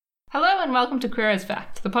Hello and welcome to Queer as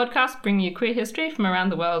Fact, the podcast bringing you queer history from around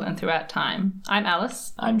the world and throughout time. I'm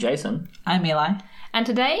Alice. I'm Jason. I'm Eli. And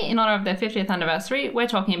today, in honour of their 50th anniversary, we're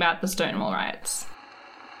talking about the Stonewall Riots.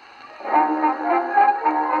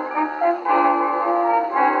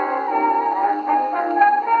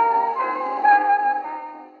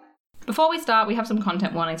 Before we start, we have some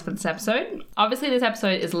content warnings for this episode. Obviously, this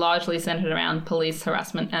episode is largely centred around police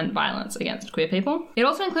harassment and violence against queer people. It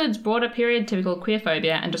also includes broader period-typical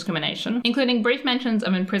queerphobia and discrimination, including brief mentions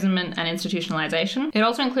of imprisonment and institutionalisation. It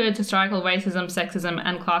also includes historical racism, sexism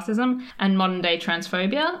and classism, and modern-day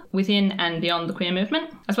transphobia within and beyond the queer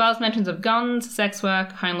movement, as well as mentions of guns, sex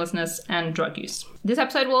work, homelessness and drug use. This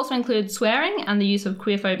episode will also include swearing and the use of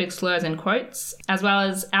queerphobic slurs in quotes, as well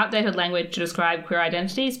as outdated language to describe queer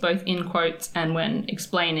identities, both in quotes and when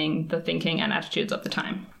explaining the thinking and attitudes of the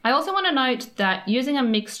time. I also want to note that using a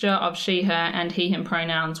mixture of she, her and he, him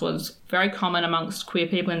pronouns was very common amongst queer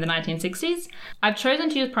people in the 1960s. I've chosen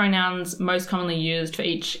to use pronouns most commonly used for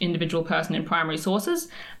each individual person in primary sources.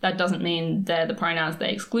 That doesn't mean they're the pronouns they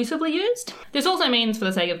exclusively used. This also means, for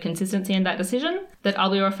the sake of consistency in that decision, that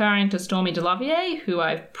I'll be referring to Stormy DeLavier, who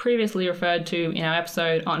I've previously referred to in our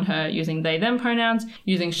episode on her using they, them pronouns,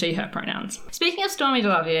 using she, her pronouns. Speaking of Stormy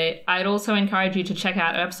DeLavier, I'd also encourage you to check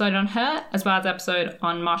out an episode on her, as well as an episode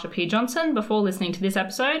on Marsha P. Johnson before listening to this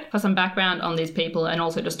episode, for some background on these people and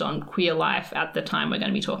also just on queer life at the time we're going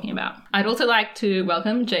to be talking about. I'd also like to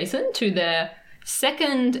welcome Jason to their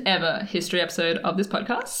second ever history episode of this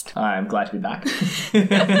podcast. I'm glad to be back.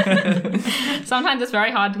 Sometimes it's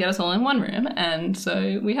very hard to get us all in one room, and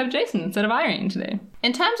so we have Jason instead of Irene today.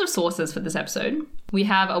 In terms of sources for this episode, we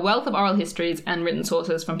have a wealth of oral histories and written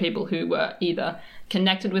sources from people who were either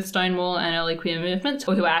connected with Stonewall and early queer movements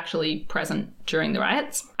or who were actually present during the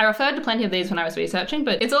riots. I referred to plenty of these when I was researching,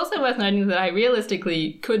 but it's also worth noting that I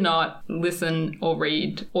realistically could not listen or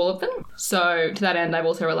read all of them. So to that end, I've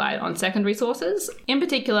also relied on secondary sources. In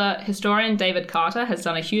particular, historian David Carter has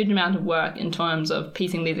done a huge amount of work in terms of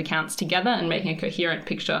piecing these accounts together and making a coherent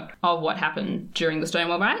picture of what happened during the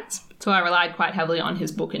Stonewall riots. So I relied quite heavily on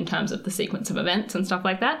his book in terms of the sequence of events and stuff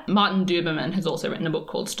like that. Martin Duberman has also written a book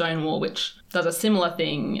called Stonewall, which does a similar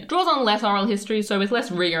thing, draws on less oral history, so with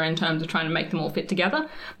less rigour in terms of trying to make them all fit together,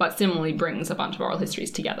 but similarly brings a bunch of oral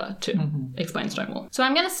histories together to explain Stonewall. So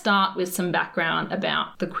I'm going to start with some background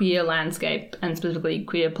about the queer landscape and specifically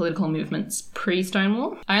queer political movements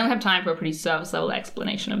pre-Stonewall. I only have time for a pretty surface level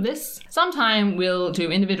explanation of this. Sometime we'll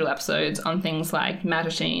do individual episodes on things like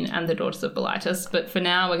Mattachine and the Daughters of Bilitis, but for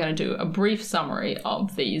now we're going to do a brief summary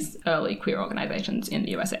of these early queer organisations in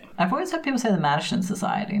the USA. I've always heard people say the Mattachine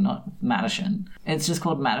Society, not Mattachine. It's just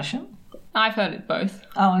called Mattachine? I've heard it both.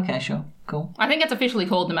 Oh, okay, sure. Cool. I think it's officially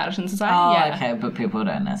called the Mattachine Society. Oh, yeah. Okay, but people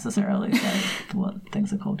don't necessarily say what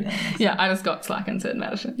things are called yet. Yeah, I just got slack and said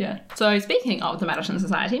Mattachine, yeah. So speaking of the Mattachine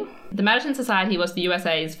Society, the Mattachine Society was the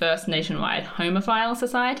USA's first nationwide homophile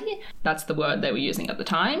society. That's the word they were using at the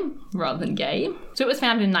time, rather than gay. So it was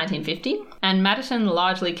founded in 1950, and Mattachine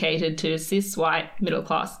largely catered to cis, white,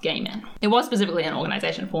 middle-class gay men. It was specifically an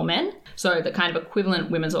organisation for men, so the kind of equivalent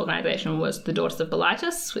women's organisation was the Daughters of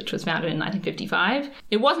Bilitis, which was founded in 1955.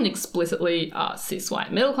 It wasn't explicitly a cis,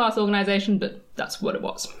 white, middle-class organisation, but that's what it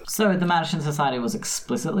was. So the Mattachine Society was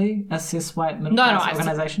explicitly a cis, white, middle-class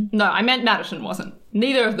organisation? No, I meant Mattachine wasn't.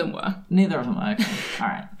 Neither of them were. Neither of them were, okay. All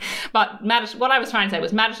right. But what I was trying to say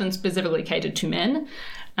was Mattachine specifically catered to men,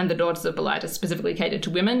 and the Daughters of Bilitis specifically catered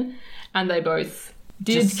to women, and they both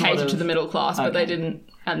did cater to the middle class, but they didn't,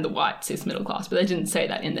 and the white cis middle class, but they didn't say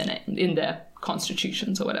that in their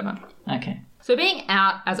constitutions or whatever. Okay. So being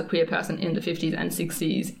out as a queer person in the 50s and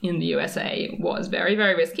 60s in the USA was very,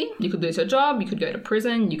 very risky. You could lose your job, you could go to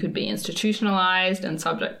prison, you could be institutionalized and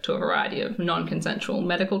subject to a variety of non-consensual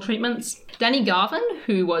medical treatments. Danny Garvin,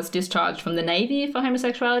 who was discharged from the Navy for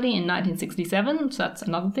homosexuality in 1967, so that's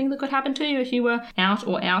another thing that could happen to you if you were out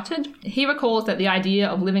or outed, he recalls that the idea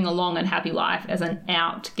of living a long and happy life as an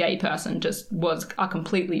out gay person just was a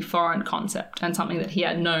completely foreign concept and something that he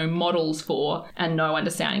had no models for and no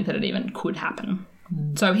understanding that it even could happen.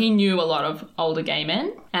 So he knew a lot of older gay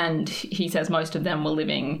men, and he says most of them were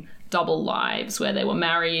living double lives where they were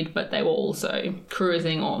married, but they were also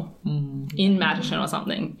cruising or in Mattachine or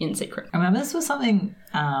something in secret. I remember this was something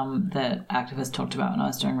that activists talked about when I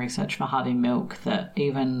was doing research for Hardy Milk, that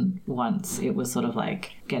even once it was sort of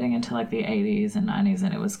like getting into like the 80s and 90s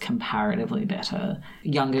and it was comparatively better,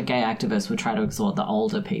 younger gay activists would try to exhort the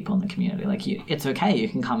older people in the community. Like, it's okay, you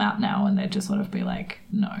can come out now, and they'd just sort of be like,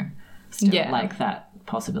 no. Still, like, that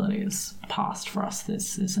possibility is past for us.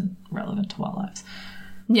 This isn't relevant to our lives.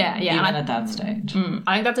 Yeah, yeah. Even and at that stage.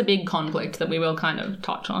 I think that's a big conflict that we will kind of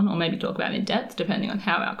touch on, or maybe talk about in depth, depending on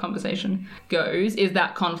how our conversation goes, is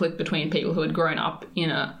that conflict between people who had grown up in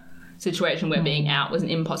a situation where being out was an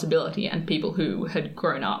impossibility and people who had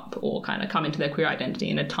grown up or kind of come into their queer identity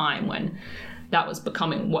in a time when that was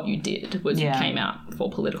becoming what you did, was you came out for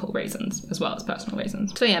political reasons as well as personal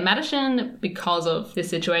reasons. So yeah, Mattachine, because of this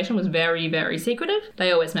situation, was very, very secretive.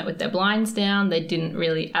 They always met with their blinds down. They didn't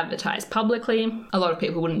really advertise publicly. A lot of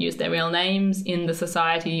people wouldn't use their real names in the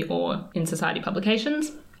society or in society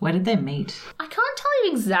publications. Where did they meet? I can't tell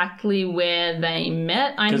you exactly where they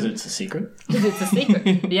met. Because it's a secret? Because it's a secret.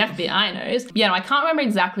 The FBI knows. Yeah, no, I can't remember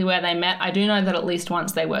exactly where they met. I do know that at least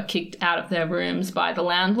once they were kicked out of their rooms by the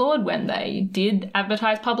landlord when they did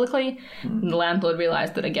advertise publicly. The landlord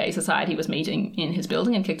realised that a gay society was meeting in his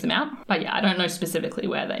building and kicked them out. But yeah, I don't know specifically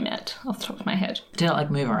where they met off the top of my head. Did it, like,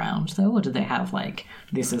 move around, though? Or did they have, like,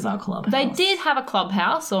 this is our clubhouse? They did have a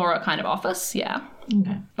clubhouse or a kind of office, yeah.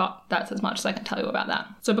 Okay. But that's as much as I can tell you about that.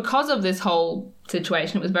 So because of this whole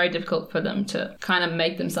situation, it was very difficult for them to kind of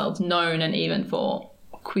make themselves known, and even for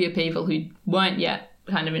queer people who weren't yet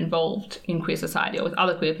kind of involved in queer society or with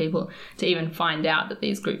other queer people to even find out that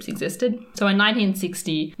these groups existed. So in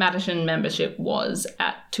 1960, Mattachine membership was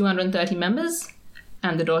at 230 members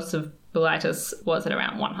and the Daughters of Bilitis was at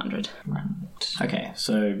around 100. Right. Okay,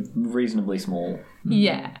 so reasonably small.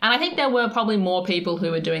 Yeah, and I think there were probably more people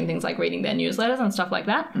who were doing things like reading their newsletters and stuff like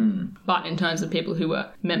that. But in terms of people who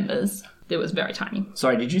were members, it was very tiny.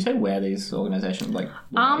 Sorry, did you say where these organisations were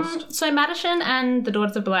based? So Mattachine and the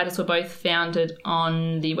Daughters of Bilitis were both founded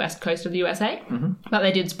on the west coast of the USA, but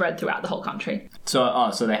they did spread throughout the whole country.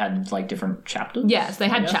 So they had like different chapters? Yes, they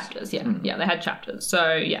had chapters, yeah. Yeah, they had chapters.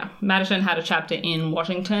 So yeah, Mattachine had a chapter in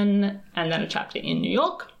Washington and then a chapter in New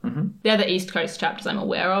York. They're the East Coast chapters I'm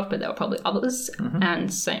aware of, but there were probably others,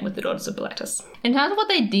 and same with the Daughters of Bilitis. In terms of what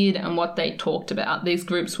they did and what they talked about, these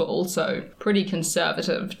groups were also pretty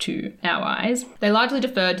conservative to our eyes. They largely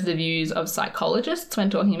deferred to the views of psychologists when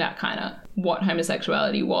talking about kind of what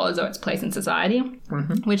homosexuality was or its place in society,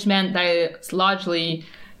 which meant they largely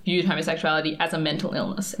viewed homosexuality as a mental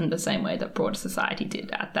illness in the same way that broader society did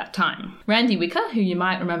at that time. Randy Wicker, who you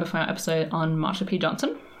might remember from our episode on Marsha P.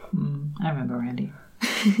 Johnson. I remember Randy.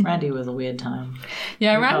 Randy was a weird time.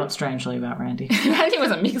 Yeah, I felt strangely about Randy. Randy was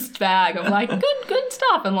a mixed bag of like good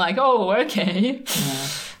stuff and like, oh, okay.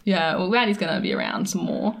 Yeah, well, Randy's going to be around some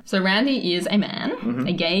more. So Randy is a man,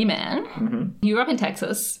 a gay man. He grew up in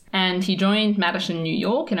Texas and he joined Mattachine, New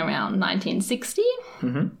York in around 1960.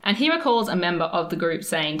 And he recalls a member of the group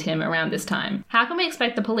saying to him around this time, "How can we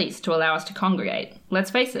expect the police to allow us to congregate? Let's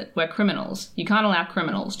face it, we're criminals. You can't allow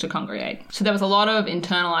criminals to congregate." So there was a lot of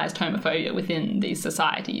internalized homophobia within these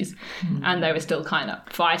societies, and they were still kind of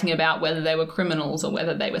fighting about whether they were criminals or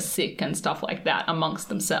whether they were sick and stuff like that amongst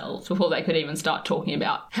themselves before they could even start talking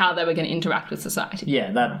about how they were going to interact with society.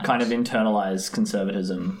 Yeah, that kind of internalized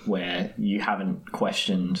conservatism where you haven't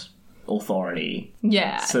questioned authority.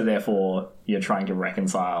 Yeah. So therefore, you're trying to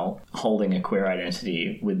reconcile holding a queer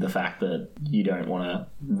identity with the fact that you don't want to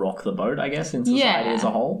rock the boat, I guess, in society as a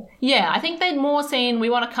whole. Yeah, I think they'd more seen we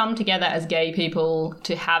want to come together as gay people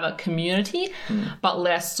to have a community, but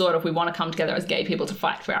less sort of we want to come together as gay people to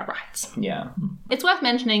fight for our rights. Yeah. It's worth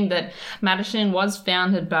mentioning that Mattachine was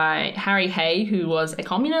founded by Harry Hay, who was a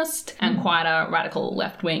communist and quite a radical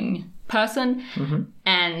left-wing person,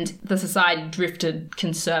 and the society drifted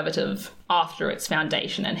conservative after its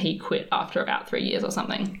foundation, and he quit after about 3 years or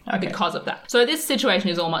something because of that. So this situation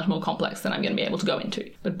is all much more complex than I'm going to be able to go into.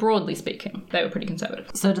 But broadly speaking, they were pretty conservative.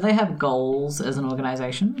 So do they have goals as an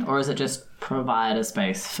organisation, or is it just provide a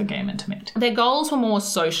space for gay men to meet? Their goals were more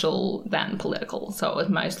social than political, so it was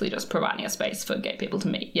mostly just providing a space for gay people to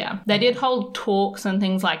meet, yeah. They did hold talks and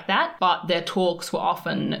things like that, but their talks were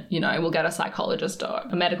often, you know, we'll get a psychologist or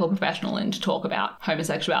a medical professional in to talk about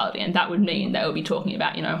homosexuality, and that would mean they would be talking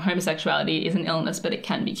about, you know, homosexuality is an illness, but it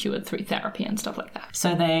can be cured through therapy and stuff like that.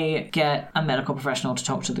 So they get a medical professional to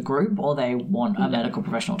talk to the group, or they want a medical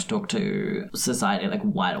professional to talk to society, like a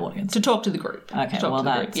wide audience? To talk to the group. Okay, well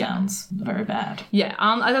that sounds very bad. Yeah,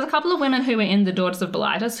 there's a couple of women who were in the Daughters of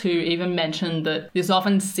Bilitis who even mentioned that this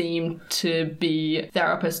often seemed to be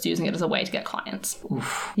therapists using it as a way to get clients.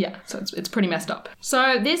 Oof. Yeah, so it's pretty messed up.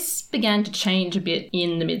 So this began to change a bit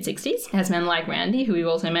in the mid-60s as men like Randy, who we've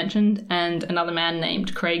also mentioned, and another man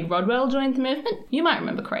named Craig Rodwell joined the movement. You might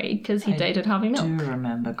remember Craig because he dated Harvey Milk. I do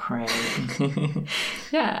remember Craig.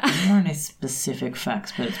 Yeah. I don't know any specific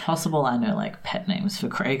facts, but it's possible I know like pet names for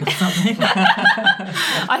Craig or something.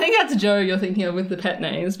 I think that's Joe, you're thinking of with the pet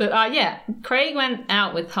names. But yeah, Craig went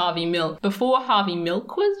out with Harvey Milk before Harvey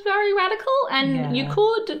Milk was very radical, and you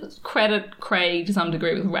could credit Craig to some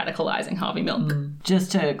degree with radicalizing Harvey Milk.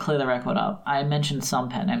 Just to clear the record up, I mentioned some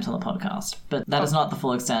pet names on the podcast, but that is not the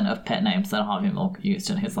full extent of pet names that Harvey Milk used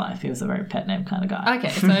in his life. He was a very pet name kind of guy.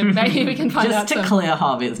 Okay, so maybe we can find out just to clear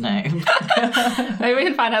Harvey's name. Maybe we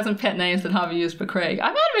can find out some pet names that Harvey used for Craig.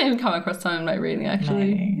 I might have even come across some in my reading,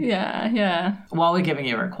 actually. Maybe. Yeah. While we're giving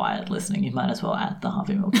you required listening, you might as well add the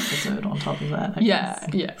Harvey Milk episode on top of that. Yeah,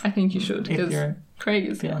 I think you should, because Craig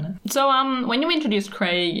is feeling it. So when you introduced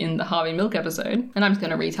Craig in the Harvey Milk episode, and I'm just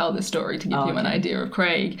going to retell this story to give you an idea of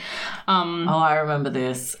Craig. I remember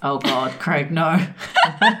this. Oh God, Craig, no.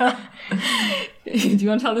 Do you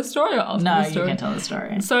want to tell this story? Or I'll tell the story? You can tell the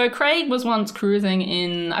story. So Craig was once cruising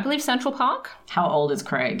in, I believe, Central Park. How old is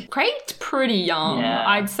Craig? Craig's pretty young. Yeah.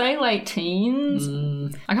 I'd say late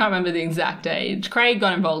teens. I can't remember the exact age. Craig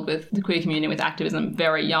got involved with the queer community, with activism,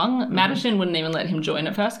 very young. Madison wouldn't even let him join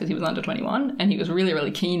at first because he was under 21, and he was really,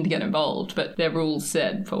 really keen to get involved, but their rules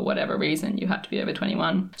said, for whatever reason, you had to be over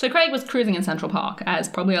 21. So Craig was cruising in Central Park as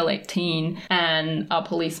probably a late teen, and a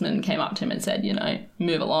policeman came up to him and said,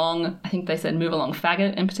 move along. I think they said move along,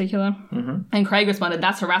 faggot in particular. And Craig responded,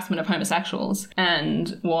 that's harassment of homosexuals,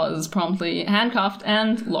 and was promptly handcuffed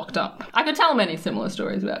and locked up. I could tell many similar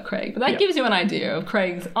stories about Craig, but that gives you an idea of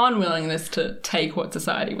Craig's unwillingness to take what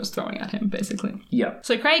society was throwing at him, basically. Yeah.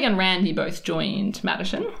 So Craig and Randy both joined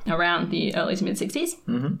Madison around the early to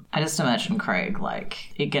mid-60s. I just imagine Craig, like,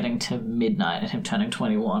 it getting to midnight and him turning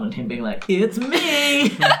 21 and him being like, it's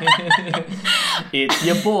me! It's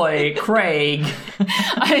your boy, Craig.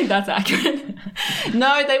 I think that's accurate.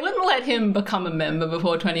 No, they wouldn't let him become a member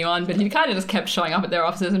before 21, but he kind of just kept showing up at their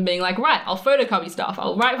offices and being like, right, I'll photocopy stuff,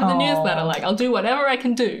 I'll write for the newsletter, like, I'll do whatever I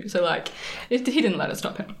can do. So, like, he didn't let us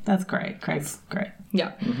stop him. That's great. Craig's great.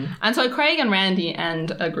 Yeah. And so Craig and Randy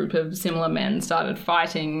and a group of similar men started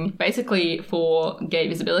fighting basically for gay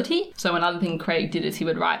visibility. So another thing Craig did is he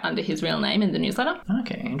would write under his real name in the newsletter.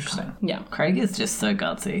 Okay, interesting. Yeah. Craig is just so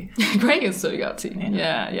gutsy. Craig is so gutsy.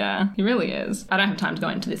 Yeah. He really is. I don't have time to go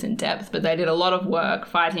into this in depth, but they did a lot of work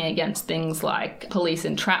fighting against things like police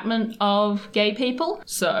entrapment of gay people.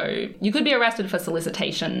 So you could be arrested for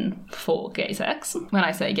solicitation for gay sex. When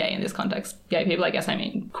I say gay in this context, gay people, I guess I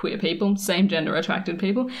mean queer people, same gender attracted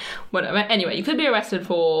people, whatever. Anyway, you could be arrested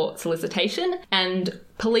for solicitation, and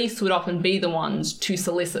police would often be the ones to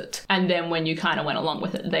solicit, and then when you kind of went along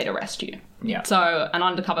with it, they'd arrest you. Yeah. So an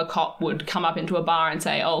undercover cop would come up into a bar and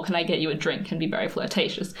say, oh, can I get you a drink, and be very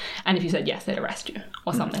flirtatious. And if you said yes, they'd arrest you,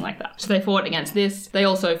 or something like that. So they fought against this. They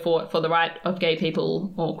also fought for the right of gay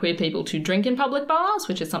people or queer people to drink in public bars,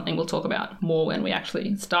 which is something we'll talk about more when we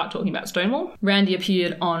actually start talking about Stonewall. Randy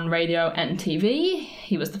appeared on radio and TV.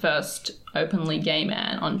 He was the first openly gay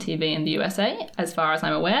man on TV in the USA, as far as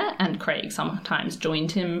I'm aware, and Craig sometimes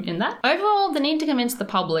joined him in that. Overall, the need to convince the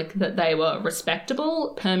public that they were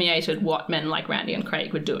respectable permeated what men like Randy and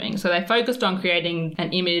Craig were doing. So they focused on creating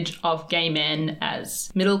an image of gay men as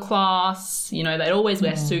middle class. They'd always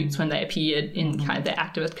wear suits when they appeared in kind of their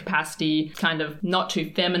activist capacity, kind of not too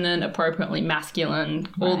feminine, appropriately masculine,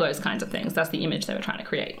 all those kinds of things. That's the image they were trying to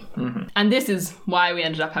create. And this is why we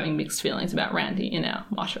ended up having mixed feelings about Randy in our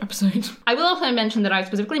Marsha episode. I will also mention that I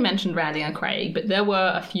specifically mentioned Randy and Craig, but there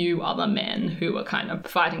were a few other men who were kind of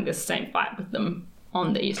fighting this same fight with them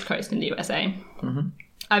on the East Coast in the USA.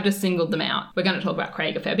 I've just singled them out. We're going to talk about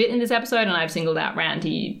Craig a fair bit in this episode, and I've singled out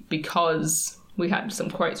Randy because we had some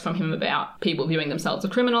quotes from him about people viewing themselves as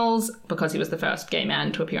criminals because he was the first gay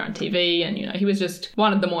man to appear on TV, and, he was just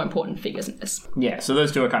one of the more important figures in this. Yeah, so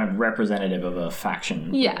those two are kind of representative of a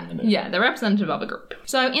faction. Yeah, they're representative of a group.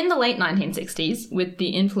 So in the late 1960s, with the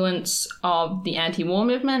influence of the anti-war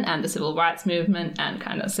movement and the civil rights movement and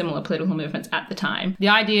kind of similar political movements at the time, the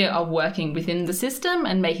idea of working within the system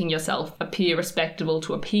and making yourself appear respectable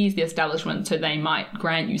to appease the establishment so they might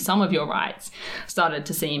grant you some of your rights started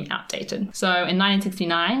to seem outdated. So in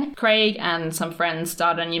 1969, Craig and some friends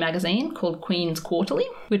started a new magazine called Queen's Quarterly,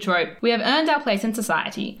 which wrote, "We have earned our place in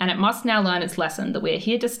society, and it must now learn its lesson that we are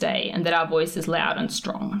here to stay and that our voice is loud and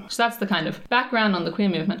strong." So that's the kind of background on the queer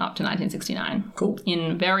movement up to 1969. Cool.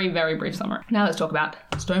 In very, very brief summary. Now let's talk about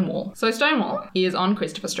Stonewall. So Stonewall is on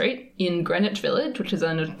Christopher Street in Greenwich Village, which is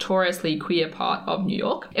a notoriously queer part of New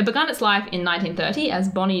York. It began its life in 1930 as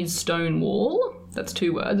Bonnie's Stone Wall, That's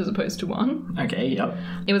 2 words as opposed to 1. Okay, yep.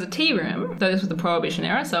 It was a tea room, though this was the Prohibition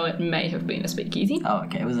era, so it may have been a speakeasy. Oh,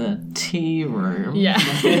 okay. It was a tea room. Yeah.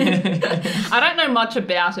 I don't know much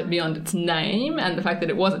about it beyond its name and the fact that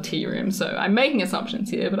it was a tea room, so I'm making assumptions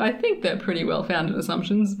here, but I think they're pretty well-founded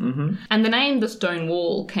assumptions. Mm-hmm. And the name The Stone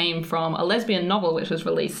Wall came from a lesbian novel which was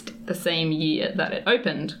released the same year that it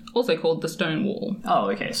opened, also called The Stone Wall. Oh,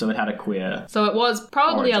 okay, so it had a queer... So it was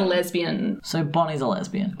probably Origin. a lesbian... So Bonnie's a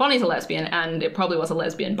lesbian. Bonnie's a lesbian, and it probably was a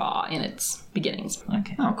lesbian bar in its beginnings.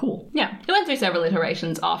 Okay. Oh, cool. Yeah. It went through several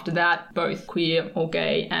iterations after that, both queer or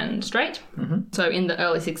gay and straight. Mm-hmm. So in the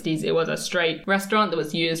early 60s, it was a straight restaurant that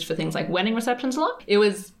was used for things like wedding receptions a lot. It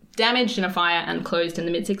was damaged in a fire and closed in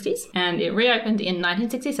the mid-60s, and it reopened in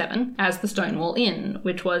 1967 as the Stonewall Inn,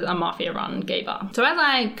 which was a mafia-run gay bar. So as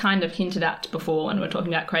I kind of hinted at before when we were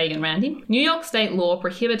talking about Craig and Randy, New York state law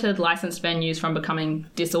prohibited licensed venues from becoming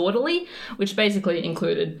disorderly, which basically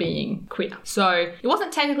included being queer. So it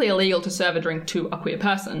wasn't technically illegal to serve a drink to a queer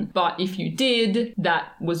person, but if you did,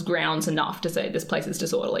 that was grounds enough to say this place is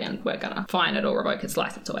disorderly and we're gonna fine it or revoke its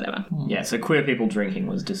license or whatever. Yeah, so queer people drinking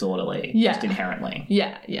was disorderly, Yeah. just inherently.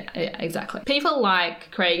 Yeah, exactly. People like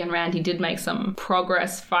Craig and Randy did make some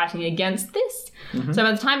progress fighting against this. Mm-hmm. So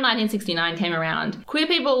by the time 1969 came around, queer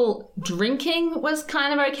people drinking was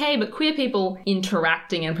kind of okay, but queer people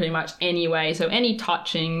interacting in pretty much any way, so any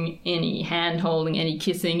touching, any hand-holding, any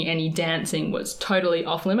kissing, any dancing was totally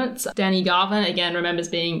off limits. Danny Garvin, again, remembers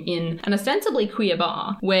being in an ostensibly queer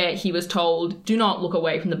bar where he was told, do not look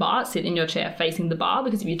away from the bar, sit in your chair facing the bar,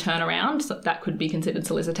 because if you turn around, that could be considered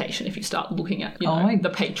solicitation if you start looking at, the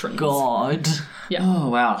patrons. God. Yeah. Oh,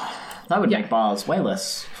 wow. That would make bars way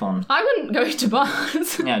less fun. I wouldn't go to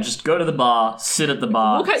bars. Yeah, just go to the bar, sit at the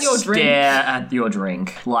bar, Look at your drink. stare at your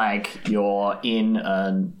drink like you're in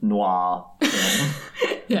a noir film.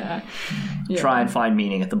 Yeah. Try and find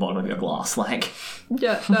meaning at the bottom of your glass. Like,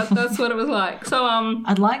 Yeah, that's what it was like. So,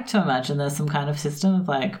 I'd like to imagine there's some kind of system of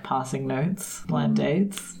like passing notes, blind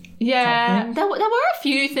dates. yeah, Something. there were a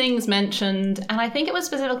few things mentioned, and I think it was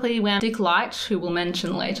specifically when Dick Light, who we'll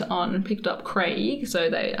mention later on, picked up Craig, so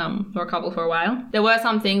they were a couple for a while. There were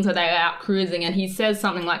some things where they were out cruising, and he says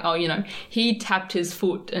something like, he tapped his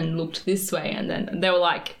foot and looked this way, and then they were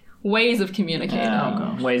like, ways of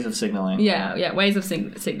communicating. ways of signaling. Yeah, ways of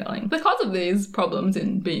signaling. Because of these problems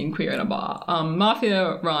in being queer in a bar,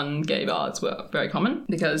 mafia-run gay bars were very common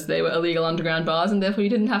because they were illegal underground bars and therefore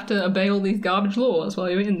you didn't have to obey all these garbage laws while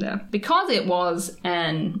you were in there. Because it was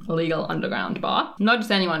an illegal underground bar, not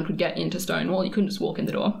just anyone could get into Stonewall. You couldn't just walk in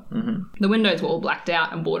the door. Mm-hmm. The windows were all blacked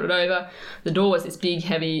out and boarded over. The door was this big,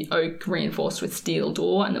 heavy oak reinforced with steel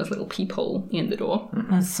door, and there was a little peephole in the door.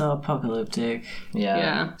 That's so apocalyptic.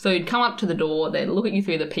 Yeah. So you'd come up to the door, they'd look at you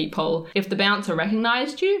through the peephole. If the bouncer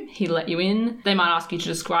recognised you, he'd let you in. They might ask you to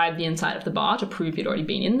describe the inside of the bar to prove you'd already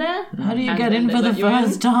been in there. How do you And get then in they'd for the let you in.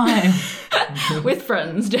 first time? With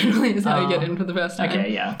friends, generally, is how you get in for the first time.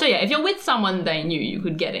 Okay, yeah. So yeah, if you're with someone they knew, you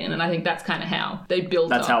could get in, and I think that's kind of how they built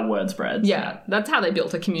That's how word spreads. Yeah, that's how they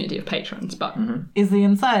built a community of patrons, but... Is the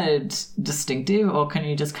inside distinctive, or can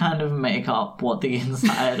you just kind of make up what the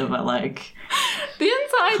inside of a like The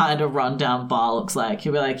inside... kind of rundown bar looks like?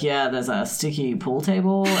 You'll be like, yeah, there's a sticky pool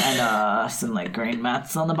table and some like green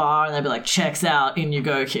mats on the bar, and they'll be like, checks out, in you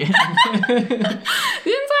go, kid. The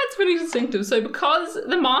inside's pretty distinctive. So because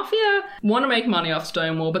the mafia want to make money off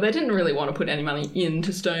Stonewall, but they didn't really want to put any money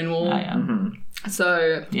into Stonewall. Oh, yeah.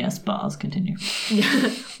 So... Yes, bars, continue.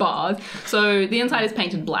 bars. So the inside is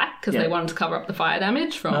painted black because Yeah. they wanted to cover up the fire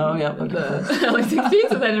damage from okay. the early 60s,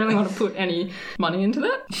 so they didn't really want to put any money into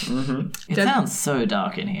that. It sounds so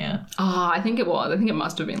dark in here. Oh, I think it was. I think it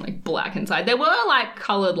must have been like black inside. There were like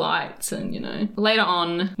coloured lights and, later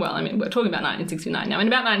on, well, I mean, we're talking about 1969 now. In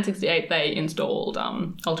about 1968, they installed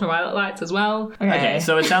ultraviolet lights as well. Okay,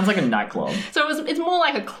 so it sounds like a nightclub. So it's more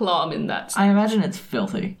like a club in that sense. I imagine it's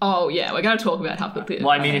filthy. Oh, yeah, we're going to talk about how filthy it is.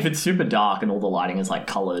 Well, I mean, if it's super dark and all the lighting is like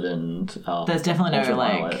coloured and There's definitely no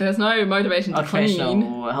ultraviolet. like There's no motivation to clean.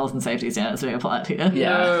 occupational health and safety standards being applied here.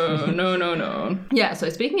 Yeah. No. Yeah, so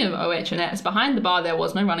speaking of OH&S, behind the bar there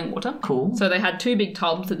was no running water. Cool. So they had 2 big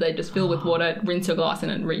tubs that they just fill with water, rinse your glass in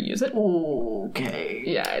and reuse it. Okay.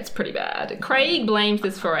 Yeah, it's pretty bad. Craig blames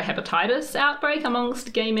this for a hepatitis outbreak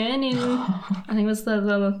amongst gay men in, I think it was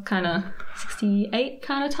the kind of 68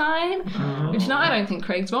 kind of time. Which, I don't think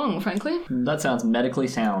Craig's wrong, frankly. That sounds medically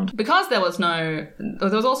sound. Because there was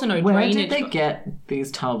also no Where drainage. did they get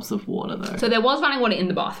these tubs of water though? So there was running water in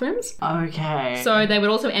the bathrooms. Okay. So they would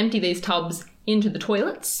also empty these tubs into the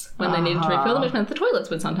toilets when they needed to refill them, which meant the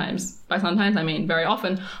toilets would sometimes I mean very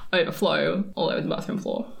often, overflow all over the bathroom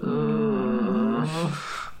floor.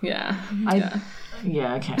 Yeah.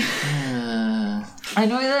 Yeah, okay. I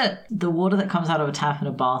know that the water that comes out of a tap in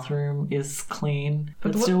a bathroom is clean,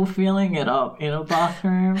 but still filling it up in a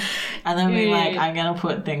bathroom and then being like, I'm going to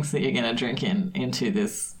put things that you're going to drink into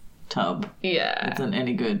this tub. Yeah. Isn't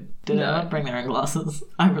any good. Did anyone bring their own glasses?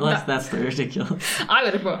 I realised that's so ridiculous. I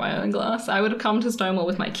would have brought my own glass. I would have come to Stonewall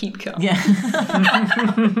with my keep cup. Yeah.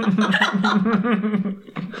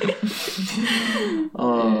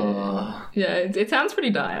 Yeah, it sounds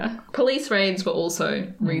pretty dire. Police raids were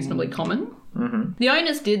also reasonably common. Mm-hmm. The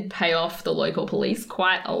owners did pay off the local police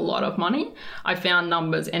quite a lot of money. I found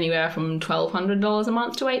numbers anywhere from $1,200 a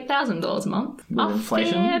month to $8,000 a month. With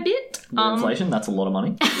inflation? Fair bit. With inflation, that's a lot of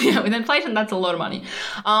money. Yeah, with inflation, that's a lot of money.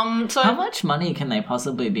 So how much money can they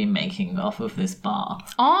possibly be making off of this bar?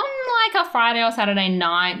 On like a Friday or Saturday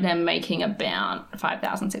night, they're making about $5,000,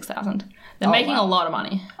 $6,000. They're making a lot of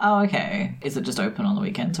money. Oh, okay. Is it just open on the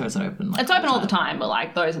weekends or is it open? It's open all the time, but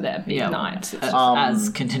like those are their big nights. As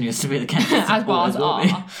continues to be the case. As bars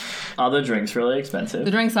are. Are the drinks really expensive?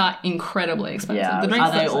 The drinks are incredibly expensive. Yeah,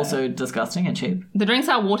 are they also disgusting and cheap? The drinks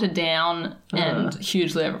are watered down and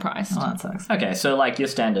hugely overpriced. Oh, that sucks. Okay, so like your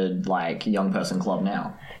standard like young person club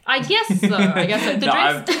now. I guess so.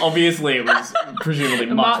 Obviously it was presumably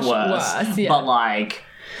much worse. Yeah. But like,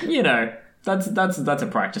 you know, that's a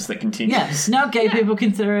practice that continues. Yes, now gay people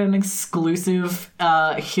consider it an exclusive,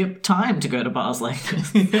 hip time to go to bars like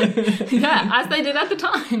this. Yeah, as they did at the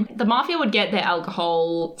time. The mafia would get their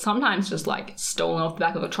alcohol sometimes just like stolen off the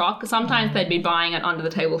back of a truck. Sometimes they'd be buying it under the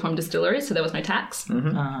table from distilleries, so there was no tax.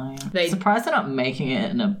 Yeah. Surprised they're not making it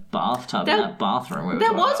in a bathtub in that bathroom.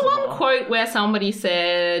 There was one quote where somebody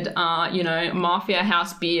said, mafia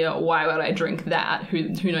house beer, why would I drink that?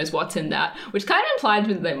 Who knows what's in that? Which kind of implied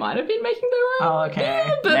that they might have been making their own. Oh, okay.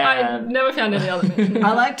 Yeah, but I never found any other mention.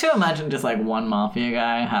 I like to imagine just like one mafia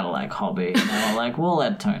guy had a like hobby and they were like, we'll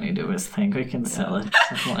let Tony do his thing. We can sell it.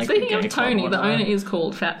 Like, speaking of Tony, the owner is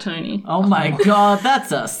called Fat Tony. Oh my god,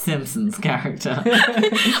 that's a Simpsons character.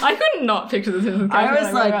 I could not picture the Simpsons character. I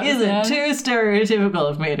was like, is it too stereotypical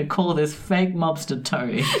of me to call this fake mobster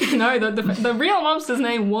Tony? No, the real mobster's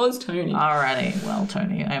name was Tony. Alrighty, well,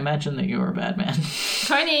 Tony, I imagine that you were a bad man.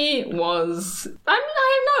 Tony was... I have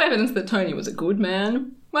no evidence that Tony was a good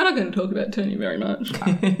man. We're not going to talk about Tony very much.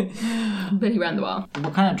 But he ran the bar.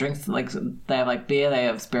 What kind of drinks? Like, they have like beer, they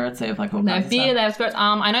have spirits, they have like all kinds of stuff? They have beer, they have spirits.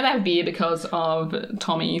 I know they have beer because of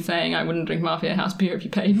Tommy saying I wouldn't drink Mafia House beer if you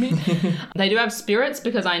paid me. They do have spirits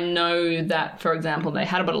because I know that, for example, they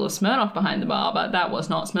had a bottle of Smirnoff behind the bar, but that was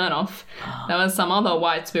not Smirnoff. That was some other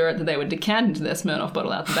white spirit that they would decant into their Smirnoff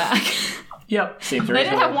bottle out the back. Yep, seems They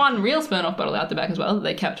did have one real Smirnoff bottle out the back as well that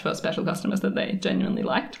they kept for special customers that they genuinely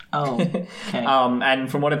liked. Oh, okay.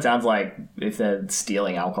 And from what it sounds like, if they're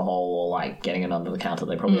stealing alcohol or like getting it under the counter,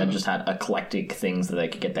 they probably just had eclectic things that they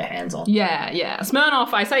could get their hands on. Yeah.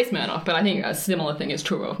 Smirnoff, I say Smirnoff, but I think a similar thing is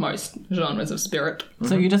true of most genres of spirit.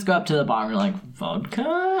 So you just go up to the bar and you're like,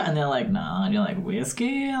 vodka? And they're like, nah. And you're like,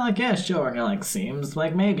 whiskey? And like, yeah, sure. And you're like, seems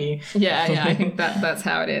like maybe. Yeah, I think that's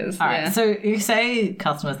how it is. All right, so you say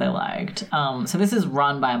customers they liked. So this is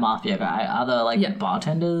run by a mafia guy. Are there like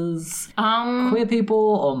bartenders, queer people,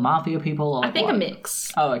 or mafia people? Or I think what? a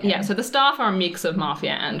mix. Oh, okay. Yeah, so the staff are a mix of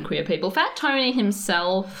mafia and queer people. Fat Tony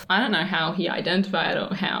himself, I don't know how he identified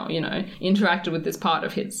or how, interacted with this part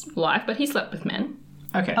of his life, but he slept with men.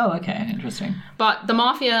 Okay. Oh, okay. Interesting. But the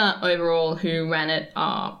mafia overall who ran it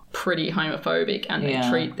are pretty homophobic and they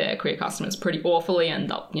treat their queer customers pretty awfully and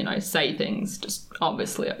they'll, say things just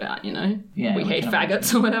obviously about, we hate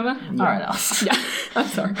faggots or whatever. All right, Alice. Yeah, I'm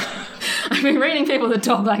sorry. I've been reading people that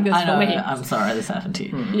talk like this for weeks. I'm sorry this happened to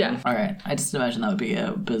you. Yeah. All right. I just imagine that would be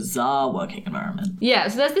a bizarre working environment. Yeah,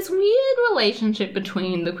 so there's this weird relationship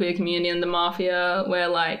between the queer community and the mafia where,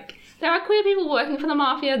 like, there are queer people working for the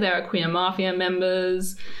mafia, there are queer mafia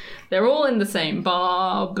members, they're all in the same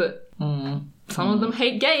bar, but some of them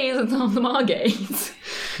hate gays and some of them are gays.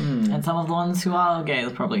 And some of the ones who are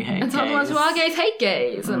gays probably hate gays. And some of the ones who are gays hate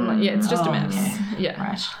gays. And it's just a mess. Okay. Yeah.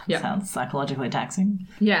 Right. Yeah. Sounds psychologically taxing.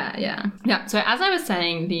 Yeah. So as I was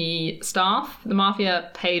saying, the staff, the mafia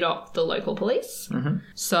paid off the local police. Mm-hmm.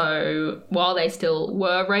 So while they still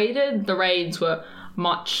were raided, the raids were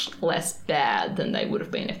much less bad than they would have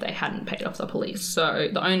been if they hadn't paid off the police. So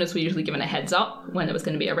the owners were usually given a heads up when there was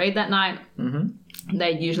going to be a raid that night. Mm-hmm.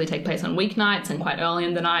 They'd usually take place on weeknights and quite early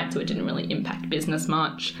in the night, so it didn't really impact business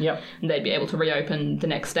much. Yep. And they'd be able to reopen the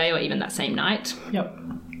next day or even that same night. Yep.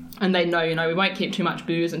 And they'd know, we won't keep too much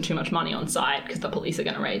booze and too much money on site because the police are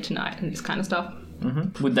going to raid tonight and this kind of stuff.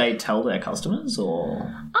 Mm-hmm. Would they tell their customers or...?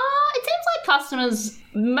 It seems like customers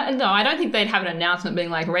No, I don't think they'd have an announcement being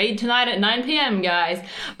like, raid tonight at 9 p.m, guys.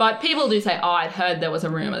 But people do say, I'd heard there was a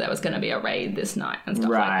rumour there was going to be a raid this night and stuff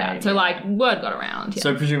like that. So, word got around. Yeah.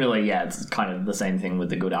 So, presumably, it's kind of the same thing with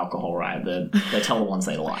the good alcohol, right? They tell the ones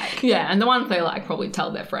they like. Yeah, and the ones they like probably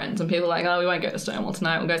tell their friends. And people are like, we won't go to Stonewall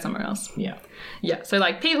tonight, we'll go somewhere else. Yeah. Yeah, so,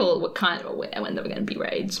 people were kind of aware when there were going to be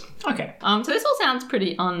raids. Okay. So this all sounds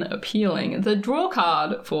pretty unappealing. The draw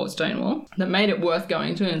card for Stonewall that made it worth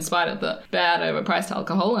going to in spite of the bad overpriced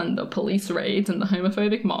alcohol and the police raids and the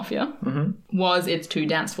homophobic mafia was its 2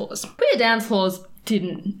 dance floors. Queer dance floors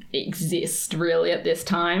didn't exist really at this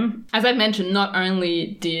time. As I've mentioned, not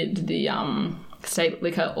only did the State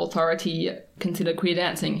Liquor Authority consider queer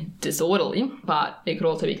dancing disorderly, but it could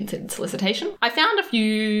also be considered solicitation. I found a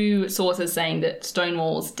few sources saying that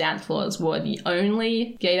Stonewall's dance floors were the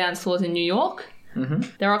only gay dance floors in New York. Mm-hmm.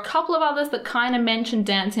 There are a couple of others that kind of mentioned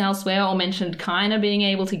dancing elsewhere or mentioned kind of being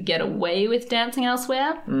able to get away with dancing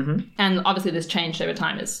elsewhere. Mm-hmm. And obviously this changed over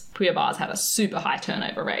time as queer bars had a super high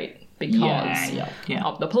turnover rate because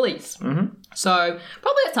of the police. Mm-hmm. So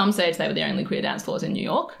probably at some stage they were the only queer dance floors in New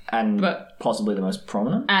York. But possibly the most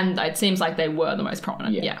prominent? And it seems like they were the most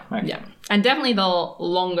prominent. Yeah. Okay. Yeah. And definitely the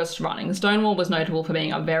longest running. Stonewall was notable for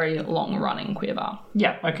being a very long running queer bar.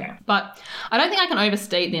 Yeah, okay. But I don't think I can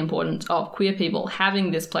overstate the importance of queer people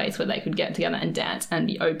having this place where they could get together and dance and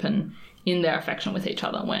be open in their affection with each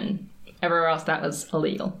other when everywhere else that was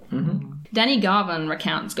illegal. Mm-hmm. Danny Garvin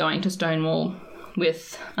recounts going to Stonewall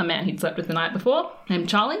with a man he'd slept with the night before, named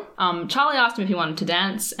Charlie. Charlie asked him if he wanted to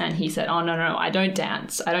dance, and he said, no, I don't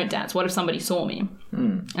dance. What if somebody saw me?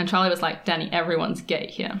 Mm. And Charlie was like, Danny, everyone's gay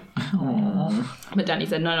here. Aww. But Danny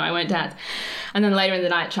said, no, I won't dance. And then later in the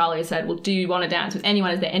night, Charlie said, well, do you want to dance with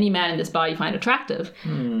anyone? Is there any man in this bar you find attractive?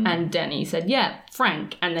 Mm. And Danny said, yeah,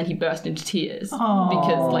 Frank. And then he burst into tears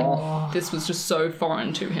because, this was just so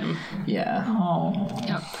foreign to him. Yeah. Aww.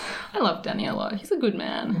 Yeah. I love Danny a lot. He's a good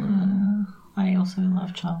man. Mm. I also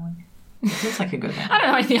love Charlie. He seems like a good man. I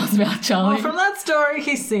don't know anything else about Charlie. Well, from that story,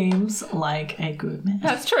 he seems like a good man.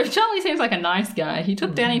 That's true. Charlie seems like a nice guy. He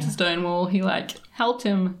took Danny to Stonewall. He, helped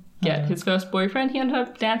him get his first boyfriend. He ended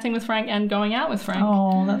up dancing with Frank and going out with Frank.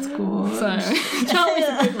 Oh, that's cool. So, Charlie's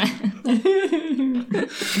a good man.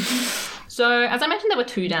 So, as I mentioned, there were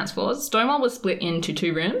 2 dance floors. Stonewall was split into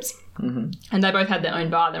 2 rooms. Mm-hmm. And they both had their own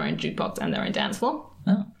bar, their own jukebox, and their own dance floor.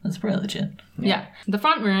 Oh, that's pretty legit. Yeah. The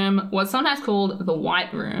front room was sometimes called the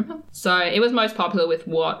White Room. So it was most popular with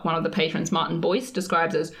what one of the patrons, Martin Boyce,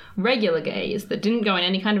 describes as regular gays that didn't go in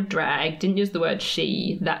any kind of drag, didn't use the word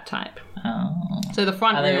she, that type. Oh. So the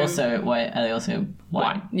front room... Are they also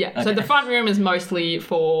white? Yeah. Okay. So the front room is mostly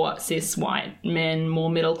for cis white men, more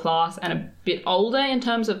middle class, and a bit older in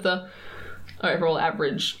terms of the overall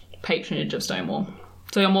average patronage of Stonewall.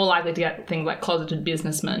 So you're more likely to get things like closeted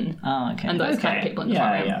businessmen and those kind of people in the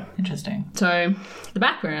front room. Yeah. Interesting. So the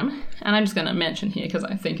back room, and I'm just going to mention here because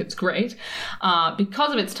I think it's great,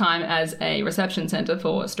 because of its time as a reception centre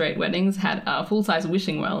for straight weddings, had a full-size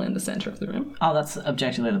wishing well in the centre of the room. Oh, that's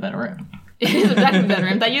objectively the better room. It is objectively the better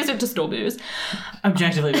room. They used it to store booze.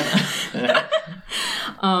 Objectively better. Actually,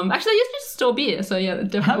 they used it to store beer, so yeah,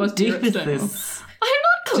 it definitely was beer at Stonewall. How deep is this? I'm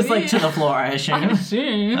not clear. Just to the floor, I assume. I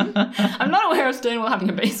assume. I'm not aware of Stonewall having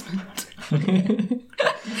a basement.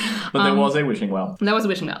 But there was a wishing well. There was a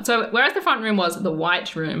wishing well. So whereas the front room was the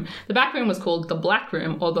White Room, the back room was called the Black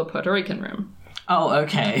Room or the Puerto Rican Room. Oh,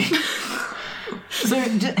 okay. So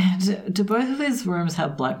do both of these rooms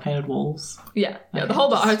have black painted walls? Yeah. Okay, the whole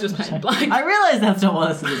bar was just painted black. I realise that's not what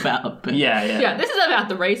this is about, but... Yeah, this is about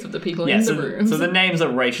the race of the people in the rooms. So the names are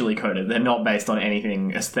racially coded. They're not based on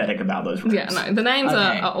anything aesthetic about those rooms. Yeah, no, the names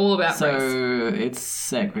are all about race. So it's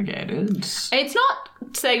segregated. It's not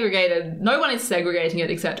segregated. No one is segregating it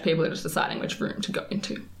except people are just deciding which room to go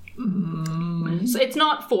into. Mm. So it's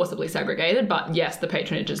not forcibly segregated, but yes, the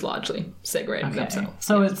patronage is largely segregated themselves.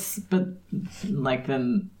 So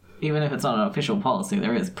then, even if it's not an official policy,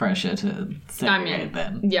 there is pressure to segregate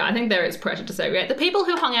then. Yeah, I think there is pressure to segregate. The people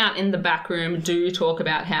who hung out in the back room do talk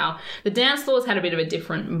about how the dance floors had a bit of a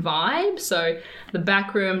different vibe. So the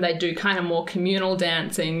back room, they do kind of more communal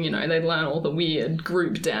dancing. You know, they learn all the weird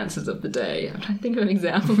group dances of the day. I'm trying to think of an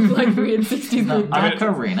example of weird 60s group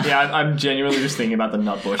Macarena. Yeah, I'm genuinely just thinking about the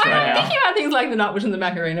Nutbush right now. I'm thinking about things like the Nutbush and the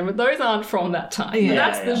Macarena, but those aren't from that time. Yeah,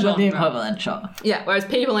 that's the genre. The equivalent, sure. Yeah, whereas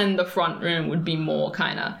people in the front room would be more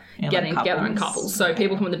kind of getting together in couples. So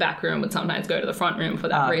people from the back room would sometimes go to the front room for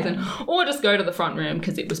that reason, or just go to the front room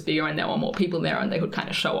because it was bigger and there were more people there and they could kind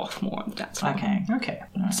of show off more on the dance floor. Okay.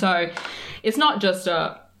 So it's not just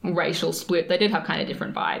a racial split, they did have kind of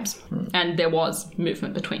different vibes. And there was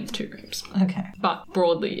movement between the two groups. Okay. But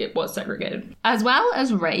broadly, it was segregated. As well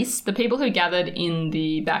as race, the people who gathered in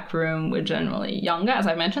the back room were generally younger, as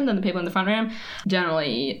I mentioned, than the people in the front room.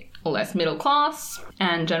 Generally or less middle class,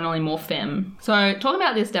 and generally more femme. So talking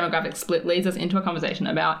about this demographic split leads us into a conversation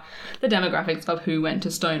about the demographics of who went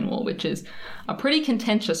to Stonewall, which is a pretty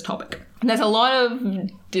contentious topic. There's a lot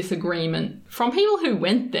of disagreement from people who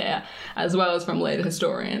went there, as well as from later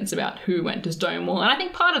historians, about who went to Stonewall. And I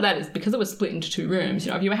think part of that is because it was split into two rooms.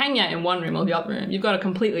 You know, if you were hanging out in one room or the other room, you've got a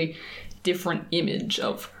completely different image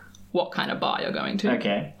of what kind of bar you're going to.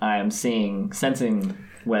 Okay, I am sensing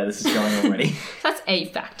where this is going already. That's a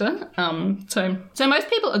factor. So most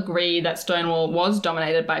people agree that Stonewall was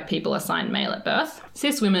dominated by people assigned male at birth.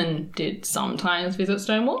 Cis women did sometimes visit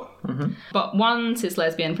Stonewall. Mm-hmm. But one cis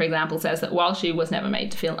lesbian, for example, says that while she was never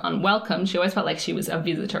made to feel unwelcome, she always felt like she was a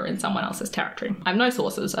visitor in someone else's territory. I have no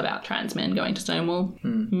sources about trans men going to Stonewall.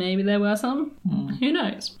 Maybe there were some. Who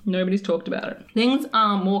knows? Nobody's talked about it. Things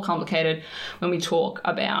are more complicated when we talk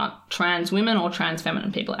about trans women or trans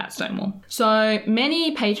feminine people at Stonewall. So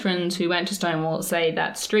many patrons who went to Stonewall say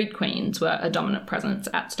that street queens were a dominant presence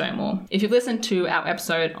at Stonewall. If you've listened to our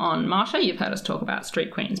episode on Marsha, you've heard us talk about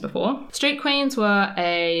street queens before. Street queens were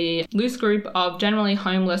a loose group of generally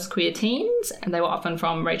homeless queer teens, and they were often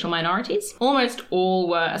from racial minorities. Almost all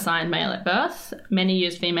were assigned male at birth. Many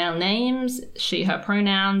used female names, she, her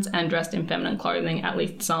pronouns, and dressed in feminine clothing at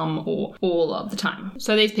least some or all of the time.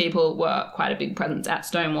 So these people were quite a big presence at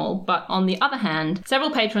Stonewall. But on the other hand,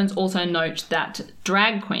 several patrons also note that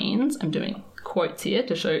drag queens, I'm doing quotes here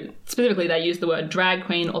to show specifically they use the word drag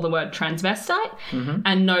queen or the word transvestite,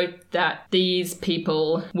 and note that these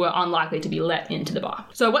people were unlikely to be let into the bar.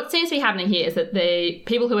 So what seems to be happening here is that the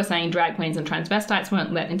people who are saying drag queens and transvestites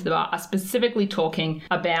weren't let into the bar are specifically talking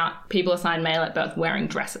about people assigned male at birth wearing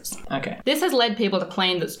dresses. Okay. This has led people to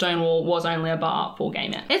claim that Stonewall was only a bar for gay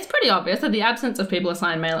men. It's pretty obvious that the absence of people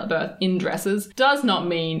assigned male at birth in dresses does not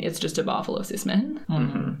mean it's just a bar full of cis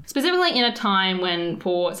men. Specifically in a time when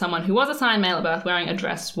for someone who was assigned male at birth, wearing a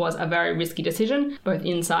dress was a very risky decision, both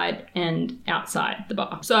inside and outside the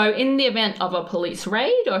bar. So in the event of a police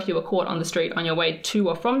raid, or if you were caught on the street on your way to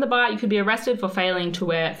or from the bar, you could be arrested for failing to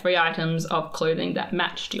wear 3 items of clothing that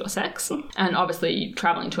matched your sex. And obviously,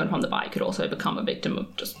 travelling to and from the bar, you could also become a victim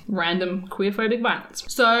of just random queerphobic violence.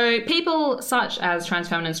 So people such as trans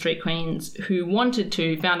feminine street queens who wanted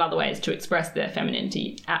to found other ways to express their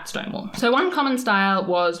femininity at Stonewall. So one common style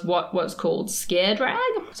was what was called scare drag.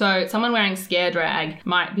 So someone wearing scare drag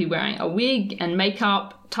might be wearing a wig and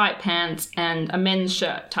makeup, tight pants, and a men's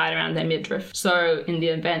shirt tied around their midriff. So in the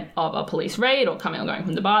event of a police raid or coming or going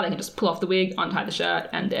from the bar, they can just pull off the wig, untie the shirt,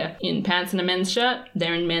 and they're in pants and a men's shirt.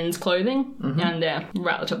 They're in men's clothing, and they're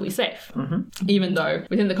relatively safe. Even though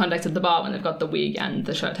within the context of the bar, when they've got the wig and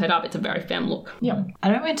the shirt tied up, it's a very femme look. Yeah. I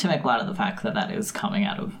don't mean to make light of the fact that that is coming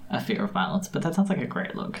out of a fear of violence, but that sounds like a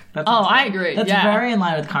great look. I agree. That's very in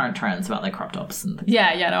line with current trends about like crop tops and things.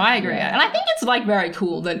 Yeah, I agree. And I think it's like very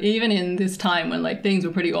cool that even in this time when like things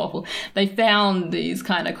were pretty awful, they found these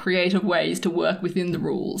kind of creative ways to work within the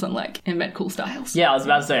rules and like invent cool styles. Yeah, I was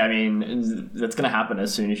about to say, I mean, that's going to happen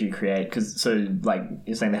as soon as you create, because so like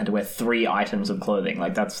you're saying they had to wear 3 items of clothing.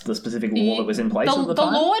 Like that's the specific law that was in place at the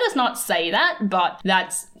time? The law does not say that, but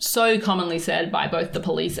that's so commonly said by both the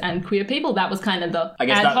police and queer people. That was kind of the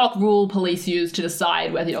ad hoc rule police used to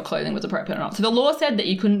decide whether your clothing was appropriate or not. So the law said that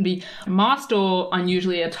you couldn't be masked or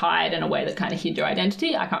unusually attired in a way that kind of hid your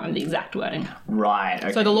identity. I can't remember the exact wording. Right.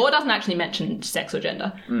 Okay. So the law doesn't actually mention sex or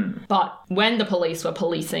gender. But when the police were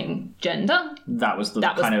policing gender, that was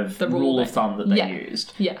the rule of thumb that they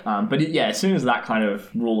used. Yeah. But as soon as that kind of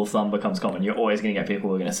rule of thumb becomes common, you're always going to get people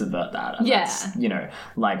who are going to subvert that. And that's,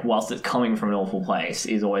 like whilst it's coming from an awful place,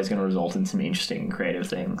 is always going to result in some interesting creative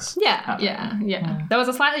things. Yeah. There was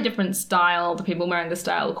a slightly different style. The people wearing the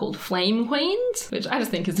style called flame queens, which I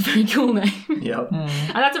just think is a very cool name. Yep.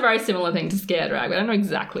 And that's a very similar thing to scare drag, but I don't know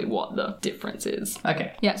exactly what the difference is.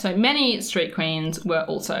 Okay. Yeah, so many street queens were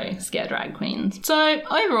also scare drag queens. So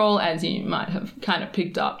overall, as you might have kind of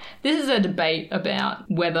picked up, this is a debate about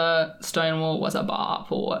whether Stonewall was a bar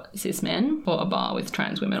for cis men or a bar with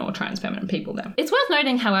trans women or trans feminine people there. It's worth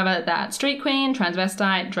noting, however, that street queen,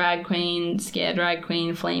 transvestite, drag queen, scare drag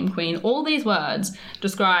queen, flame queen, all these words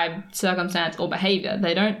describe circumstance or behaviour.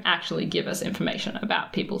 They don't actually give us information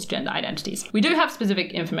about people's gender identities. We do have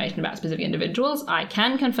specific information about specific individuals. I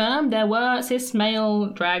can confirm there were cis male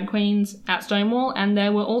female drag queens at Stonewall, and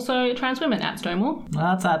there were also trans women at Stonewall. Well,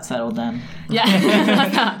 that's that settled then.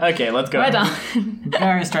 Yeah. Okay, let's go. We're done.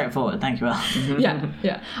 Very straightforward. Thank you, Al.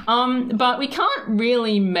 Yeah. But we can't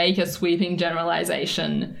really make a sweeping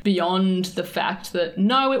generalization beyond the fact that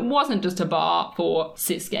no, it wasn't just a bar for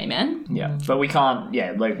cis gay men. Yeah, but we can't.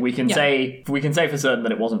 Yeah, like we can say for certain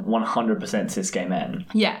that it wasn't 100% cis gay men.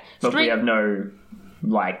 Yeah, but we have no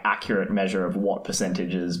accurate measure of what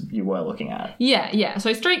percentages you were looking at. Yeah.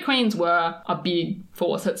 So street queens were a big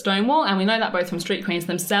force at Stonewall, and we know that both from street queens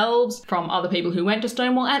themselves, from other people who went to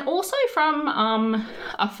Stonewall, and also from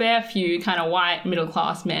a fair few kind of white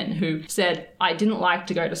middle-class men who said, I didn't like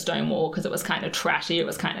to go to Stonewall because it was kind of trashy, it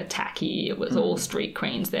was kind of tacky, it was all street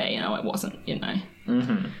queens there, it wasn't,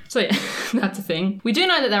 So yeah, that's a thing. We do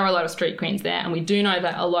know that there were a lot of street queens there, and we do know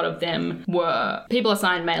that a lot of them were people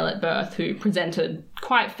assigned male at birth who presented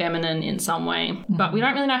quite feminine in some way, but we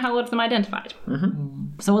don't really know how a lot of them identified.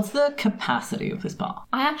 So what's the capacity of this bar?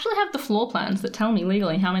 I actually have the floor plans that tell me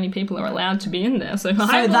legally how many people are allowed to be in there. So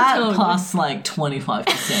that plus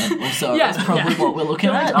 25% or so is probably what we're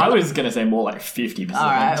looking at. I was going to say more like 50%. All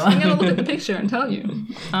right. I'm going to look at the picture and tell you.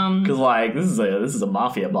 Because this is a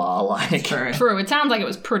mafia bar. True. It sounds like it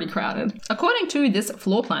was pretty crowded. According to this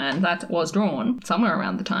floor plan that was drawn somewhere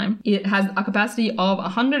around the time, it has a capacity of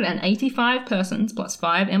 185 persons plus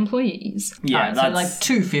 5 employees. Yeah, that's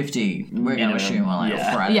so 250. We're going to assume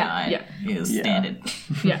Friday night is standard.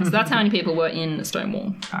 Yeah, so that's how many people were in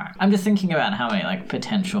Stonewall. All right. I'm just thinking about how many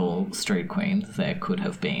potential street queens there could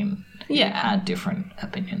have been. Who had different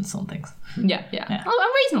opinions on things. Yeah. A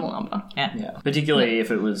reasonable number. Yeah. Particularly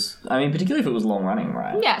if it was long running,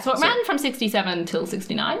 right? Yeah, so it ran from 67 till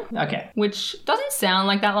 69. Okay. Which doesn't sound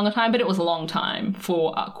like that long a time, but it was a long time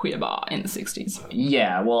for a queer bar in the 60s.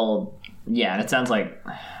 Yeah, well, and it sounds like,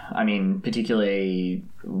 particularly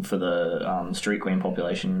for the street queen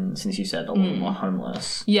population, since you said a lot of them are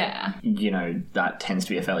homeless. Yeah. That tends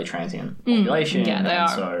to be a fairly transient population. Yeah, they are.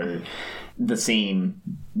 So the scene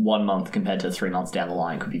 1 month compared to 3 months down the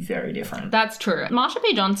line could be very different. That's true. Marsha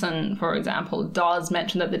P. Johnson, for example, does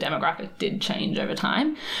mention that the demographic did change over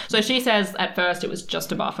time. So she says at first it was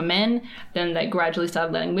just a bar for men, then they gradually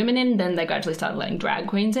started letting women in, then they gradually started letting drag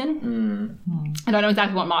queens in. I don't know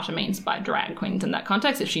exactly what Marsha means by drag queens in that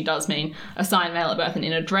context, if she does mean assigned male at birth and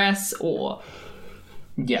in a dress, or...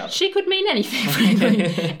 Yeah. She could mean anything,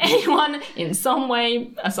 frankly. Anyone in some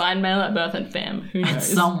way assigned male at birth and femme. Who knows?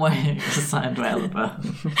 In some way assigned male at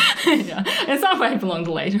birth. In some way belonged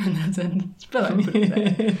later in that sentence. But I put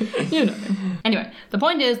it there. Anyway, the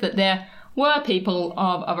point is that there were people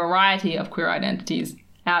of a variety of queer identities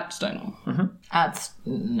at Stonewall.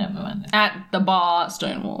 Never mind. At the bar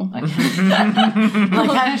Stonewall. Okay.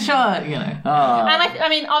 I'm sure, And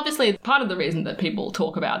I obviously, part of the reason that people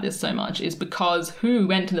talk about this so much is because who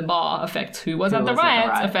went to the bar affects who was at the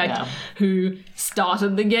riots, who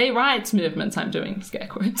started the gay rights movements. I'm doing scare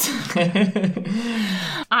quotes.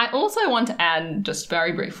 I also want to add, just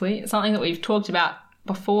very briefly, something that we've talked about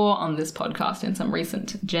before on this podcast in some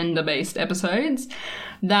recent gender-based episodes,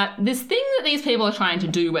 that this thing that these people are trying to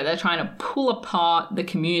do where they're trying to pull apart the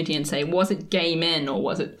community and say, was it gay men or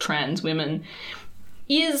was it trans women,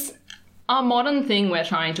 is a modern thing we're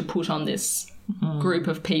trying to put on this group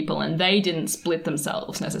of people, and they didn't split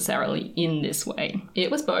themselves necessarily in this way. It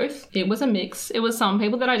was both. It was a mix. It was some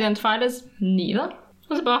people that identified as neither. It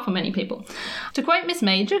was a bar for many people. To quote Miss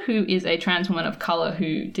Major, who is a trans woman of colour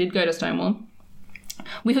who did go to Stonewall,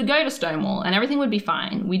 we could go to Stonewall and everything would be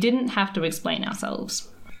fine. We didn't have to explain ourselves.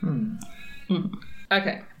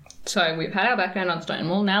 Okay, so we've had our background on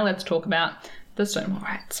Stonewall. Now let's talk about the Stonewall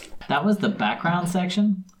riots. That was the background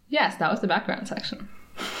section? Yes, that was the background section.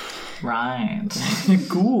 Right.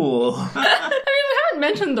 Cool. We haven't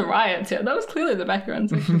mentioned the riots yet. That was clearly the background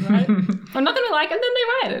section, right? Or nothing we like, and then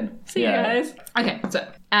they rioted. See you guys. Okay, so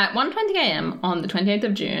at 1:20 a.m. on the 28th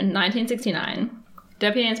of June, 1969...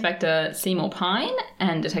 Deputy Inspector Seymour Pine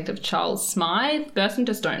and Detective Charles Smythe burst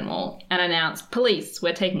into Stonewall and announced, "Police,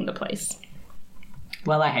 we're taking the place."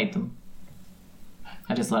 Well, I hate them.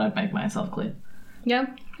 I just thought I'd make myself clear. Yeah,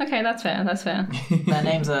 okay, that's fair. Their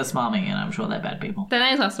names are smarmy and I'm sure they're bad people. Their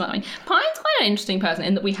names are smarmy. Pine's quite an interesting person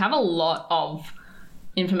in that we have a lot of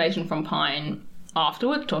information from Pine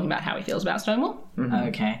afterwards talking about how he feels about Stonewall.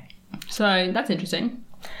 Okay. So that's interesting.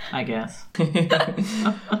 I guess.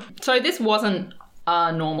 So this wasn't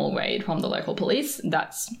a normal raid from the local police.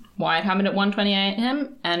 That's why it happened at 1:20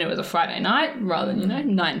 a.m. and it was a Friday night rather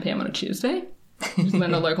than, 9 p.m. on a Tuesday, which is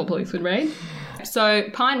when the local police would raid. So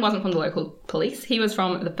Pine wasn't from the local police. He was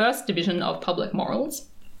from the 1st Division of Public Morals.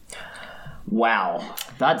 Wow.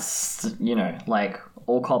 That's,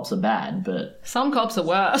 all cops are bad, but Some cops are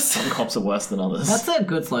worse. some cops are worse than others. That's a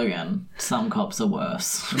good slogan. Some cops are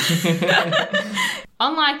worse.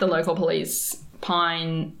 Unlike the local police,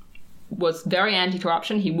 Pine was very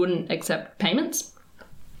anti-corruption. He wouldn't accept payments.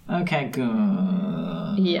 Okay,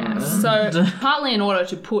 good. Yes. So partly in order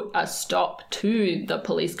to put a stop to the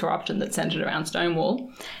police corruption that centred around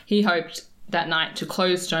Stonewall, he hoped that night to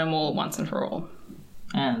close Stonewall once and for all.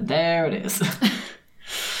 And there it is.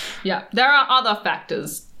 Yeah, there are other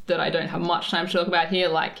factors that I don't have much time to talk about here,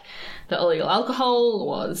 like the illegal alcohol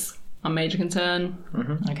was a major concern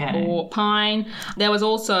Okay. for Pine. There was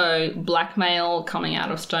also blackmail coming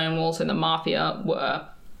out of Stonewall, so the mafia were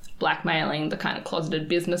blackmailing the kind of closeted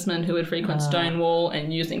businessmen who would frequent Stonewall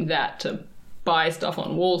and using that to buy stuff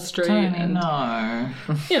on Wall Street. Tony, and no.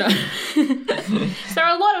 you know. So there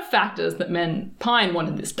are a lot of factors that meant Pine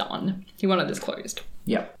wanted this done. He wanted this closed.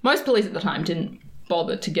 Yep. Most police at the time didn't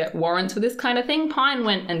bother to get warrants for this kind of thing. Pine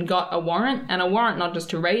went and got a warrant, and a warrant not just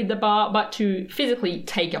to raid the bar, but to physically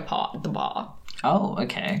take apart the bar. Oh,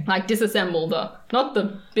 okay. Like disassemble not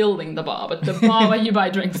the building the bar, but the bar where you buy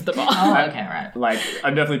drinks at the bar. Oh, okay, right. Like,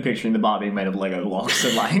 I'm definitely picturing the bar being made of Lego blocks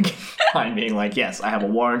and, like, Pine being like, yes, I have a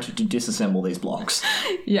warrant to disassemble these blocks.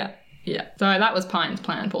 Yeah. So that was Pine's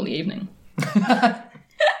plan for the evening.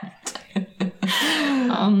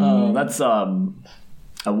 Oh, that's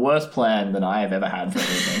a worse plan than I have ever had for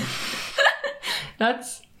anything.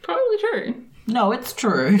 That's probably true. No, it's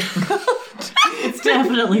true. It's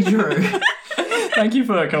definitely true. Thank you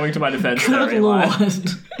for coming to my defense there, Good Eli. Lord.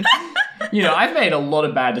 You know, I've made a lot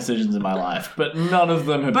of bad decisions in my life, but none of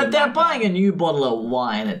them have been But they're that buying a new bottle of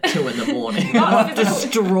wine at 2 a.m, not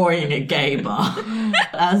destroying a gay bar.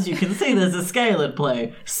 As you can see, there's a scale at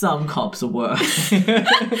play. Some cops are worse.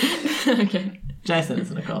 Okay. Jason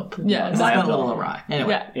isn't a cop. Yeah, That exactly. went a little awry. Anyway.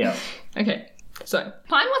 Yeah. bad. Yeah. Okay. So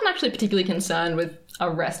Pine wasn't actually particularly concerned with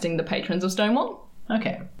arresting the patrons of Stonewall.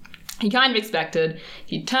 Okay. He kind of expected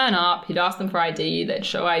he'd turn up, he'd ask them for ID, they'd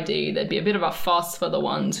show ID, there'd be a bit of a fuss for the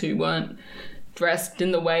ones who weren't dressed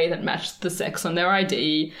in the way that matched the sex on their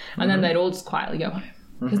ID, and then they'd all just quietly go home.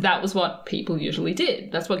 Because that was what people usually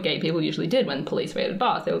did. That's what gay people usually did when police raided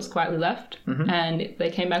bars. They all just quietly left, and if they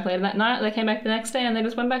came back later that night, they came back the next day, and they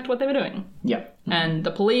just went back to what they were doing. Yeah. And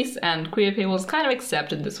the police and queer people just kind of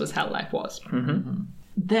accepted this was how life was.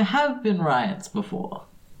 There have been riots before.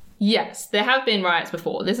 Yes, there have been riots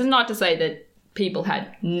before. This is not to say that people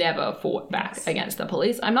had never fought back against the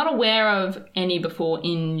police. I'm not aware of any before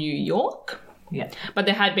in New York, Yeah. but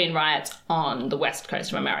there had been riots on the west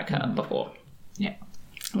coast of America before, Yeah.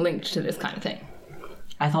 linked to this kind of thing.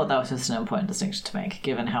 I thought that was just an important distinction to make,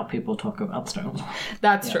 given how people talk about Stonewall.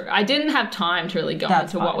 That's true. I didn't have time to really go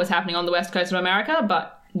That's into what fine. was happening on the west coast of America,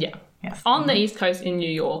 but yeah. Yes. On the East Coast in New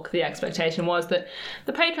York, the expectation was that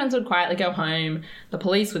the patrons would quietly go home, the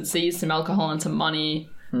police would seize some alcohol and some money,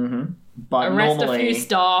 But arrest normally, a few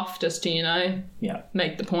staff just to, yeah.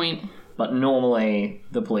 make the point. But normally,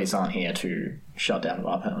 the police aren't here to shut down a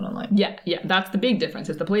bar permanently. Yeah, that's the big difference,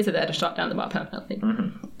 is the police are there to shut down the bar permanently.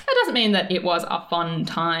 That doesn't mean that it was a fun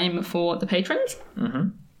time for the patrons.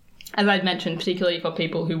 As I'd mentioned, particularly for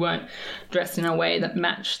people who weren't dressed in a way that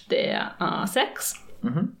matched their sex.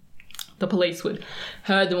 The police would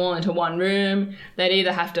herd them all into one room. They'd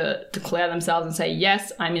either have to declare themselves and say,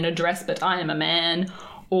 yes, I'm in a dress, but I am a man,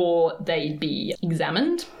 or they'd be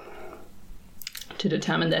examined to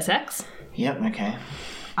determine their sex. Yep, okay.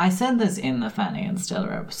 I said this in the Fanny and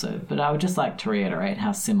Stella episode, but I would just like to reiterate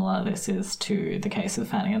how similar this is to the case of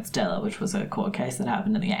Fanny and Stella, which was a court case that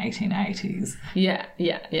happened in the 1880s. Yeah.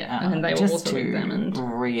 And they were just also to examined.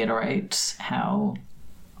 reiterate how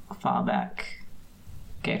far back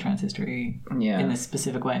gay trans history Yeah. in this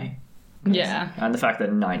specific way. Yeah. And the fact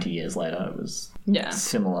that 90 years later it was Yeah.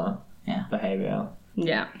 similar Yeah. behaviour.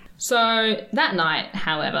 Yeah. So that night,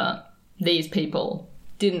 however, these people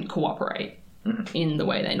didn't cooperate in the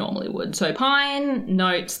way they normally would. So Pine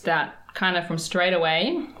notes that kind of from straight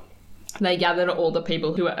away, they gathered all the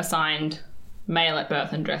people who were assigned male at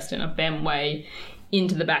birth and dressed in a femme way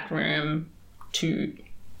into the back room to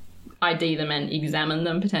ID them and examine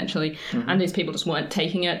them potentially. And these people just weren't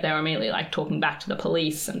taking it. They were immediately like talking back to the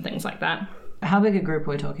police and things like that. How big a group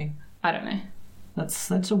are we talking? I don't know.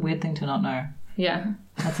 That's a weird thing to not know. Yeah.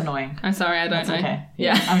 That's annoying. I'm sorry, I don't know. Okay.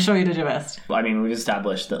 Yeah. I'm sure you did your best. I mean, we've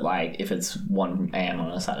established that, like, if it's 1 a.m.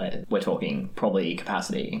 on a Saturday, we're talking probably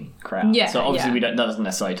capacity crowd. Yeah, So obviously yeah. that doesn't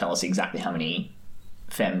necessarily tell us exactly how many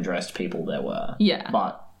femme-dressed people there were. Yeah.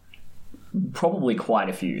 But probably quite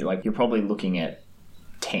a few. Like, you're probably looking at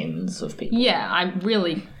tens of people. Yeah, I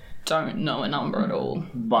really don't know a number at all.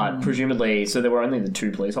 But presumably, so there were only the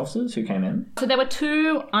 2 police officers who came in? So there were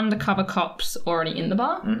 2 undercover cops already in the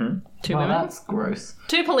bar. Mm-hmm. 2 women. That's gross.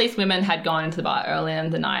 2 police women had gone into the bar earlier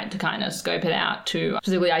in the night to kind of scope it out to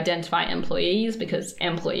specifically identify employees, because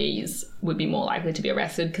employees would be more likely to be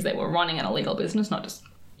arrested because they were running an illegal business, not just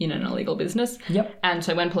in an illegal business. Yep. And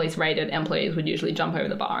so when police raided, employees would usually jump over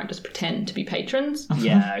the bar and just pretend to be patrons.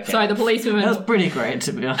 Yeah, okay. So the policewomen... That's pretty great,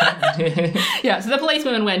 to be honest. Yeah, so the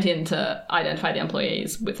policewomen went in to identify the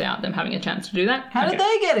employees without them having a chance to do that. How did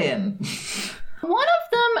they get in? One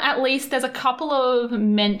of them, at least, there's a couple of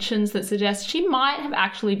mentions that suggest she might have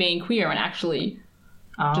actually been queer and actually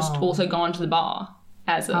just also gone to the bar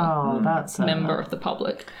as a that's a member of the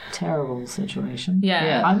public. terrible situation.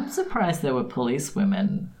 Yeah. I'm surprised there were police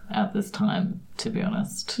women at this time, to be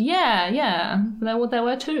honest. Yeah. There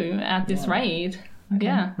were 2 at this raid. Okay.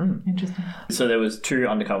 Yeah. Interesting. So there was 2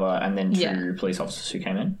 undercover and then 2 Yeah. police officers who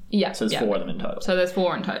came in? Yeah. So there's 4 of them in total. So there's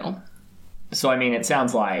 4 in total. So, I mean, it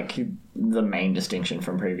sounds like the main distinction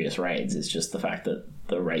from previous raids is just the fact that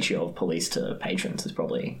the ratio of police to patrons is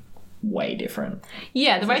probably way different.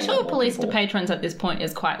 Yeah, the ratio of more police to people. patrons at this point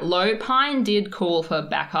is quite low. Pine did call for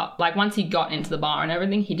backup. Like, once he got into the bar and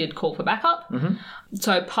everything, he did call for backup. Mm-hmm.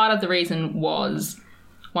 So part of the reason was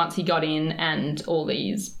once he got in and all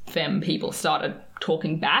these femme people started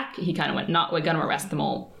talking back, he kind of went, no, we're going to arrest them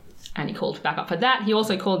all. And he called for backup for that. He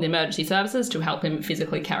also called the emergency services to help him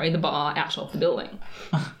physically carry the bar out of the building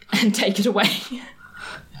and take it away.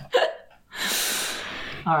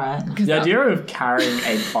 All right. The idea of carrying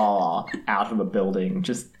a bar out of a building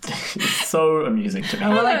just is so amusing to me.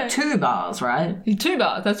 There were like 2 bars, right? 2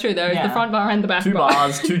 bars, that's true. There is Yeah. the front bar and the back 2 bar.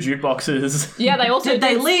 bars, 2 jukeboxes. Yeah, they also Did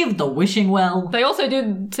they leave the wishing well? They also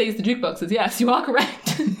did seize the jukeboxes. Yes, you are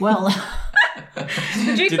correct. Well,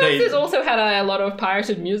 The jukeboxes also had a lot of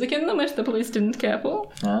pirated music in them, which the police didn't care for.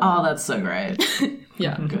 oh, that's so great.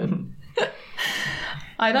 Yeah. Good.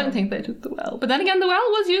 I don't think they took the well. But then again, the well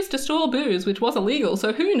was used to store booze, which was illegal,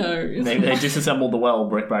 so who knows? Maybe they disassembled the well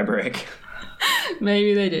brick by brick.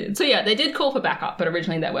 Maybe they did. So yeah, they did call for backup, but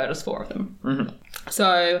originally there were just 4 of them. Mm-hmm.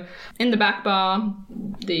 So in the back bar,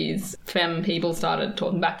 these femme people started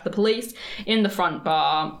talking back to the police. In the front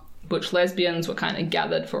bar, butch lesbians were kind of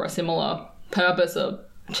gathered for a similar purpose of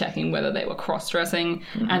checking whether they were cross-dressing,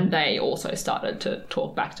 and they also started to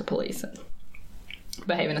talk back to police and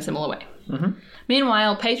behave in a similar way. Mm-hmm.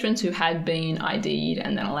 Meanwhile, patrons who had been ID'd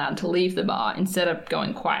and then allowed to leave the bar, instead of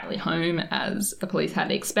going quietly home as the police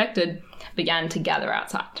had expected, began to gather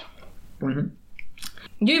outside. Mm-hmm.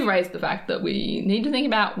 You've raised the fact that we need to think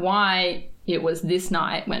about why it was this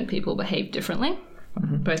night when people behaved differently,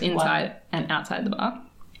 both inside and outside the bar.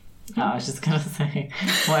 I was just going to say,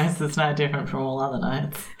 why is this night different from all other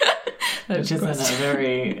nights? Which isn't a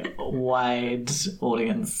very wide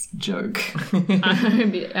audience joke. I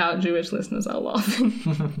hope our Jewish listeners are laughing.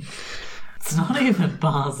 It's not even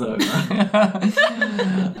bars over.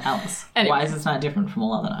 Alice, Anyway. why is this night different from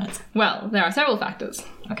all other nights? Well, there are several factors.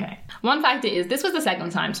 Okay. One factor is this was the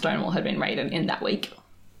second time Stonewall had been raided in that week.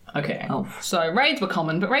 Okay. Oh, So raids were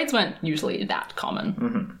common, but raids weren't usually that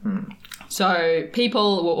common. So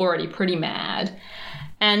people were already pretty mad.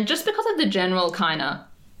 And just because of the general kind of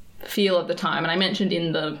feel of the time, and I mentioned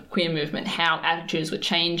in the queer movement how attitudes were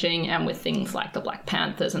changing, and with things like the Black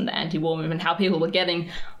Panthers and the anti-war movement, how people were getting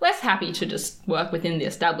less happy to just work within the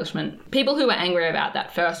establishment. People who were angry about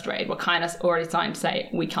that first raid were kind of already starting to say,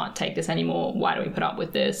 we can't take this anymore, why do we put up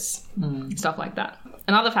with this? Stuff like that.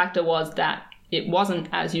 Another factor was that it wasn't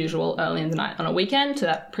as usual early in the night on a weekend. So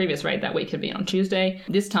that previous raid that week had been on Tuesday.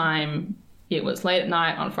 This time it was late at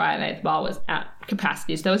night on Friday. The bar was at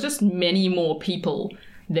capacity. So there was just many more people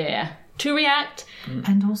there to react.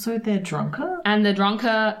 and also they're drunker? And they're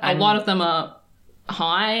drunker. A lot of them are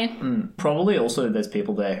high. Probably also there's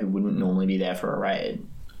people there who wouldn't normally be there for a raid.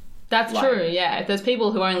 That's true, yeah. If there's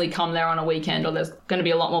people who only come there on a weekend, or there's going to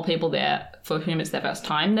be a lot more people there for whom it's their first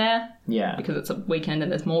time there, Yeah. because it's a weekend and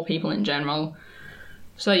there's more people in general.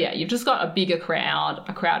 So yeah, you've just got a bigger crowd,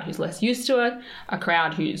 a crowd who's less used to it, a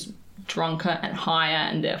crowd who's drunker and higher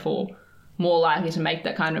and therefore more likely to make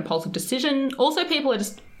that kind of impulsive decision. Also, people are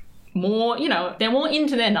just more, they're more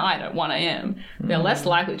into their night at 1 a.m. They're less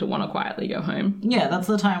likely to want to quietly go home. Yeah, that's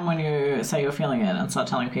the time when you say you're feeling it and start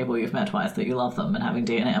telling people you've met twice that you love them and having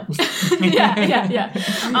D&Ms. Yeah.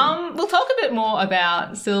 We'll talk a bit more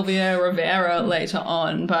about Sylvia Rivera later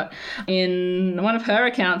on, but in one of her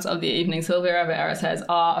accounts of the evening, Sylvia Rivera says,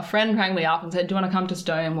 a friend rang me up and said, do you want to come to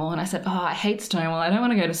Stonewall? And I said, I hate Stonewall. I don't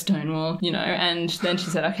want to go to Stonewall, and then she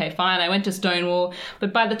said, okay, fine. I went to Stonewall,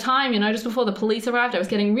 but by the time, just before the police arrived, I was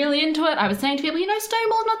getting really really into it. I was saying to people,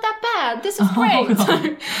 Stonewall's not that bad. This is great.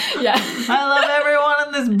 So, yeah. I love everyone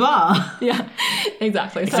in this bar. Yeah,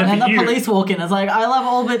 exactly. So, And the police walk in. It's like, I love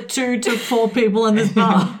all but 2 to 4 people in this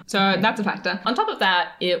bar. so that's a factor. On top of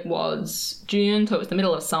that, it was June, so it was the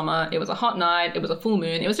middle of summer. It was a hot night. It was a full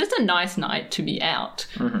moon. It was just a nice night to be out.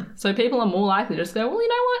 Mm-hmm. So people are more likely to just go, well, you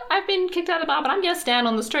know what? I've been kicked out of the bar, but I'm going to stand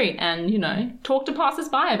on the street and, talk to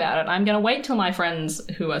passers-by about it. I'm going to wait till my friends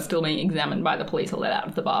who are still being examined by the police are let out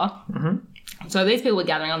of the bar. Mm-hmm. So these people were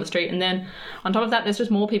gathering on the street, and then on top of that, there's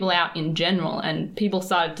just more people out in general, and people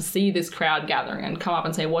started to see this crowd gathering and come up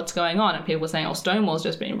and say, what's going on? And people were saying, Stonewall's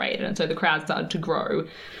just been raided, and so the crowd started to grow,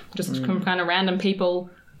 just from kind of random people,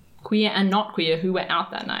 queer and not queer, who were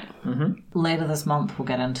out that night. Mm-hmm. Later this month, we'll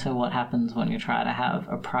get into what happens when you try to have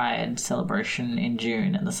a Pride celebration in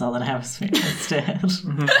June in the Southern Hemisphere instead.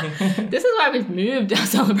 This is why we've moved our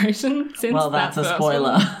celebration since. Well, that's a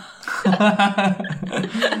spoiler.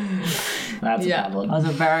 That's a bad one. That was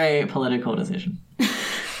a very political decision.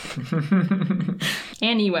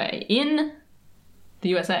 Anyway, in the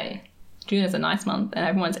USA, June is a nice month and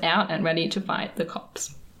everyone's out and ready to fight the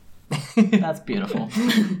cops. That's beautiful.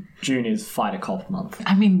 June is Fight a Cop month.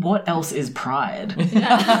 I mean, what else is Pride?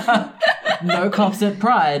 No cops at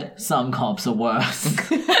Pride. Some cops are worse.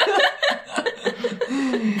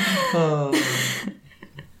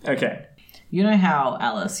 Okay. You know how,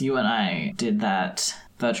 Alice, you and I did that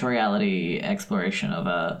virtual reality exploration of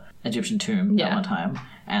a Egyptian tomb that one time?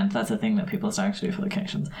 And that's a thing that people are starting to do for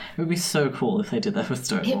locations. It would be so cool if they did that with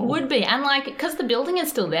Stonewall. It would be. And, because the building is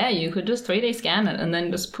still there, you could just 3D scan it and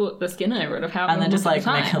then just put the skin over it of how it and then just, make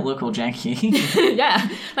it look all janky. Yeah.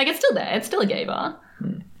 It's still there. It's still a gay bar.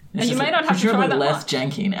 And you may not have to try that less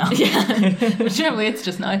janky now. Yeah. Presumably it's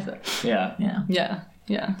just nicer. Yeah.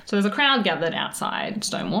 Yeah. So there's a crowd gathered outside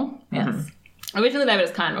Stonewall. Yes. Mm-hmm. Originally they were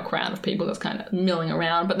just kind of a crowd of people just kind of milling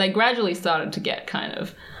around, but they gradually started to get kind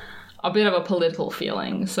of a bit of a political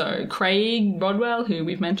feeling. So Craig Rodwell, who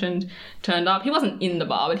we've mentioned, turned up. He wasn't in the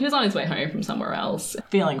bar, but he was on his way home from somewhere else.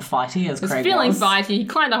 Feeling fighty as Craig was. Feeling fighty. He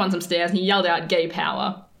climbed up on some stairs and he yelled out gay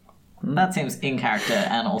power. That seems in character,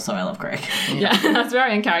 and also I love Craig. Yeah, that's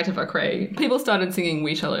very in character for Craig. People started singing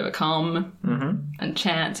We Shall Overcome and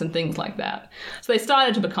chants and things like that. So they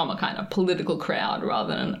started to become a kind of political crowd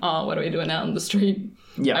rather than, what are we doing out on the street?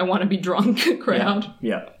 Yeah. I want to be drunk crowd.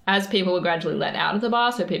 Yeah. As people were gradually let out of the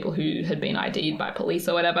bar, so people who had been ID'd by police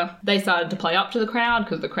or whatever, they started to play up to the crowd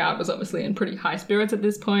because the crowd was obviously in pretty high spirits at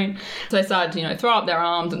this point. So they started to, throw up their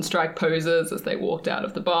arms and strike poses as they walked out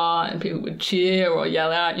of the bar, and people would cheer or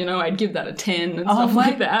yell out, I'd give that a 10 and stuff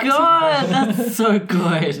like that. Oh my god, that's so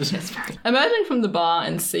good. Emerging from the bar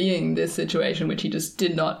and seeing this situation, which he just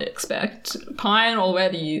did not expect, Pine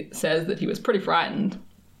already says that he was pretty frightened.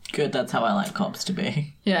 Good, that's how I like cops to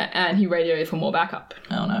be. Yeah, and he radioed for more backup.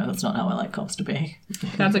 Oh no, that's not how I like cops to be.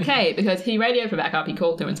 That's okay, because he radioed for backup. He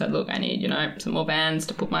called them and said, look, I need, some more vans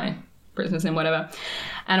to put my prisoners in, whatever.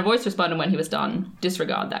 And a voice responded when he was done,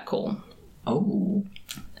 disregard that call. Oh.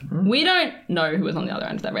 We don't know who was on the other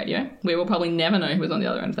end of that radio. We will probably never know who was on the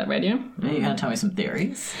other end of that radio. Are you going to tell me some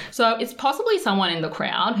theories? So it's possibly someone in the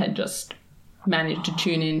crowd had just managed to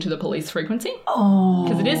tune in to the police frequency. Oh.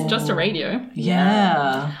 Because it is just a radio.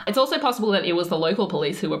 Yeah. It's also possible that it was the local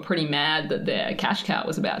police who were pretty mad that their cash cow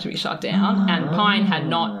was about to be shut down, and Pine had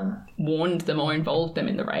not warned them or involved them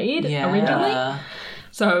in the raid originally.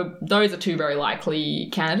 So those are two very likely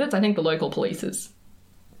candidates. I think the local police is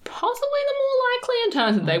possibly the more likely in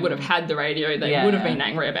terms of they would have had the radio, they would have been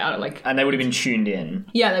angry about it. And they would have been tuned in.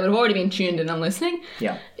 Yeah, they would have already been tuned in and listening.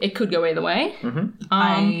 Yeah. It could go either way. Mm-hmm.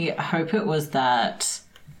 I hope it was that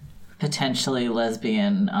potentially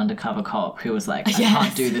lesbian undercover cop who was like, I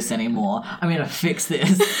can't do this anymore. I'm going to fix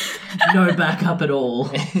this. No backup at all.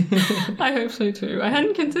 I hope so too. I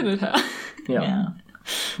hadn't considered her. Yeah.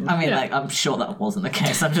 I mean, I'm sure that wasn't the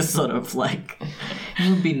case. I'm just sort of like, it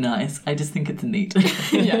would be nice. I just think it's neat.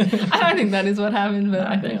 Yeah. I don't think that is what happened, but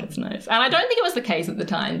I think it's nice. And I don't think it was the case at the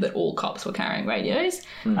time that all cops were carrying radios.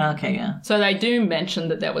 Okay, yeah. So they do mention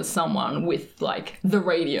that there was someone with, the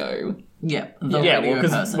radio. Yep, the radio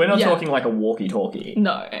person. We're not talking like a walkie-talkie.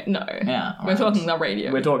 No. Yeah. We're talking the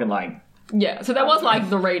radio. We're talking like... Yeah, so there was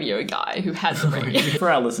the radio guy who had the radio. For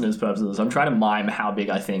our listeners' purposes, I'm trying to mime how big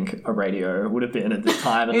I think a radio would have been at this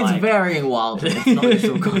time. And it's varying wildly. It's not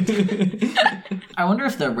usual content. I wonder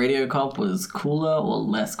if the radio cop was cooler or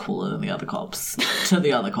less cooler than the other cops. To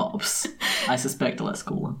the other cops. I suspect less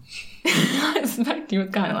cooler. I suspect he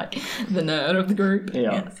was kind of like the nerd of the group.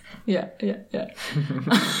 Yeah. Yes. Yeah.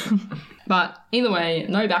 But either way,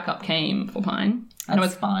 no backup came for Pine.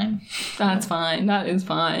 That's fine. That's fine. That is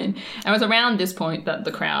fine. And it was around this point that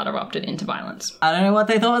the crowd erupted into violence. I don't know what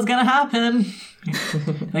they thought was going to happen.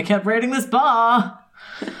 They kept raiding this bar.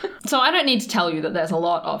 So I don't need to tell you that there's a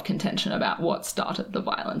lot of contention about what started the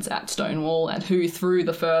violence at Stonewall and who threw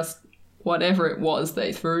the first whatever it was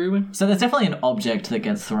they threw. So there's definitely an object that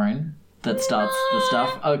gets thrown that starts the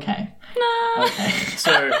stuff. Okay. No. Okay.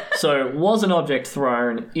 So was an object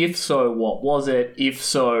thrown? If so, what was it? If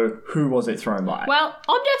so, who was it thrown by? Well,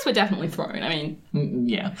 objects were definitely thrown. I mean,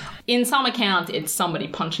 Yeah. in some accounts, it's somebody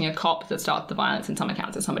punching a cop that starts the violence. In some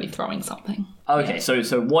accounts, it's somebody throwing something. Okay,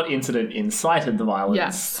 so what incident incited the violence?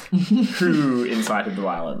 Yes. Who incited the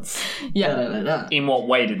violence? Yeah. In what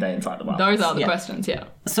way did they incite the violence? Those are the questions, yeah.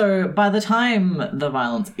 So by the time the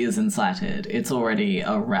violence is incited, it's already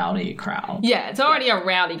a rowdy crowd. Yeah, it's already a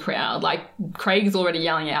rowdy crowd. Like, Craig's already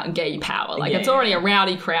yelling out gay power. Like, it's already a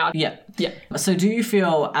rowdy crowd. Yeah. Yeah. So do you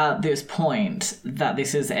feel at this point that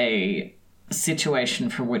this is a situation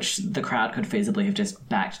from which the crowd could feasibly have just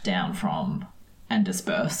backed down from and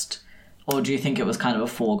dispersed? Or do you think it was kind of a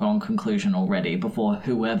foregone conclusion already before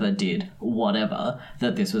whoever did whatever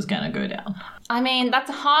that this was going to go down? I mean, that's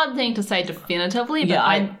a hard thing to say definitively, but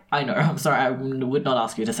Yeah, I know. I'm sorry. I would not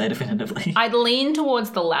ask you to say definitively. I'd lean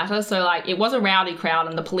towards the latter. So, like, it was a rowdy crowd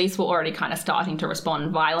and the police were already kind of starting to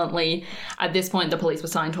respond violently. At this point, the police were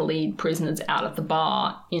starting to lead prisoners out of the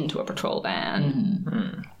bar into a patrol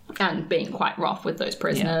van. And being quite rough with those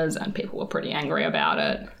prisoners, and people were pretty angry about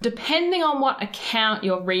it. Depending on what account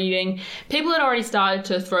you're reading, people had already started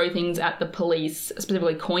to throw things at the police,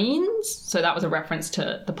 specifically coins. So that was a reference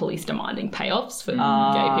to the police demanding payoffs for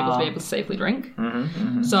gay people to be able to safely drink.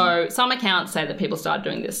 So some accounts say that people started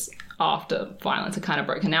doing this after violence had kind of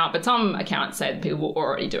broken out, but some accounts say that people were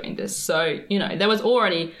already doing this. So, you know, there was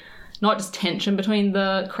already not just tension between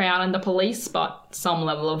the crowd and the police, but some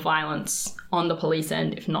level of violence on the police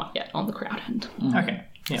end, if not yet on the crowd end. Okay.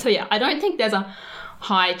 Yeah. So yeah, I don't think there's a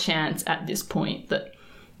high chance at this point that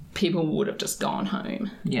people would have just gone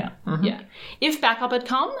home. Yeah. Yeah. If backup had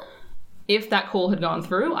come, if that call had gone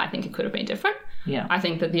through, I think it could have been different. Yeah. I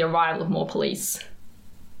think that the arrival of more police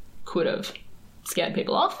could have scared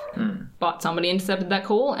people off, but somebody intercepted that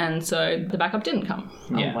call, and so the backup didn't come.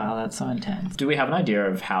 Yeah. Oh, wow, that's so intense. Do we have an idea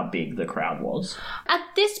of how big the crowd was? At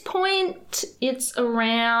this point, it's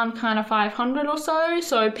around kind of 500 or so,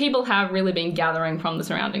 so people have really been gathering from the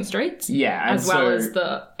surrounding streets. Yeah, and as well as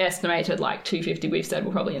the estimated, like, 250 we've said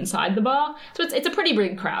were probably inside the bar. So it's a pretty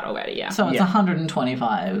big crowd already, yeah. So it's Yeah.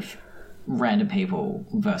 125 random people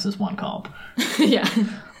versus one cop. Yeah.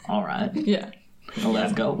 All right. Yeah. Well,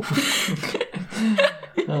 let's go.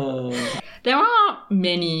 There are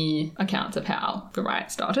many accounts of how the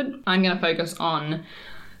riot started. I'm going to focus on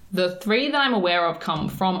the three that I'm aware of come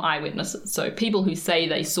from eyewitnesses. So people who say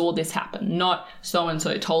they saw this happen, not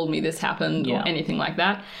so-and-so told me this happened or anything like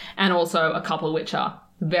that. And also a couple which are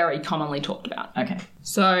very commonly talked about. Okay.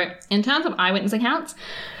 So in terms of eyewitness accounts,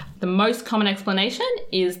 the most common explanation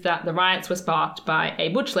is that the riots were sparked by a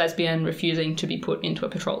butch lesbian refusing to be put into a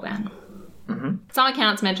patrol van. Some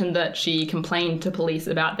accounts mentioned that she complained to police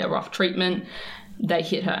about their rough treatment. They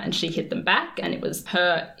hit her and she hit them back, and it was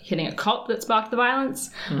her hitting a cop that sparked the violence.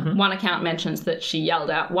 One account mentions that she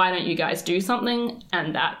yelled out, "Why don't you guys do something?"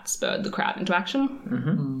 and that spurred the crowd into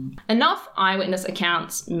action. Enough eyewitness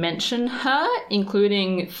accounts mention her,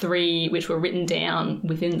 including 3 which were written down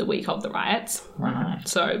within the week of the riots. Right.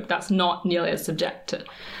 So that's not nearly as subject to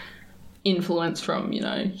influence from, you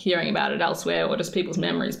know, hearing about it elsewhere or just people's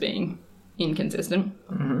memories being inconsistent,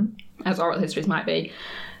 as oral histories might be.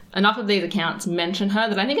 Enough of these accounts mention her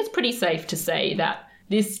that I think it's pretty safe to say that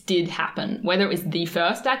this did happen. Whether it was the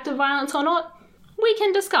first act of violence or not, we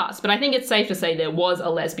can discuss. But I think it's safe to say there was a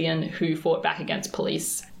lesbian who fought back against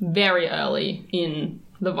police very early in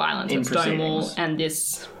the violence at Stonewall, and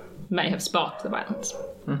this may have sparked the violence.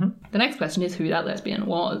 The next question is who that lesbian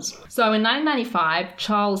was. So in 1995,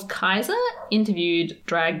 Charles Kaiser interviewed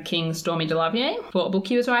drag king Stormy DeLavier for a book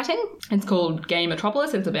he was writing. It's called Gay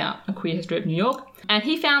Metropolis. It's about a queer history of New York. And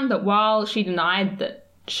he found that while she denied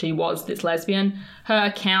that she was this lesbian, her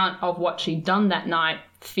account of what she'd done that night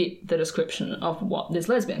fit the description of what this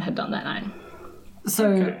lesbian had done that night.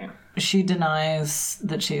 So she denies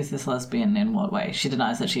that she is this lesbian in what way? She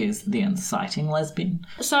denies that she is the inciting lesbian?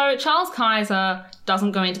 So Charles Kaiser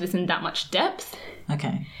doesn't go into this in that much depth.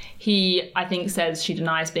 Okay. He, I think, says she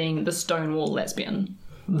denies being the Stonewall lesbian.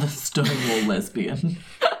 The Stonewall lesbian.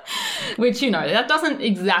 Which, you know, that doesn't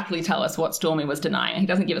exactly tell us what Stormy was denying. He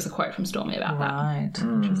doesn't give us a quote from Stormy about that. Right.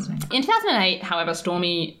 Interesting. In 2008, however,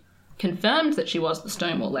 Stormy confirmed that she was the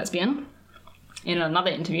Stonewall lesbian in another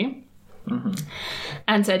interview.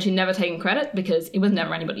 and said she'd never taken credit because it was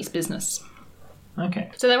never anybody's business.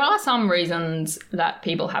 Okay. So there are some reasons that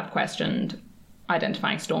people have questioned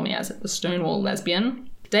identifying Stormy as the Stonewall lesbian.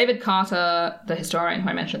 David Carter, the historian who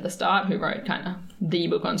I mentioned at the start, who wrote kind of the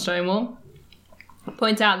book on Stonewall,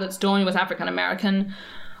 points out that Stormy was African American,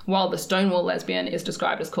 while the Stonewall lesbian is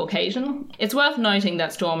described as Caucasian. It's worth noting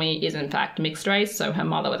that Stormy is in fact mixed race, so her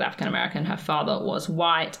mother was African American, her father was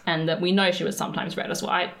white, and that we know she was sometimes read as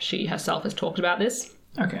white. She herself has talked about this.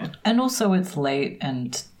 Okay. And also it's late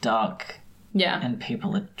and dark. Yeah. And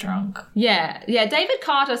people are drunk. Yeah. David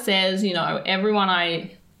Carter says, everyone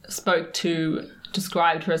I spoke to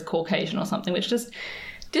described her as Caucasian or something, which just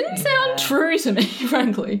didn't sound true to me,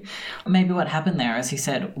 frankly. Maybe what happened there is he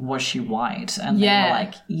said, was she white? And they were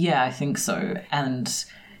like, yeah, I think so. And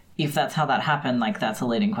if that's how that happened, like, that's a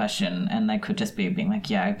leading question. And they could just be being like,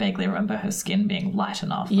 yeah, I vaguely remember her skin being light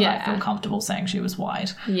enough that I feel comfortable saying she was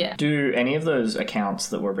white. Yeah. Do any of those accounts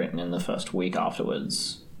that were written in the first week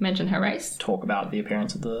afterwards mention her race? Talk about the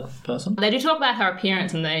appearance of the person? They do talk about her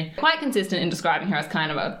appearance, and they're quite consistent in describing her as kind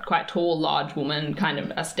of a quite tall, large woman, kind of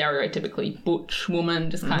a stereotypically butch woman,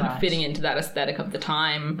 just kind of fitting into that aesthetic of the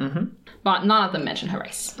time. Mm-hmm. But none of them mention her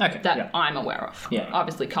race that I'm aware of. Yeah.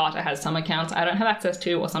 Obviously, Carter has some accounts I don't have access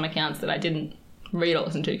to, or some accounts that I didn't read or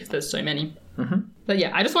listen to because there's so many. Mm-hmm. But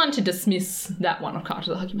yeah, I just wanted to dismiss that one of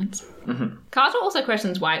Carter's arguments. Mm-hmm. Carter also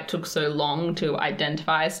questions why it took so long to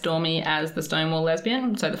identify Stormy as the Stonewall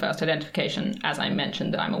lesbian. So the first identification, as I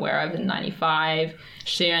mentioned, that I'm aware of in 1995,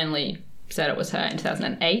 she only said it was her in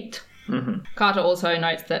 2008. Mm-hmm. Carter also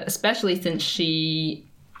notes that especially since she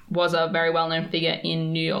was a very well-known figure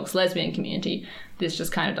in New York's lesbian community, this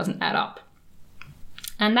just kind of doesn't add up.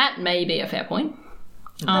 And that may be a fair point.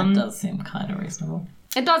 That does seem kind of reasonable.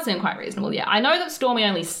 It does seem quite reasonable, yeah. I know that Stormy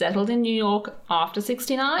only settled in New York after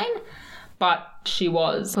 1969, but she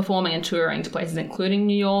was performing and touring to places including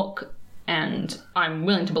New York, and I'm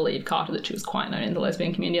willing to believe Carter that she was quite known in the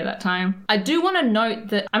lesbian community at that time. I do want to note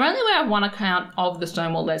that I'm only aware of one account of the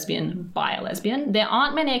Stonewall lesbian by a lesbian. There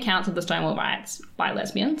aren't many accounts of the Stonewall riots by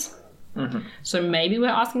lesbians. Mm-hmm. So maybe we're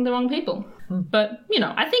asking the wrong people. But,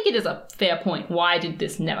 I think it is a fair point. Why did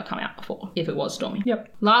this never come out before, if it was Stormy?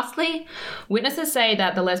 Yep. Lastly, witnesses say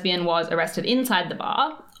that the lesbian was arrested inside the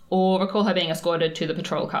bar, or recall her being escorted to the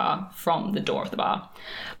patrol car from the door of the bar.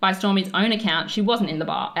 By Stormy's own account, she wasn't in the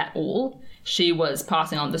bar at all. She was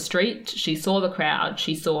passing on the street. She saw the crowd.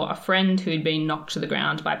 She saw a friend who'd been knocked to the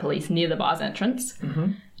ground by police near the bar's entrance.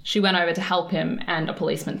 Mm-hmm. She went over to help him, and a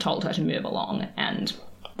policeman told her to move along, and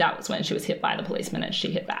that was when she was hit by the policeman and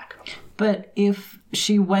she hit back. But if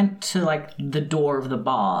she went to, the door of the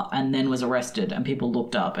bar and then was arrested and people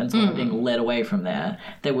looked up and saw her being led away from there,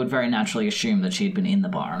 they would very naturally assume that she'd been in the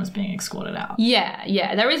bar and was being escorted out.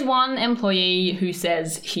 Yeah. There is one employee who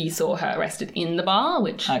says he saw her arrested in the bar,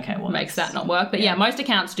 which makes that not work. But yeah, most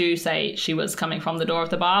accounts do say she was coming from the door of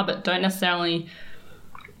the bar, but don't necessarily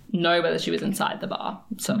know whether she was inside the bar.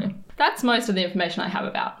 So that's most of the information I have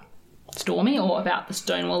about Stormy or about the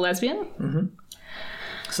Stonewall lesbian. Mm-hmm.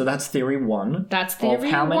 So that's theory one. That's theory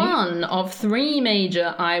one of 3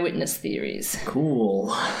 major eyewitness theories.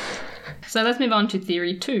 Cool. So let's move on to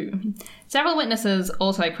theory 2. Several witnesses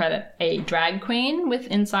also credit a drag queen with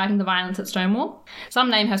inciting the violence at Stonewall. Some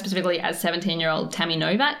name her specifically as 17-year-old Tammy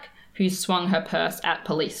Novak, who swung her purse at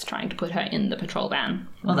police trying to put her in the patrol van.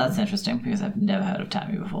 Well, that's interesting because I've never heard of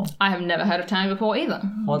Tammy before. I have never heard of Tammy before either.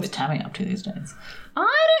 What's Tammy up to these days? I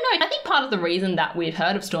don't know. I think part of the reason that we've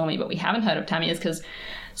heard of Stormy but we haven't heard of Tammy is because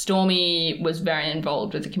Stormy was very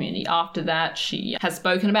involved with the community after that. She has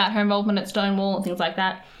spoken about her involvement at Stonewall and things like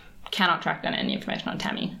that. Cannot track down any information on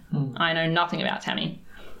Tammy. I know nothing about Tammy.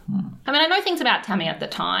 I mean, I know things about Tammy at the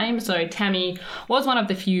time. So Tammy was one of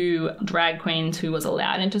the few drag queens who was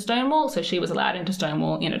allowed into Stonewall. So she was allowed into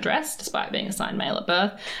Stonewall in a dress, despite being assigned male at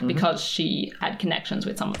birth, because she had connections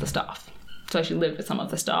with some of the staff. So she lived with some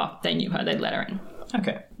of the staff. They knew her. They'd let her in.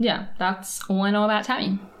 Okay. Yeah, that's all I know about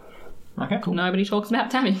Tammy. Okay, cool. Nobody talks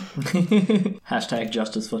about Tammy. Hashtag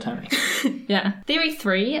justice for Tammy. Yeah. Theory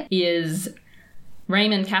 3 is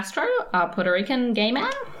Raymond Castro, a Puerto Rican gay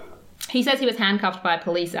man. He says he was handcuffed by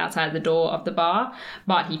police outside the door of the bar,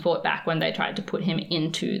 but he fought back when they tried to put him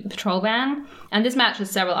into the patrol van. And this matches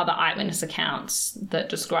several other eyewitness accounts that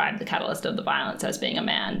describe the catalyst of the violence as being a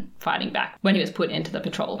man fighting back when he was put into the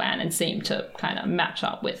patrol van, and seem to kind of match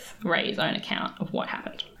up with Ray's own account of what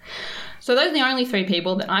happened. So those are the only 3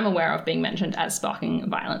 people that I'm aware of being mentioned as sparking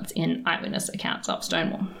violence in eyewitness accounts of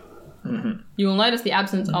Stonewall. Mm-hmm. You will notice the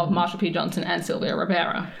absence of Marsha P. Johnson and Sylvia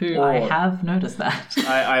Rivera, who I have noticed that.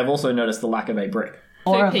 I have also noticed the lack of a brick.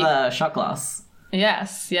 Or of a shot glass.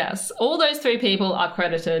 Yes. All those 3 people are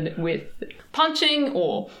credited with punching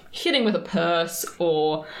or hitting with a purse,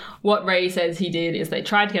 or what Ray says he did is they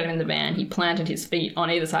tried to get him in the van, he planted his feet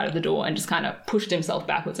on either side of the door and just kind of pushed himself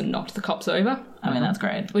backwards and knocked the cops over. I mean, that's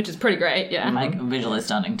great. Which is pretty great, yeah. Like, visually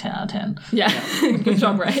stunning, 10 out of 10. Yeah. Good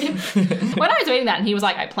job, Ray. When I was reading that and he was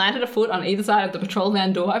like, I planted a foot on either side of the patrol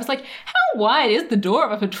van door, I was like, how wide is the door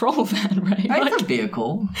of a patrol van, Ray? It's a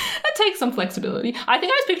vehicle. That takes some flexibility. I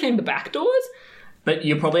think I was picturing the back doors. But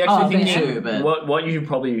you're probably actually thinking but... what you should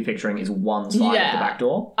probably be picturing is one side of the back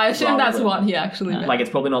door. I assume that's what he actually meant. Like, it's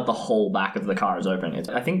probably not the whole back of the car is open.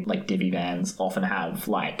 I think, like, divvy vans often have,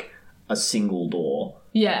 like, a single door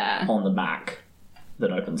on the back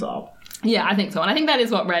that opens up. Yeah, I think so. And I think that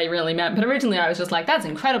is what Ray really meant. But originally I was just like, that's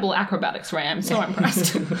incredible acrobatics, Ray. I'm so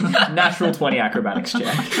impressed. Natural 20 acrobatics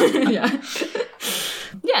check. Yeah.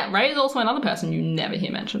 Yeah, Ray is also another person you never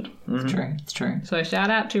hear mentioned. Mm-hmm. It's true. So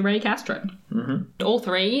shout out to Ray Castro. Mm-hmm. All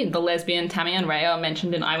 3, the lesbian, Tammy and Ray, are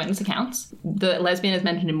mentioned in eyewitness accounts. The lesbian is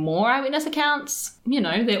mentioned in more eyewitness accounts. You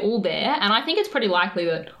know, they're all there. And I think it's pretty likely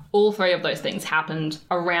that all 3 of those things happened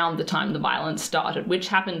around the time the violence started. Which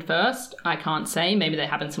happened first, I can't say. Maybe they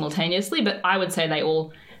happened simultaneously, but I would say they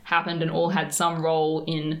all happened and all had some role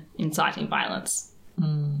in inciting violence.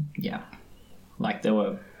 Yeah. Like, there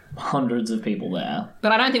were hundreds of people there.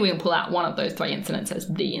 But I don't think we can pull out one of those 3 incidents as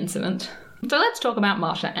the incident. So let's talk about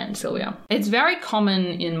Marsha and Sylvia. It's very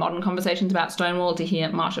common in modern conversations about Stonewall to hear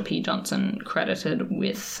Marsha P. Johnson credited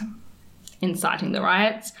with inciting the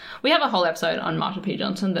riots. We have a whole episode on Marsha P.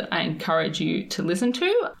 Johnson that I encourage you to listen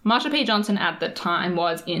to. Marsha P. Johnson at the time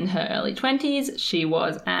was in her early 20s. She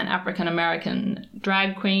was an African-American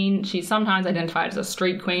drag queen. She's sometimes identified as a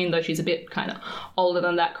street queen, though she's a bit kind of older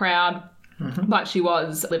than that crowd. Mm-hmm. But she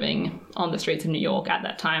was living on the streets of New York at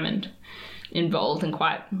that time and involved and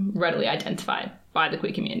quite readily identified by the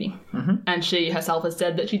queer community. Mm-hmm. And she herself has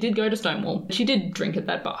said that she did go to Stonewall. She did drink at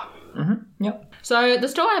that bar. Mm-hmm. Yep. So the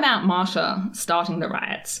story about Marsha starting the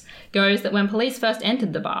riots goes that when police first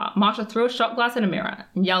entered the bar, Marsha threw a shot glass at a mirror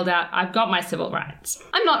and yelled out, "I've got my civil rights."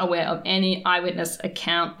 I'm not aware of any eyewitness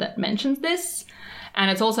account that mentions this. And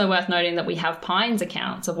it's also worth noting that we have Pine's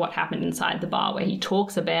accounts of what happened inside the bar where he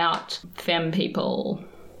talks about femme people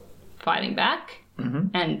fighting back. Mm-hmm.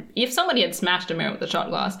 And if somebody had smashed a mirror with a shot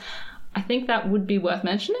glass, I think that would be worth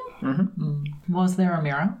mentioning. Mm-hmm. Was there a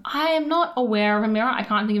mirror? I am not aware of a mirror. I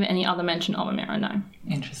can't think of any other mention of a mirror, no.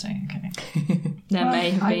 Interesting, okay. There may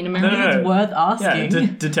have been a mirror. No. It's worth asking.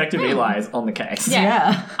 Yeah, Detective Eli is on the case.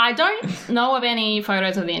 Yeah. I don't know of any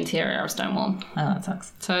photos of the interior of Stonewall. Oh, that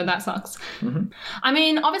sucks. So that sucks. Mm-hmm. I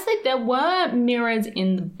mean, obviously there were mirrors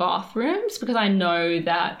in the bathrooms because I know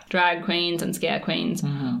that drag queens and scare queens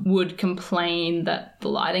would complain that the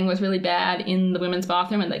lighting was really bad in the women's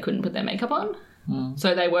bathroom and they couldn't put their makeup on.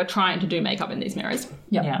 So they were trying to do makeup in these mirrors.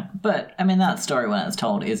 Yep. Yeah. But, I mean, that story when it's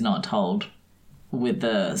told is not told with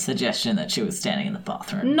the suggestion that she was standing in the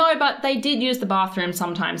bathroom. No, but they did use the bathroom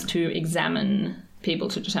sometimes to examine people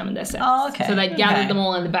to determine their sex. Oh, okay. So they'd gather them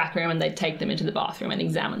all in the back room and they'd take them into the bathroom and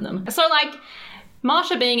examine them. So, like,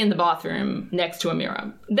 Marsha being in the bathroom next to a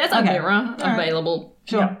mirror. There's a mirror available.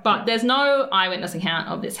 Sure. But there's no eyewitness account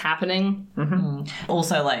of this happening.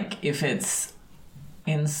 Also, like, if it's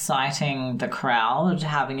inciting the crowd,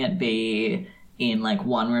 having it be in, like,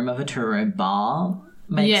 one room of a two-room bar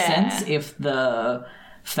makes sense. If the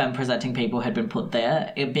femme-presenting people had been put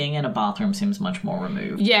there, it being in a bathroom seems much more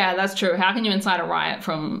removed. Yeah, that's true. How can you incite a riot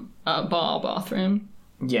from a bar bathroom?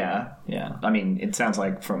 Yeah. I mean, it sounds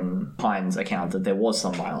like from Pine's account that there was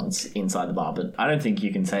some violence inside the bar, but I don't think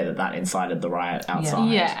you can say that that incited the riot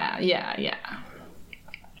outside. Yeah.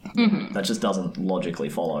 Mm-hmm. That just doesn't logically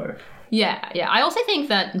follow. Yeah. I also think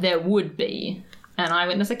that there would be an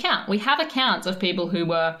eyewitness account. We have accounts of people who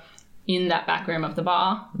were in that back room of the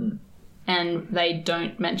bar and they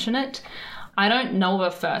don't mention it. I don't know of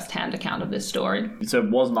a first-hand account of this story. So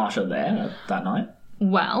was Marsha there that night?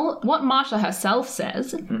 Well, what Marsha herself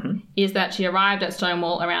says is that she arrived at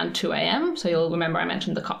Stonewall around 2 a.m. So you'll remember I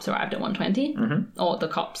mentioned the cops arrived at 1:20. Or the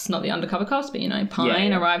cops, not the undercover cops, but, you know,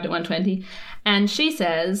 Pine arrived at 1:20. And she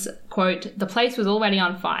says, quote, "The place was already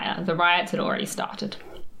on fire. The riots had already started."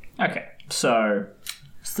 Okay, so...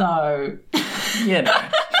 You know.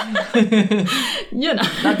 You know.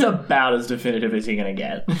 That's about as definitive as you're going to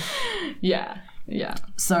get. Yeah.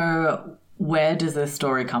 So where does this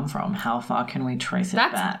story come from? How far can we trace it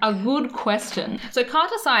back? That's a good question. So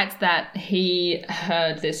Carter cites that he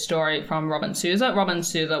heard this story from Robin Sousa. Robin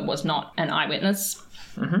Sousa was not an eyewitness.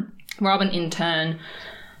 Robin, in turn,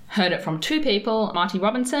 heard it from two people, Marty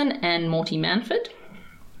Robinson and Morty Manford.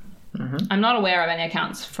 I'm not aware of any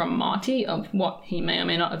accounts from Marty of what he may or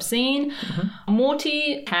may not have seen.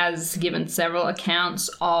 Morty has given several accounts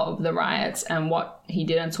of the riots and what he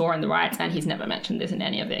did and saw in the riots, and he's never mentioned this in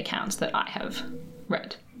any of the accounts that I have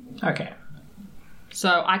read. Okay.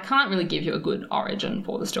 So I can't really give you a good origin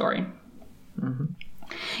for the story.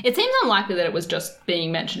 It seems unlikely that it was just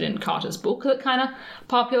being mentioned in Carter's book that kind of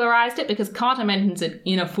popularised it, because Carter mentions it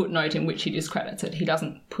in a footnote in which he discredits it. He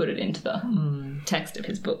doesn't put it into the text of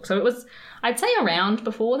his book. So it was, I'd say, around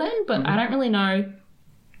before then, but I don't really know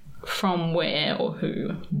from where or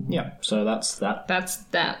who. Yeah, so that's that. That's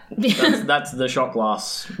that. That's the shot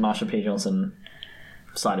glass Marsha P. Johnson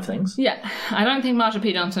side of things. Yeah, I don't think Marsha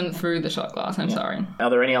P. Johnson threw the shot glass. I'm sorry. Are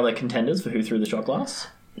there any other contenders for who threw the shot glass?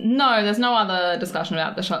 No, there's no other discussion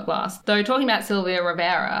about the shot glass. Though talking about Sylvia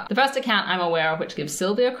Rivera, the first account I'm aware of which gives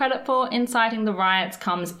Sylvia credit for inciting the riots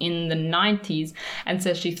comes in the 90s and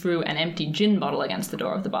says she threw an empty gin bottle against the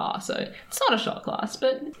door of the bar. So it's not a shot glass,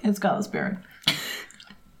 but... It's got the spirit.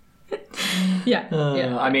 Yeah.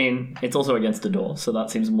 I mean, it's also against a door, so that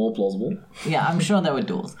seems more plausible. Yeah, I'm sure there were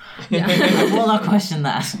doors. Yeah. We'll not question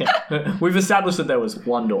that. Yeah. We've established that there was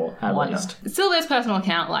one door, at One least. Sylvia's personal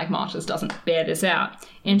account, like Marsha's, doesn't bear this out.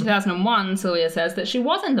 In 2001, Sylvia says that she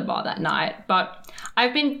was in the bar that night, but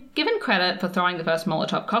I've been given credit for throwing the first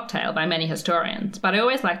Molotov cocktail by many historians, but I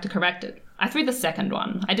always like to correct it. I threw the second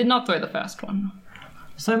one. I did not throw the first one.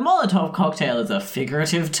 So Molotov cocktail is a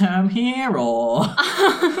figurative term here, or...?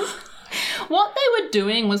 What they were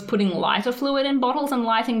doing was putting lighter fluid in bottles and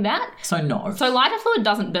lighting that. So no. So lighter fluid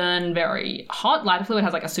doesn't burn very hot. Lighter fluid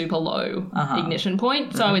has like a super low ignition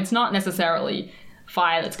point. So it's not necessarily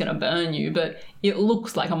fire that's going to burn you, but it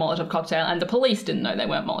looks like a Molotov cocktail, and the police didn't know they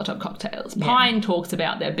weren't Molotov cocktails. Yeah. Pine talks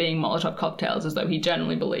about there being Molotov cocktails as though he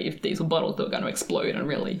genuinely believed these were bottles that were going to explode and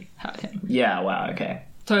really hurt him. Yeah, wow, okay.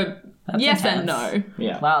 So That's yes intense. and no.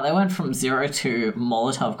 Yeah. Wow, they went from 0 to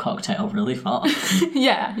Molotov cocktail really fast.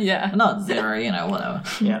 Yeah. Not 0, whatever.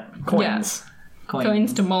 Yeah. Coins.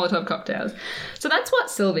 Coins to Molotov cocktails. So that's what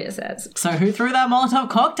Sylvia says. So who threw that Molotov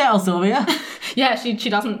cocktail, Sylvia? Yeah, she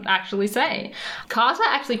doesn't actually say. Carter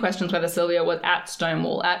actually questions whether Sylvia was at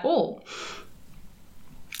Stonewall at all,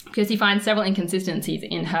 because he finds several inconsistencies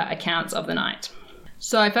in her accounts of the night.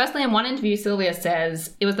 So firstly, in one interview, Sylvia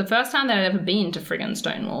says, it was the first time that I'd ever been to friggin'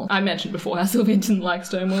 Stonewall. I mentioned before how Sylvia didn't like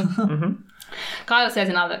Stonewall. Carter says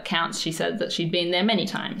in other accounts she said that she'd been there many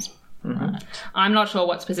times. Right. I'm not sure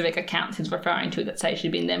what specific accounts he's referring to that say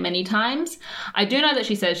she'd been there many times. I do know that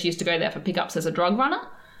she says she used to go there for pickups as a drug runner,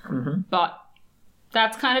 but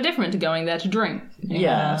that's kind of different to going there to drink.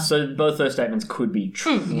 Yeah, so both those statements could be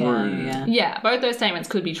true. Yeah, both those statements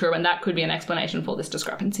could be true, and that could be an explanation for this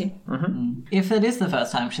discrepancy. If it is the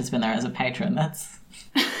first time she's been there as a patron, that's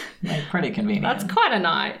pretty convenient. That's quite a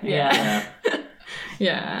night. Yeah.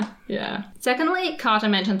 Yeah. Secondly, Carter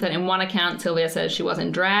mentions that in one account Sylvia says she was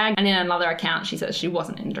in drag, and in another account she says she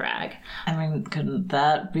wasn't in drag. I mean, couldn't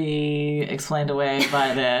that be explained away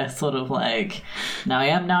by their sort of like, now I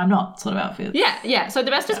am, now I'm not sort of outfit? Yeah. So the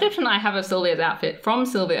best description I have of Sylvia's outfit from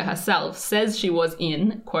Sylvia herself says she was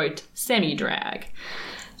in, quote, semi-drag.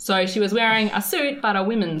 So she was wearing a suit, but a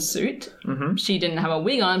women's suit. She didn't have a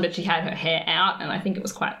wig on, but she had her hair out, and I think it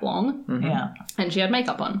was quite long. Yeah. And she had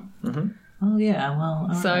makeup on. Oh, yeah,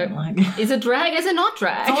 well, so is it drag? Is it not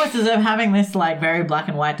drag? It's almost as if having this, very black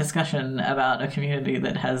and white discussion about a community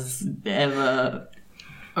that has ever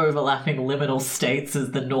overlapping liminal states as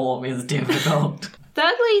the norm is difficult.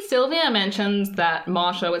 Thirdly, Sylvia mentions that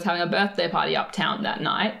Marsha was having a birthday party uptown that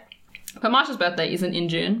night. But Marsha's birthday isn't in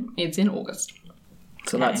June, it's in August.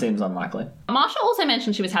 So that seems unlikely. Marsha also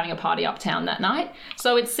mentioned she was having a party uptown that night,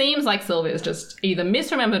 so it seems like Sylvia's just either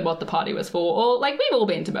misremembered what the party was for, or, we've all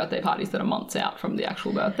been to birthday parties that are months out from the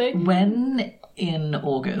actual birthday. When in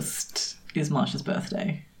August is Marsha's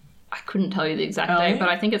birthday? I couldn't tell you the exact date, but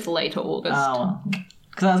I think it's later August. Oh, well.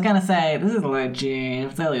 Because I was going to say, this is late June,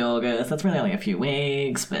 it's early August, that's really only a few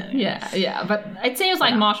weeks, but... Yeah, but it seems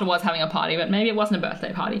like Marsha was having a party, but maybe it wasn't a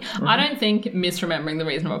birthday party. I don't think misremembering the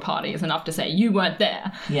reason of a party is enough to say you weren't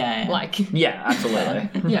there. Yeah. Yeah,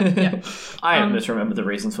 absolutely. Yeah. I have misremembered the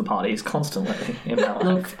reasons for parties constantly in my life.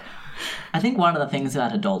 Look, I think one of the things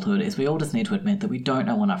about adulthood is we all just need to admit that we don't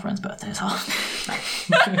know when our friends' birthdays are.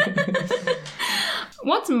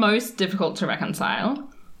 What's most difficult to reconcile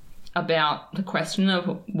about the question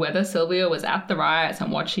of whether Sylvia was at the riots and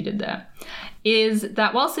what she did there is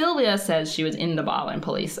that while Sylvia says she was in the bar when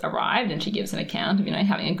police arrived and she gives an account of,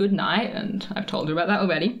 having a good night, and I've told you about that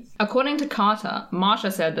already, according to Carter,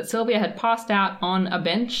 Marsha said that Sylvia had passed out on a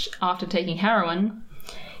bench after taking heroin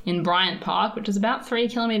in Bryant Park, which is about 3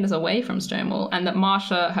 kilometres away from Stonewall, and that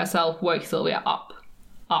Marsha herself woke Sylvia up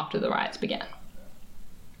after the riots began.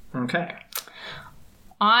 Okay.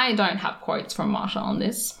 I don't have quotes from Marsha on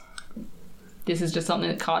this. This is just something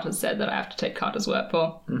that Carter said that I have to take Carter's word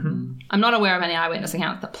for. Mm-hmm. I'm not aware of any eyewitness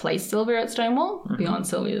accounts that place Sylvia at Stonewall beyond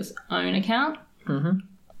Sylvia's own account. Mm-hmm.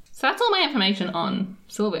 So that's all my information on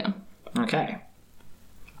Sylvia. Okay.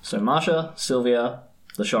 So Marsha, Sylvia,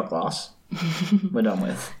 the shot glass, we're done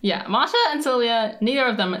with. Yeah, Marsha and Sylvia, neither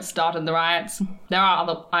of them started the riots. There are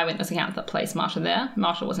other eyewitness accounts that place Marsha there.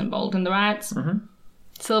 Marsha was involved in the riots. Mm-hmm.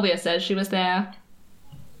 Sylvia says she was there.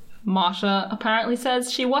 Marsha apparently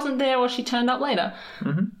says she wasn't there or she turned up later.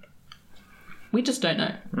 Mm-hmm. We just don't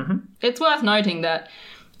know. Mm-hmm. It's worth noting that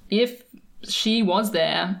if she was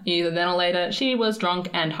there, either then or later, she was drunk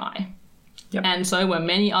and high. Yep. And so were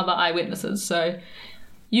many other eyewitnesses. So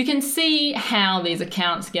you can see how these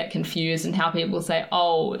accounts get confused and how people say,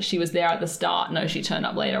 oh, she was there at the start. No, she turned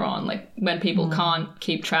up later on. Like when people can't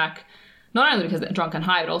keep track, not only because they're drunk and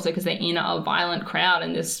high, but also because they're in a violent crowd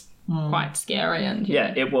and this quite scary. And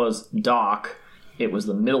Yeah, it was dark. It was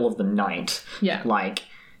the middle of the night. Yeah. Like,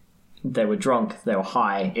 they were drunk, they were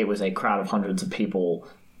high, it was a crowd of hundreds of people,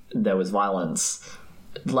 there was violence.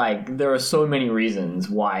 Like, there are so many reasons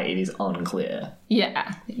why it is unclear.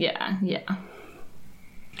 Yeah.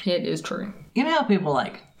 It is true. You know how people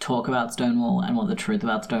like talk about Stonewall and what the truth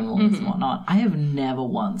about Stonewall is and whatnot? I have never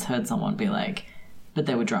once heard someone be like, but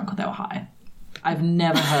they were drunk or they were high. I've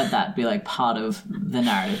never heard that be like part of the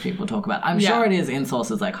narrative people talk about. I'm sure it is in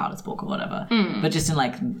sources like Carter's book or whatever, but just in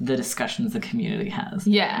like the discussions the community has.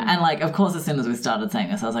 Yeah. And like, of course, as soon as we started saying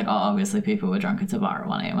this, I was like, oh, obviously people were drunk at a bar at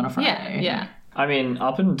 1 a.m. on a Friday. Yeah. I mean,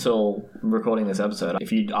 up until recording this episode,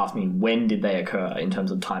 if you'd asked me when did they occur in terms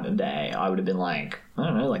of time of day, I would have been like, I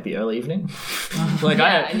don't know, like the early evening?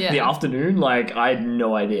 The afternoon? Like, I had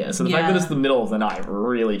no idea. So the fact that it's the middle of the night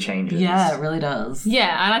really changes. Yeah, it really does.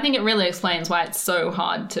 Yeah, and I think it really explains why it's so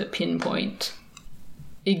hard to pinpoint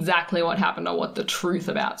exactly what happened or what the truth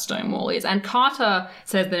about Stonewall is. And Carter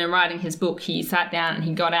says that in writing his book, he sat down and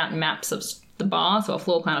he got out maps of the bar, so a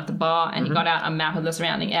floor plan of the bar, and he got out a map of the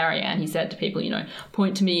surrounding area, and he said to people,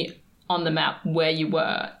 point to me on the map where you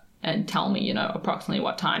were and tell me, approximately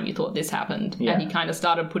what time you thought this happened. Yeah. And he kind of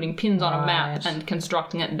started putting pins on a map and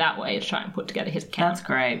constructing it that way to try and put together his account. That's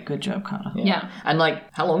great. Good job, Carter. Yeah. And like,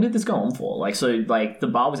 how long did this go on for? Like, so like the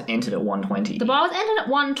bar was entered at 1:20. The bar was ended at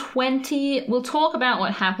 1:20. We'll talk about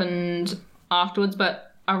what happened afterwards, but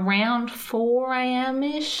around 4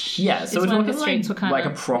 a.m.-ish. Yeah, so we're talking like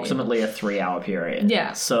approximately weird. a 3-hour period.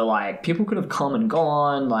 Yeah. So like people could have come and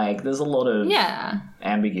gone. Like there's a lot of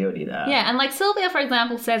ambiguity there. Yeah, and like Sylvia, for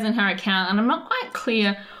example, says in her account, and I'm not quite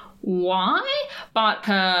clear why, but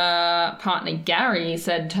her partner Gary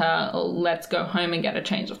said to her, let's go home and get a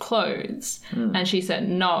change of clothes. And she said,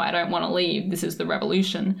 no, I don't want to leave. This is the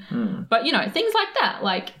revolution. But, things like that.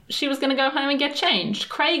 Like, she was going to go home and get changed.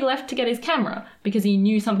 Craig left to get his camera because he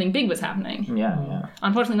knew something big was happening. Yeah.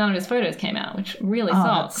 Unfortunately, none of his photos came out, which really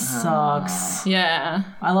That sucks. sucks. Yeah.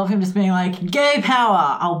 I love him just being like, gay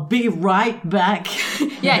power, I'll be right back.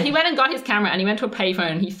 Yeah, he went and got his camera and he went to a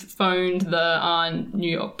payphone and he phoned the New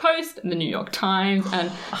York Post and the New York Times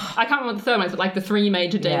and I can't remember what the third one was, but like the 3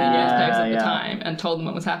 major daily newspapers at the time and told them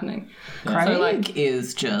what was happening. Craig So,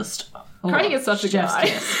 is just... Craig is such a guy.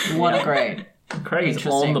 What a great... Craig is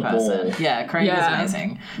interesting on the person. ball. Yeah, Craig is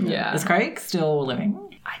amazing. Yeah. Is Craig still living?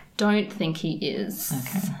 I don't think he is.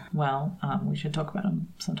 Okay. Well, we should talk about him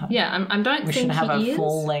sometime. Yeah, I don't We think should have he a is.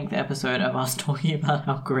 full-length episode of us talking about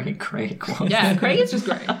how great Craig was. Yeah, Craig is just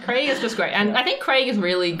great. Craig is just great. And I think Craig is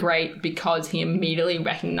really great because he immediately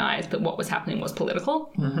recognised that what was happening was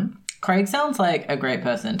political. Mm-hmm. Craig sounds like a great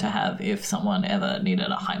person to have if someone ever needed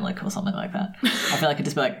a Heimlich or something like that. I feel like I'd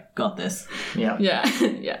just be like, got this. Yeah.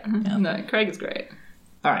 Yeah. No, Craig is great.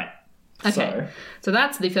 All right. Okay. So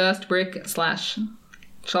that's the first brick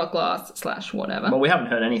 / shot glass / whatever. Well, we haven't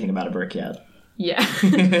heard anything about a brick yet. Yeah.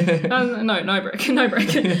 No brick. No brick.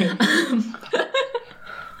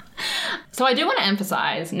 So I do want to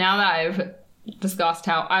emphasize, now that I've discussed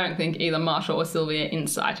how I don't think either Marsha or Sylvia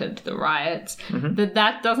incited the riots,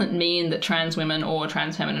 that doesn't mean that trans women or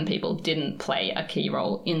trans feminine people didn't play a key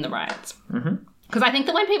role in the riots. Because I think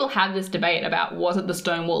that when people have this debate about was it the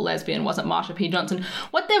Stonewall lesbian, was it Marsha P. Johnson,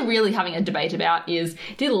 what they're really having a debate about is,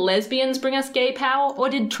 did lesbians bring us gay power or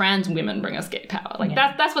did trans women bring us gay power? Like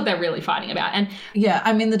that's what they're really fighting about. And yeah,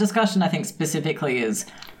 I mean, the discussion I think specifically is,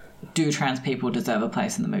 do trans people deserve a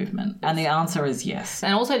place in the movement? And the answer is yes.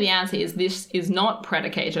 And also the answer is this is not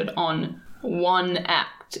predicated on one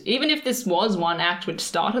act. Even if this was one act which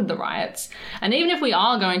started the riots, and even if we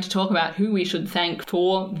are going to talk about who we should thank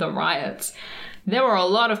for the riots, there were a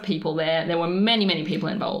lot of people there. There were many, many people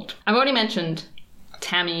involved. I've already mentioned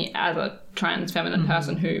Tammy as a trans feminine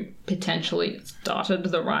person who potentially started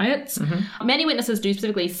the riots. Many witnesses do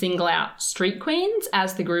specifically single out street queens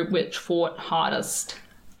as the group which fought hardest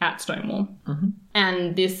at Stonewall.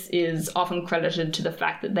 And this is often credited to the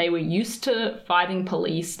fact that they were used to fighting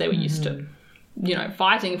police. They were used to,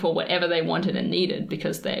 fighting for whatever they wanted and needed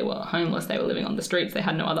because they were homeless. They were living on the streets. They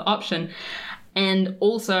had no other option. And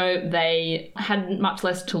also they had much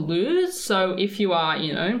less to lose. So if you are,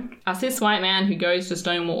 a cis white man who goes to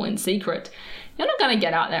Stonewall in secret, you're not going to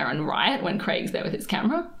get out there and riot when Craig's there with his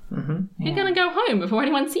camera. You're going to go home before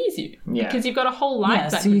anyone sees you. Because you've got a whole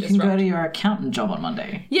life that so you can disrupt. go to your accountant job on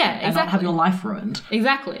Monday. Yeah, and not have your life ruined.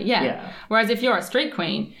 Exactly, yeah. Whereas if you're a street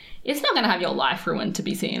queen, it's not going to have your life ruined to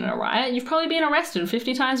be seen in a riot. You've probably been arrested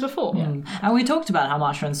 50 times before. And we talked about how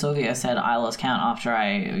Marsha and Sylvia said, I lost count after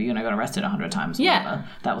I, got arrested 100 times. Whatever.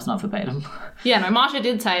 That was not verbatim. Yeah, no, Marsha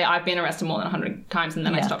did say, I've been arrested more than 100 times and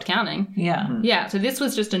then I stopped counting. Yeah, so this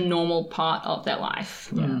was just a normal part of their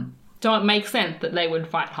life. So it makes sense that they would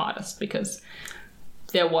fight hardest because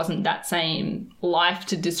there wasn't that same life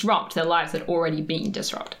to disrupt. Their lives had already been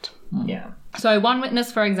disrupted. Yeah. So one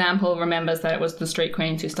witness, for example, remembers that it was the street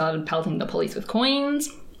queens who started pelting the police with coins,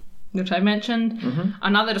 which I mentioned.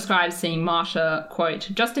 Another describes seeing Marsha, quote,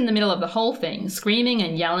 just in the middle of the whole thing, screaming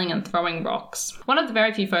and yelling and throwing rocks. One of the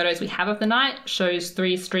very few photos we have of the night shows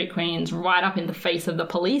 3 street queens right up in the face of the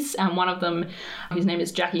police, and one of them, whose name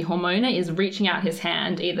is Jackie Hormona, is reaching out his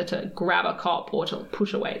hand either to grab a cop or to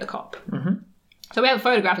push away the cop. So we have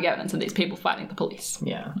photographic evidence of these people fighting the police.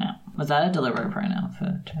 Yeah. Was that a deliberate pronoun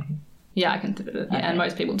for Jackie? Yeah, I considered it. Yeah, and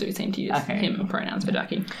most people do seem to use him pronouns for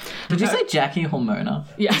Jackie. Did you say Jackie Hormona?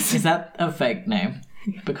 Yes. Is that a fake name?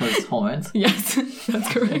 Because hormones? Yes, that's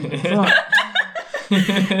correct.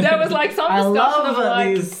 There was like some discussion of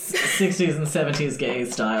like... these 60s and 70s gay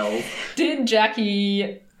styles. Did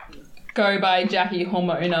Jackie go by Jackie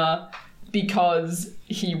Hormona because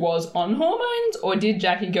he was on hormones? Or did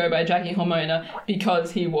Jackie go by Jackie Hormona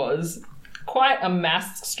because he was quite a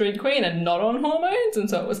masked street queen and not on hormones, and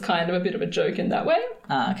so it was kind of a bit of a joke in that way.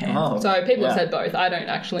 Okay. So people have said both. I don't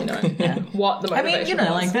actually know what the motivation was.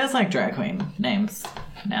 like there's like drag queen names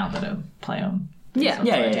now that are play on. Yeah.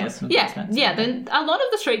 Then a lot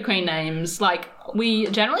of the street queen names, like we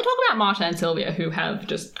generally talk about Marsha and Sylvia, who have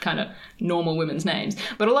just kind of normal women's names,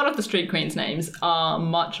 but a lot of the street queens' names are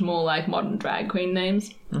much more like modern drag queen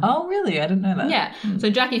names. Oh, really? I didn't know that. Yeah. So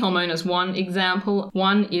Jackie Hormona is one example.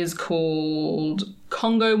 One is called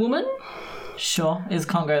Congo Woman. Sure. Is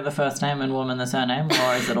Congo the first name and woman the surname,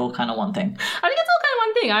 or is it all kind of one thing? I think it's all kind of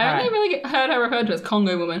one thing. I only really heard her referred to as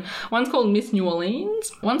Congo Woman. One's called Miss New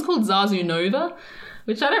Orleans. One's called Zazu Nova,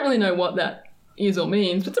 which I don't really know what that is or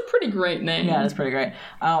means, but it's a pretty great name. Yeah, it's pretty great.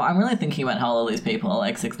 Oh, I'm really thinking about how all these people are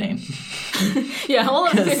like 16. Yeah, all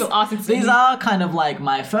of these people are 16. These are kind of like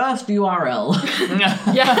my first URL.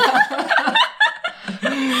 Yeah.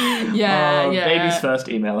 Yeah. Baby's first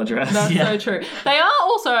email address. That's so true. They are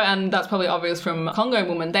also, and that's probably obvious from Congo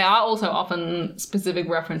Woman, they are also often specific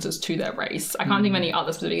references to their race. I can't think of any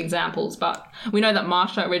other specific examples, but we know that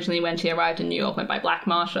Marsha originally, when she arrived in New York, went by Black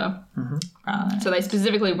Marsha. So they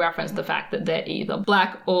specifically reference the fact that they're either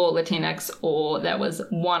Black or Latinx, or there was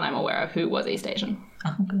one I'm aware of who was East Asian.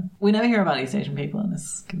 Oh, good. We never hear about East Asian people in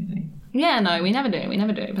this community. Yeah, no, we never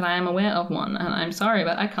do. But I am aware of one, and I'm sorry,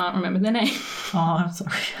 but I can't remember their name. Oh, I'm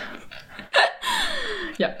sorry.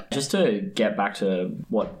 Yep. Just to get back to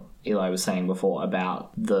what Eli was saying before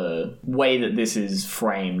about the way that this is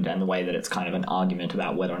framed and the way that it's kind of an argument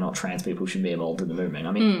about whether or not trans people should be involved in the movement.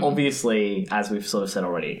 I mean, obviously, as we've sort of said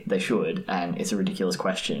already, they should, and it's a ridiculous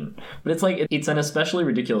question. But it's like, it's an especially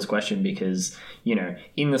ridiculous question because,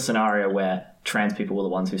 in the scenario where trans people were the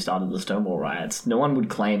ones who started the Stonewall riots, no one would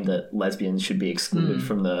claim that lesbians should be excluded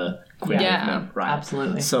from the queer movement, right?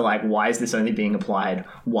 Absolutely. So, why is this only being applied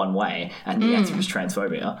one way? And the answer is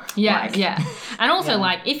transphobia. Yeah. And also,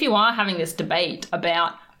 if you are having this debate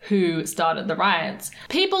about who started the riots,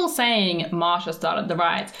 people saying Marsha started the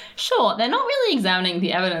riots, sure, they're not really examining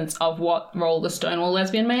the evidence of what role the Stonewall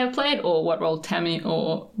lesbian may have played or what role Tammy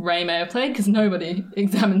or Ray may have played, because nobody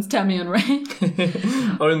examines Tammy and Ray.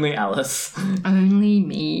 Only Alice. Only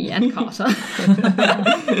me and Carter.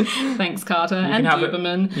 Thanks, Carter. And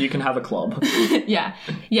Duberman. You can have a club. Yeah.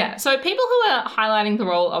 So people who are highlighting the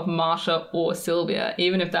role of Marsha or Sylvia,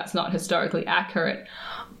 even if that's not historically accurate,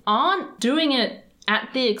 aren't doing it at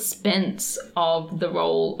the expense of the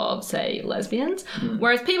role of, say, lesbians.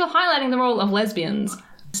 Whereas people highlighting the role of lesbians,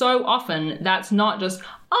 so often that's not just,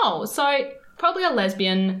 so probably a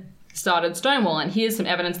lesbian started Stonewall, and here's some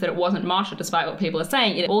evidence that it wasn't Marsha, despite what people are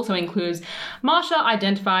saying. It also includes Marsha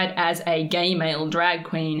identified as a gay male drag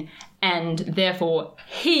queen, and therefore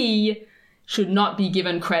he should not be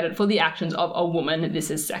given credit for the actions of a woman.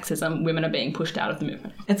 This is sexism. Women are being pushed out of the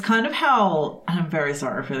movement. It's kind of how, and I'm very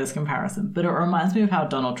sorry for this comparison, but it reminds me of how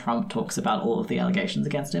Donald Trump talks about all of the allegations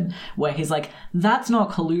against him, where he's like, that's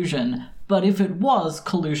not collusion, but if it was,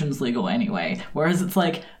 collusion's legal anyway. Whereas it's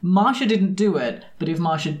like, Marsha didn't do it, but if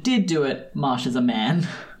Marsha did do it, Marsha's a man.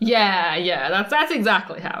 Yeah, that's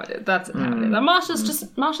exactly how it is. That's how it is. And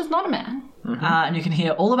Marsha's not a man. Mm-hmm. And you can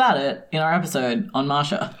hear all about it in our episode on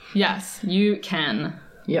Marsha. Yes, you can.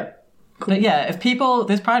 Yeah. Cool. But yeah, if people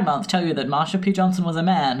this Pride Month tell you that Marsha P. Johnson was a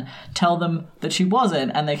man, tell them that she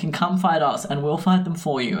wasn't, and they can come fight us, and we'll fight them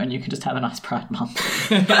for you, and you can just have a nice Pride Month.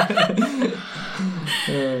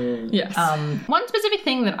 Yes. One specific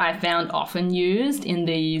thing that I found often used in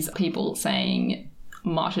these people saying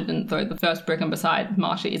Marsha didn't throw the first brick and beside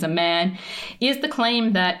Marsha is a man is the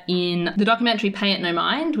claim that in the documentary Pay It No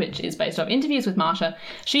Mind, which is based off interviews with Marsha,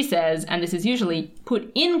 she says, and this is usually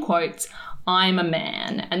put in quotes, "I'm a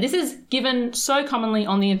man." And this is given so commonly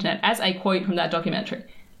on the internet as a quote from that documentary.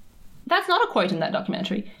 That's not a quote in that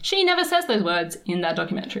documentary. She never says those words in that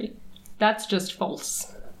documentary. That's just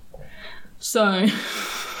false. So...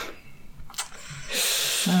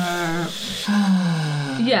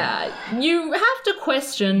 yeah, you have to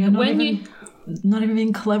question not even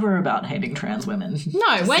being clever about hating trans women.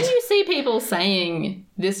 No, when you see people saying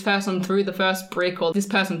this person threw the first brick or this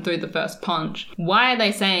person threw the first punch, why are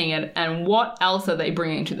they saying it and what else are they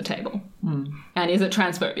bringing to the table? And is it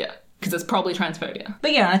transphobia? Because it's probably transphobia.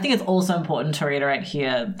 But yeah, I think it's also important to reiterate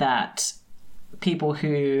here that people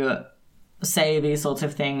who say these sorts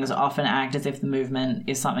of things often act as if the movement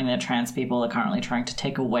is something that trans people are currently trying to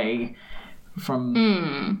take away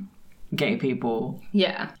from gay people.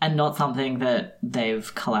 Yeah. And not something that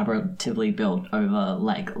they've collaboratively built over,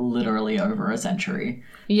 like, literally over a century.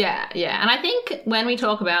 Yeah. And I think when we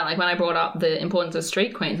talk about, like, when I brought up the importance of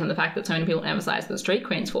street queens and the fact that so many people emphasize the street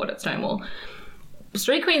queens fought at Stonewall,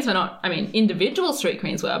 street queens were not, I mean, individual street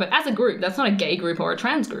queens were, but as a group, that's not a gay group or a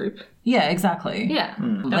trans group. Yeah, exactly. Yeah.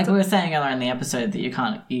 Like we were saying earlier in the episode that you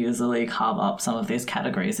can't easily carve up some of these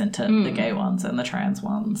categories into the gay ones and the trans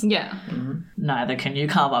ones. Yeah. Neither can you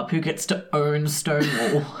carve up who gets to own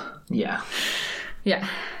Stonewall. Yeah. Yeah.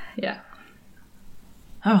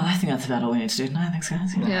 Oh, well, I think that's about all we need to do tonight. Thanks,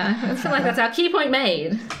 guys. Yeah, I feel like that's our key point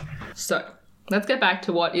made. So, let's get back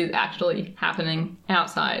to what is actually happening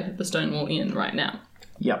outside the Stonewall Inn right now.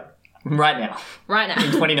 Yep. Right now.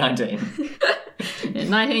 In 2019. In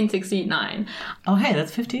 1969. Oh, hey,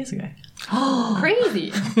 that's 50 years ago.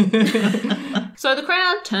 Crazy. So the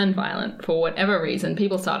crowd turned violent for whatever reason.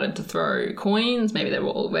 People started to throw coins. Maybe they were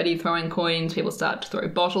already throwing coins. People started to throw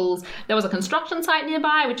bottles. There was a construction site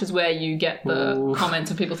nearby, which is where you get the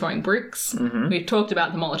comments of people throwing bricks. We've talked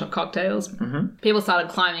about the Molotov cocktails. People started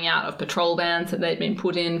climbing out of patrol vans that they'd been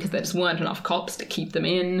put in because there just weren't enough cops to keep them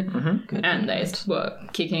in. And they were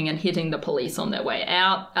kicking and hitting the police on their way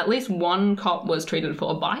out. At least one cop was treated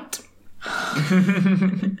for a bite.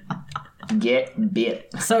 Get bit.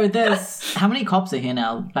 So there's... How many cops are here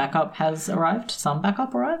now? Backup has arrived? Some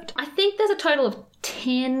backup arrived? I think there's a total of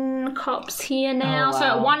 10 cops here now. Oh, wow.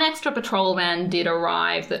 So one extra patrol van did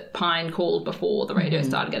arrive that Pine called before the radio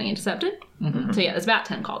started getting intercepted. So yeah, there's about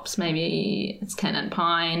 10 cops. Maybe it's Ken and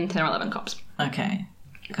Pine, 10 or 11 cops. Okay.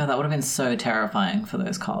 God, that would have been so terrifying for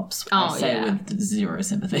those cops. Oh, I say yeah. with zero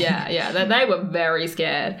sympathy. Yeah, they were very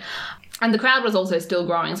scared. And the crowd was also still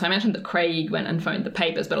growing. So I mentioned that Craig went and phoned the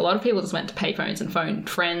papers, but a lot of people just went to payphones and phoned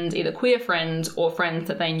friends, either queer friends or friends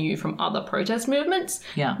that they knew from other protest movements.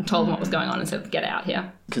 Yeah. And told them what was going on and said, get out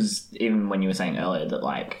here. Because even when you were saying earlier that,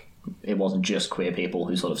 like, it wasn't just queer people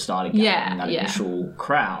who sort of started gathering that initial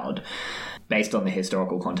crowd, based on the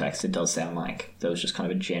historical context, it does sound like there was just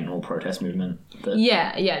kind of a general protest movement.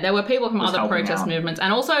 Yeah. There were people from other protest out. movements.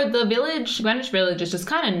 And also the village, Greenwich Village, is just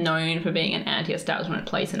kind of known for being an anti-establishment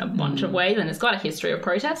place in a bunch of ways, and it's got a history of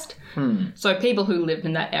protest. So people who lived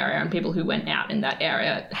in that area and people who went out in that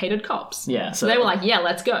area hated cops. Yeah. So they were like, yeah,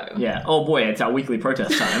 let's go. Yeah. Oh boy, it's our weekly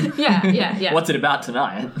protest time. Yeah. What's it about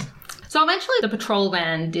tonight? So eventually the patrol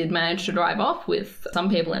van did manage to drive off with some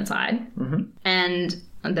people inside.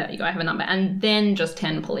 And there you go, I have a number. And then just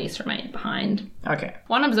 10 police remained behind. Okay.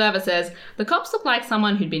 One observer says, the cops looked like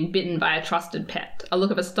someone who'd been bitten by a trusted pet. A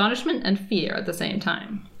look of astonishment and fear at the same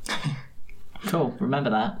time. Cool,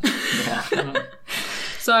 remember that. Yeah.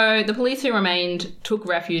 So the police who remained took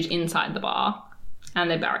refuge inside the bar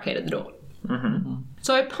and they barricaded the door.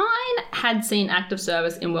 So Pine had seen active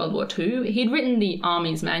service in World War II. He'd written the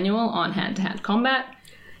Army's manual on hand-to-hand combat.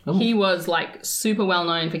 Ooh. He was like super well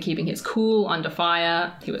known for keeping his cool under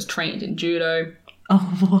fire. He was trained in judo. Oh,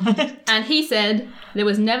 what? And he said, there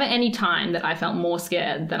was never any time that I felt more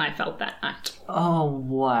scared than I felt that night. Oh,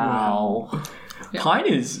 wow. Yeah. Pine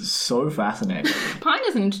is so fascinating. Pine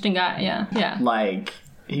is an interesting guy, yeah. Yeah. Like,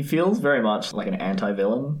 he feels very much like an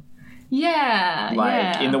anti-villain. Yeah, Like,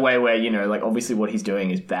 yeah. in the way where, you know, like, obviously what he's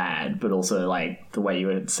doing is bad, but also, like, the way you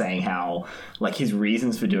were saying how, like, his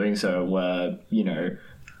reasons for doing so were, you know,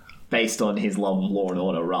 based on his love of law and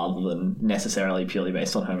order rather than necessarily purely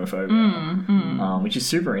based on homophobia, which is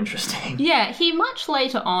super interesting. Yeah, he much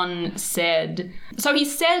later on said... So he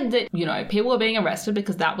said that, you know, people were being arrested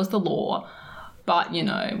because that was the law, but, you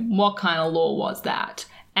know, what kind of law was that?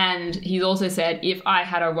 And he's also said, if I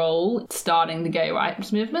had a role starting the gay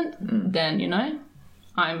rights movement, then, you know,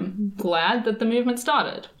 I'm glad that the movement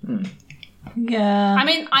started. Yeah. I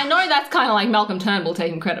mean, I know that's kind of like Malcolm Turnbull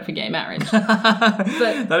taking credit for gay marriage.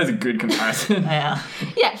 But That is a good comparison. Yeah.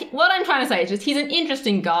 yeah, what I'm trying to say is just he's an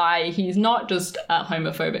interesting guy. He's not just a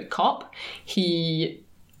homophobic cop. He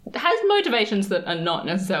has motivations that are not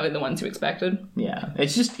necessarily the ones you expected. Yeah,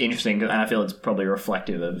 it's just interesting, and I feel it's probably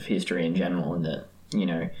reflective of history in general in that, you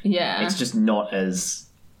know, Yeah. it's just not as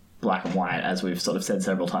black and white, as we've sort of said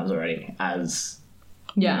several times already, as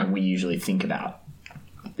Yeah. you know, we usually think about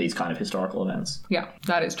these kind of historical events. Yeah,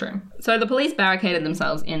 that is true. So the police barricaded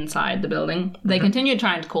themselves inside the building. They continued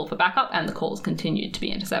trying to call for backup, and the calls continued to be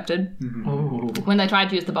intercepted. Oh. When they tried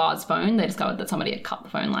to use the bar's phone, they discovered that somebody had cut the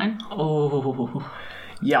phone line. Oh.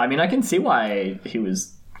 Yeah, I mean, I can see why he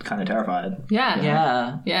was kind of terrified. Yeah.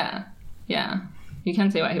 Yeah. Yeah. Yeah. You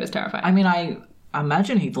can see why he was terrified. I mean, I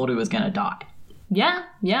imagine he thought he was going to die. Yeah.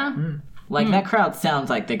 Yeah. Like, that crowd sounds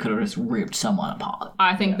like they could have just ripped someone apart.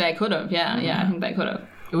 I think they could have. Yeah. Yeah. I think they could have.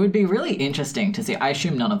 It would be really interesting to see. I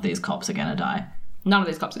assume none of these cops are going to die. None of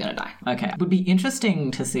these cops are going to die. Okay. It would be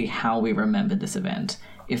interesting to see how we remembered this event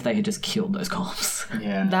if they had just killed those cops.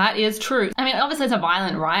 Yeah. That is true. I mean, obviously it's a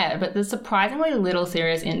violent riot, but there's surprisingly little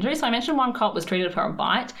serious injury. So I mentioned one cop was treated for a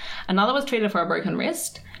bite. Another was treated for a broken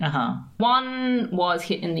wrist. Uh-huh. One was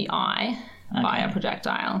hit in the eye by Okay. a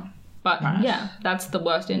projectile. But yeah, that's the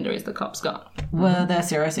worst injuries the cops got. Were there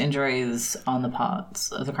serious injuries on the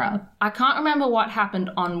parts of the crowd? I can't remember what happened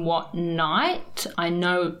on what night. I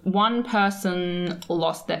know one person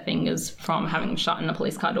lost their fingers from having shut in a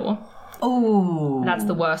police car door. Oh. That's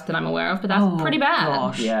the worst that I'm aware of, but that's pretty bad.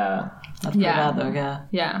 Gosh. Yeah. That's pretty Yeah. bad, though, yeah.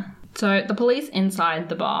 Yeah. So the police inside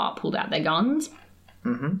the bar pulled out their guns.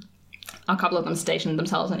 Mm-hmm. A couple of them stationed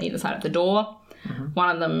themselves on either side of the door. Mm-hmm. One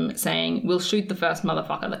of them saying, "We'll shoot the first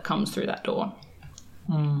motherfucker that comes through that door."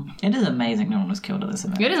 It is amazing no one was killed at this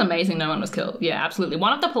event. It is amazing no one was killed. Yeah, absolutely.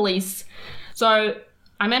 One of the police... So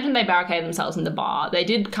I mentioned they barricaded themselves in the bar. They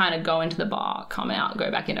did kind of go into the bar, come out,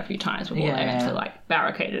 go back in a few times before they actually like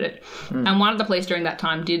barricaded it. And one of the police during that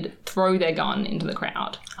time did throw their gun into the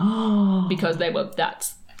crowd because they were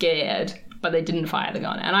that scared, but they didn't fire the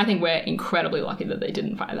gun. And I think we're incredibly lucky that they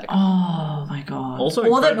didn't fire that gun. Oh, my God. Also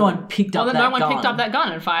or that no incredible- one picked up Well, that then no gun. one picked up that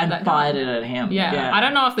gun and fired that gun. Fired it at him. Yeah. I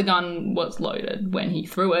don't know if the gun was loaded when he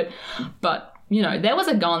threw it, but, you know, there was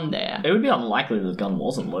a gun there. It would be unlikely that the gun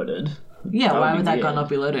wasn't loaded. Yeah, why be would that weird. gun not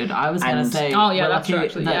be loaded? I was going to And- say, Oh, yeah, we're that's lucky true,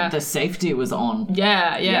 actually, that yeah. the safety was on.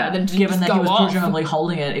 Yeah. Then Given that go he was off. presumably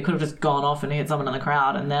holding it, it could have just gone off and hit someone in the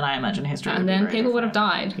crowd, and then I imagine history would And be then very people would have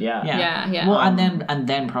different. died. Yeah. Yeah. Well, and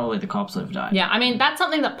then probably the cops would have died. Yeah, I mean, that's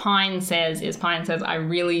something that Pine says, I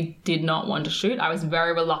really did not want to shoot. I was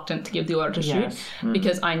very reluctant to give the order to Yes. shoot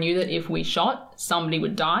because I knew that if we shot, somebody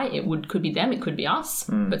would die. Could be them, it could be us,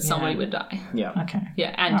 but somebody would die. Yeah. Okay.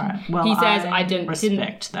 Yeah, and All right. Well, he says I didn't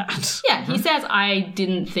respect that. Yeah, he says I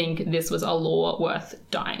didn't think this was a law worth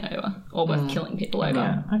dying over or worth killing people over.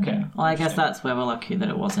 Yeah. Okay. Well, I guess that's where we're lucky that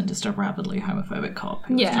it wasn't just a rabidly homophobic cop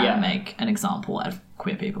who was Yeah. trying Yeah. to make an example out of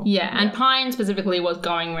queer people. Yeah, and Pine specifically was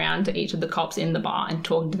going around to each of the cops in the bar and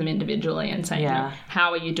talking to them individually and saying, you know, Yeah. how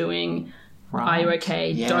are you doing? Right. Are you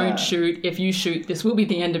okay? Yeah. Don't shoot. If you shoot, this will be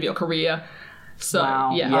the end of your career. So,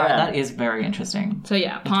 Wow. yeah. All right, that is very interesting. So,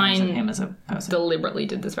 yeah, In terms of Pine him as a person. deliberately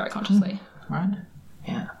did this very consciously. Right?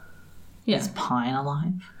 Yeah. Yeah. Is Pine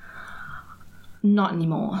alive? Not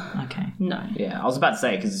anymore. Okay. No. Yeah. I was about to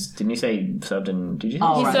say, because didn't you say served in... Did you say?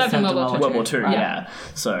 Oh, He right, served in served World War II. World War II, Right. yeah.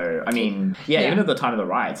 So, I mean, yeah, even at the time of the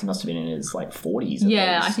riots, he must have been in his, like, 40s at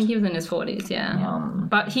Yeah, least. I think he was in his 40s, yeah.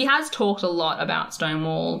 But he has talked a lot about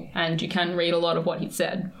Stonewall, and you can read a lot of what he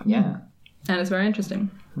said. Yeah. And it's very interesting.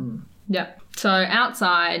 Yeah. So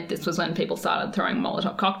outside, this was when people started throwing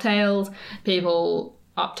Molotov cocktails. People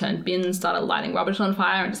upturned bins, started lighting rubbish on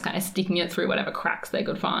fire and just kind of sticking it through whatever cracks they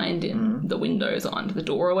could find in the windows or onto the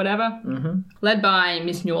door or whatever. Led by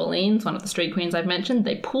Miss New Orleans, one of the street queens I've mentioned,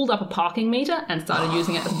 they pulled up a parking meter and started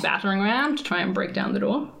using it as a battering ram to try and break down the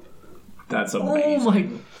door. That's amazing. Oh my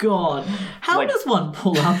god. How does one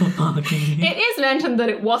pull up a parking meter? It is mentioned that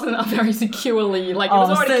it wasn't a very securely, like, it was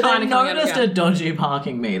already so kind they of coming out noticed of a dodgy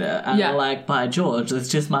parking meter and they're like, by George, this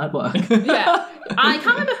just might work. Yeah. I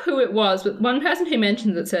can't remember who it was, but one person who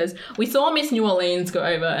mentions it says, we saw Miss New Orleans go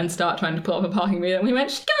over and start trying to pull up a parking meter, and we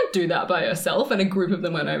went, she can't do that by herself, and a group of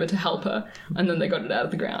them went over to help her, and then they got it out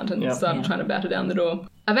of the ground and started trying to batter down the door.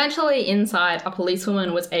 Eventually, inside, a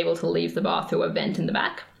policewoman was able to leave the bar through a vent in the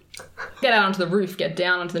back, get out onto the roof, get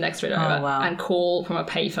down onto the next street over, and call from a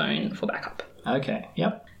payphone for backup. Okay,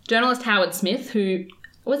 yep. Journalist Howard Smith, who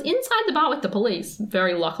was inside the bar with the police,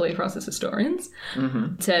 very luckily for us as historians,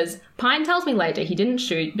 says, Pine tells me later he didn't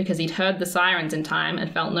shoot because he'd heard the sirens in time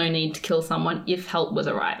and felt no need to kill someone if help was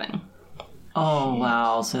arriving. Oh,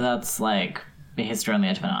 wow. So that's like a history on the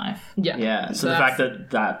edge of a knife. Yeah. Yeah, so the fact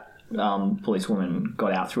that policewoman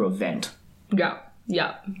got out through a vent.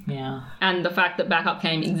 Yeah. And the fact that backup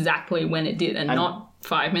came exactly when it did and not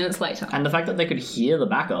 5 minutes later. And the fact that they could hear the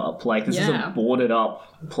backup. Like, this is a boarded up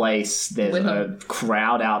place. There's a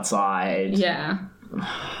crowd outside. Yeah.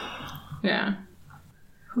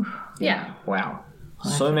 Wow.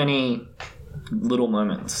 So many little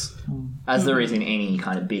moments. As there is in any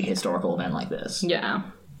kind of big historical event like this. Yeah.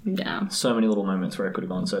 So many little moments where it could have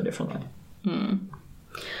gone so differently.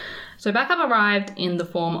 So backup arrived in the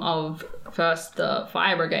form of first the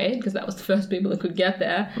fire brigade, because that was the first people that could get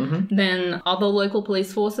there, then other local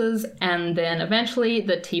police forces, and then eventually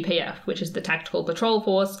the TPF, which is the Tactical Patrol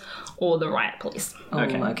Force, or the riot police.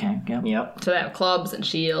 Okay. Yep. So they have clubs and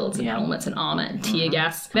shields and helmets and armour and tear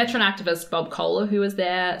gas. Veteran activist Bob Kohler, who was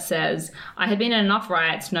there, says, I had been in enough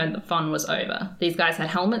riots to know that the fun was over. These guys had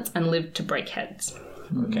helmets and lived to break heads.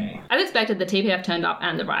 Okay. As expected, the TPF turned up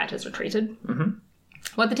and the rioters retreated.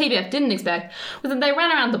 What the TPF didn't expect was that they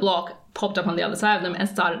ran around the block, popped up on the other side of them, and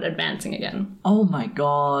started advancing again. Oh my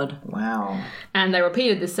god. Wow. And they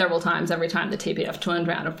repeated this several times. Every time the TPF turned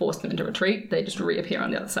around and forced them into retreat, they just reappear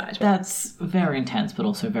on the other side. That's very intense, but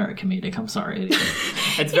also very comedic. I'm sorry.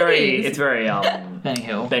 It's very Benny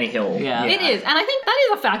Hill. Yeah. It is. And I think that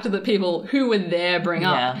is a factor that people who were there bring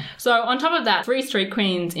up. So on top of that, 3 street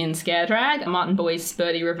queens in Scare Drag, Martin Boyce,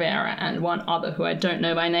 Bertie Rivera, and one other who I don't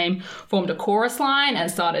know by name, formed a chorus line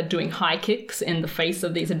and started doing high kicks in the face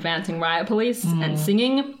of these advancing riot police and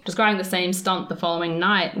singing. Describing the same stunt the following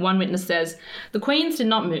night, one witness says, the queens did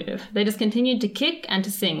not move. They just continued to kick and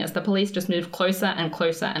to sing as the police just moved closer and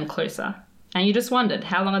closer and closer. And you just wondered,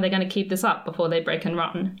 how long are they going to keep this up before they break and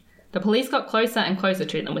run? The police got closer and closer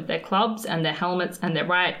to them with their clubs and their helmets and their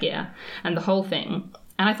riot gear and the whole thing.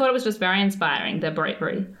 And I thought it was just very inspiring, their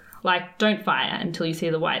bravery. Like, don't fire until you see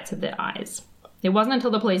the whites of their eyes. It wasn't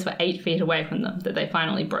until the police were 8 feet away from them that they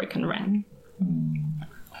finally broke and ran.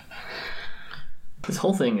 This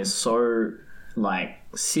whole thing is so, like,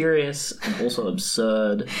 serious and also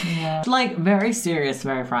absurd. Yeah. Like, very serious,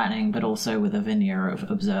 very frightening, but also with a veneer of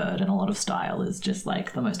absurd and a lot of style is just,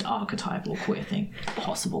 like, the most archetypal queer thing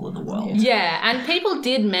possible in the world. Yeah, and people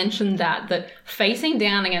did mention that facing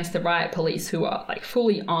down against the riot police who are, like,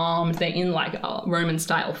 fully armed, they're in, like, a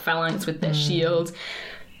Roman-style phalanx with their shields,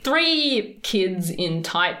 3 kids in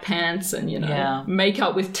tight pants and,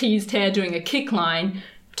 makeup with teased hair doing a kick line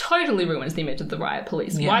totally ruins the image of the riot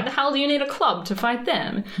police. Yeah. Why the hell do you need a club to fight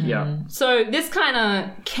them? Yeah. So this kind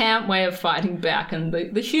of camp way of fighting back and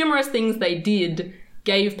the humorous things they did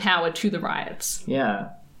gave power to the riots.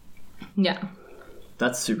 Yeah. Yeah.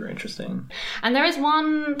 That's super interesting. And there is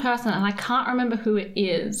one person, and I can't remember who it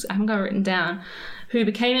is, I haven't got it written down, who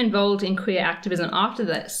became involved in queer activism after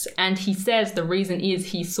this. And he says the reason is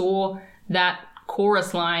he saw that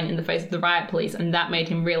chorus line in the face of the riot police, and that made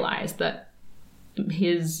him realise that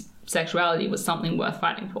his sexuality was something worth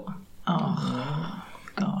fighting for. Oh,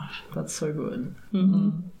 gosh. That's so good.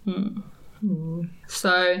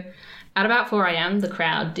 So, at about 4 a.m, the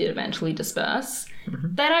crowd did eventually disperse.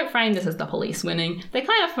 They don't frame this as the police winning. They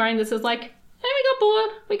kind of frame this as like, hey, we got bored.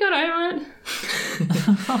 We got over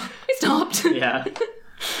it. We stopped. Yeah.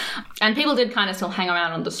 And people did kind of still hang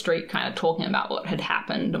around on the street kind of talking about what had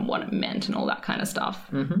happened and what it meant and all that kind of stuff.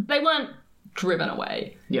 They weren't driven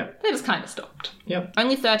away. Yeah. They just kind of stopped. Yep.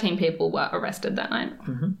 Only 13 people were arrested that night.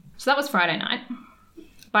 So that was Friday night.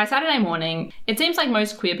 By Saturday morning, it seems like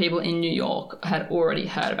most queer people in New York had already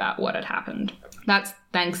heard about what had happened. That's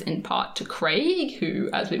thanks in part to Craig, who,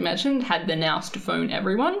 as we mentioned, had the nous to phone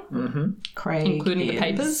everyone. Craig including the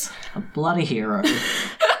papers. A bloody hero.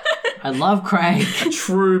 I love Craig. A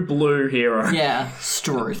true blue hero. Yeah,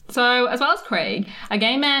 Struth. So, as well as Craig, a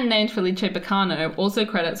gay man named Felice Picano also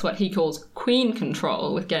credits what he calls queen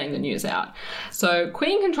control with getting the news out. So,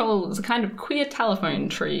 queen control is a kind of queer telephone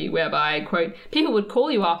tree whereby, quote, people would call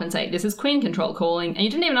you up and say, this is queen control calling, and you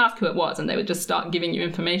didn't even ask who it was, and they would just start giving you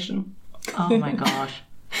information. Oh my gosh.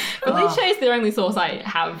 Felice is the only source I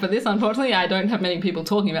have for this. Unfortunately, I don't have many people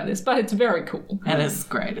talking about this, but it's very cool. It is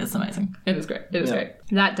great. It's amazing. It is great. It is great.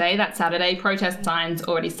 That day, that Saturday, protest signs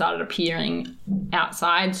already started appearing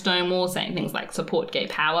outside Stonewall saying things like support gay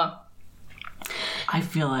power. I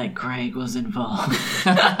feel like Craig was involved.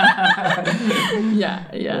 Yeah.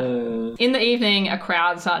 In the evening, a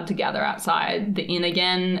crowd started to gather outside the inn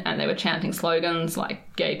again, and they were chanting slogans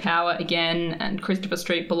like gay power again and Christopher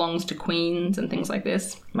Street belongs to Queens and things like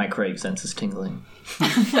this. My Craig sense is tingling.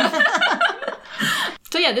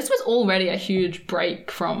 So yeah, this was already a huge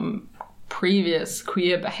break from previous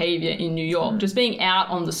queer behaviour in New York. Just being out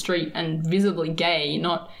on the street and visibly gay,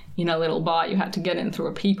 not in a little bar you had to get in through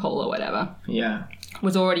a peephole or whatever. Yeah.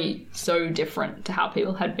 Was already so different to how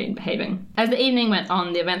people had been behaving. As the evening went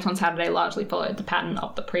on, the events on Saturday largely followed the pattern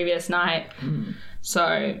of the previous night.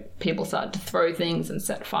 So people started to throw things and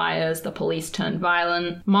set fires. The police turned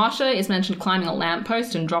violent. Marsha is mentioned climbing a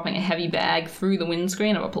lamppost and dropping a heavy bag through the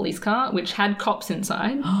windscreen of a police car, which had cops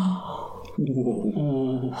inside.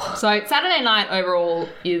 So Saturday night overall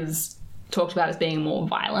is talked about as being more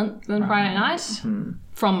violent than Friday night.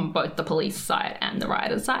 From both the police side and the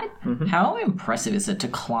rioters' side. How impressive is it to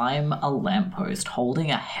climb a lamppost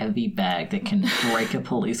holding a heavy bag that can break a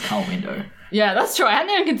police car window? Yeah, that's true. I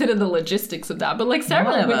hadn't even considered the logistics of that, but like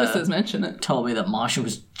several witnesses mention it. Told me that Marsha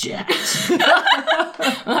was jacked.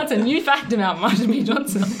 Well, that's a new fact about Marsha P.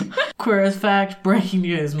 Johnson. Queer as fact, breaking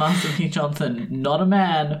news, Marsha P. Johnson, not a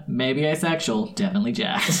man, maybe asexual, definitely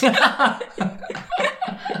jacked.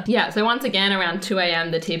 Yeah, so once again, around 2 a.m,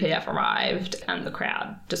 the TPF arrived and the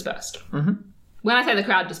crowd dispersed. When I say the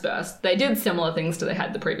crowd dispersed, they did similar things to they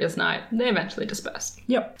had the previous night. They eventually dispersed.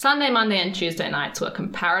 Yep. Sunday, Monday, and Tuesday nights were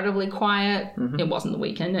comparatively quiet. It wasn't the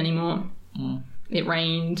weekend anymore. It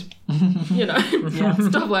rained,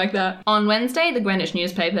 stuff like that. On Wednesday, the Greenwich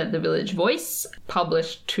newspaper, The Village Voice,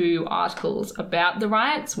 published 2 articles about the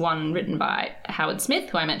riots, one written by Howard Smith,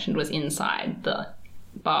 who I mentioned was inside the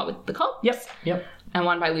bar with the cops. Yep. And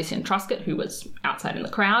one by Lucian Truscott, who was outside in the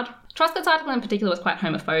crowd. Truscott's article in particular was quite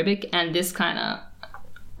homophobic, and this kind of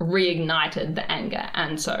reignited the anger,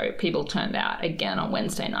 and so people turned out again on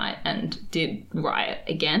Wednesday night and did riot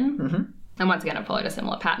again. And once again, it followed a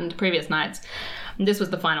similar pattern to previous nights. And this was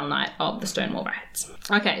the final night of the Stonewall riots.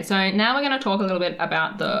 Okay, so now we're going to talk a little bit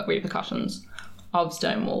about the repercussions of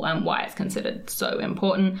Stonewall and why it's considered so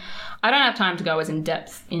important. I don't have time to go as in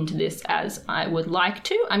depth into this as I would like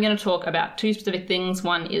to. I'm going to talk about 2 specific things.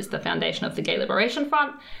 One is the foundation of the Gay Liberation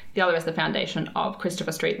Front. The other is the foundation of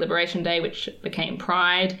Christopher Street Liberation Day, which became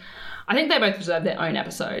Pride. I think they both deserve their own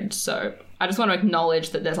episodes, so I just want to acknowledge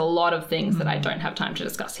that there's a lot of things that I don't have time to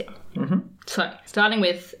discuss here. So, starting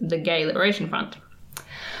with the Gay Liberation Front.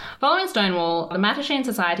 Following Stonewall, the Mattachine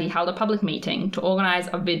Society held a public meeting to organise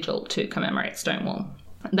a vigil to commemorate Stonewall.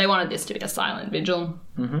 They wanted this to be a silent vigil,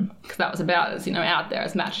 because that was about as, out there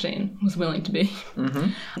as Mattachine was willing to be.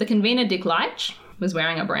 The convener, Dick Leitch, was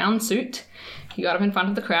wearing a brown suit. He got up in front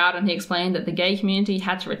of the crowd and he explained that the gay community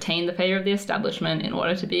had to retain the favour of the establishment in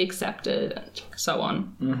order to be accepted, and so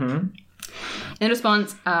on. In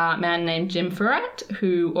response, a man named Jim Furat,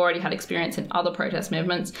 who already had experience in other protest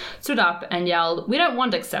movements, stood up and yelled, "We don't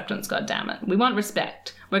want acceptance, goddammit. We want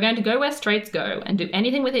respect. We're going to go where straights go and do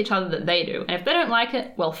anything with each other that they do. And if they don't like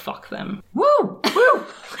it, well, fuck them." Woo! Woo!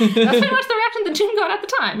 That's pretty much the reaction that Jim got at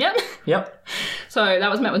the time, Yep. So that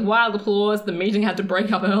was met with wild applause. The meeting had to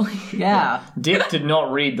break up early. Yeah. Dick did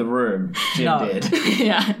not read the room. Jim did.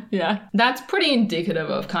 Yeah. That's pretty indicative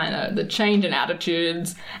of kind of the change in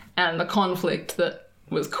attitudes and the conflict that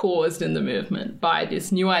was caused in the movement by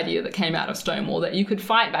this new idea that came out of Stonewall, that you could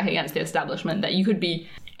fight back against the establishment, that you could be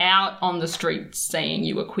out on the streets saying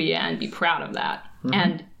you were queer and be proud of that,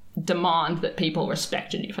 and demand that people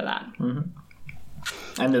respected you for that.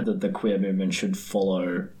 And that the queer movement should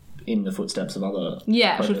follow in the footsteps of other...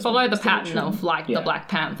 Yeah, it should follow the pattern of the Black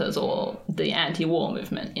Panthers or the anti-war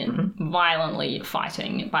movement in violently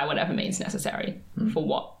fighting by whatever means necessary for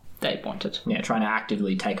what they wanted. Yeah, trying to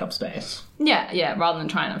actively take up space. Yeah, rather than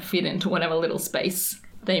trying to fit into whatever little space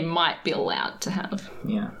they might be allowed to have.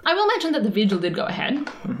 Yeah. I will mention that the vigil did go ahead.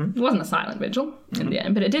 It wasn't a silent vigil in the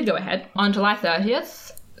end, but it did go ahead. On July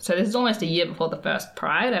 30th, So this is almost a year before the first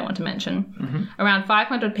Pride, I want to mention. Around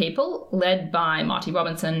 500 people, led by Marty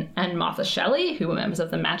Robinson and Martha Shelley, who were members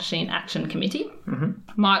of the Mattachine Action Committee,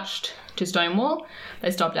 marched to Stonewall.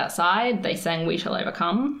 They stopped outside. They sang We Shall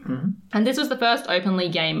Overcome. And this was the first openly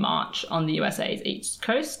gay march on the USA's East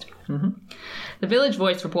Coast. The Village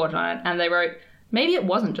Voice reported on it, and they wrote, maybe it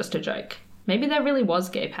wasn't just a joke. Maybe there really was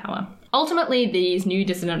gay power. Ultimately, these new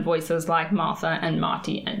dissident voices like Martha and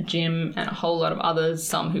Marty and Jim and a whole lot of others,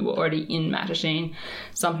 some who were already in Mattachine,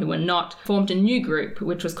 some who were not, formed a new group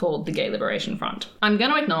which was called the Gay Liberation Front. I'm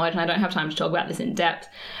going to acknowledge, and I don't have time to talk about this in depth,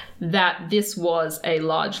 that this was a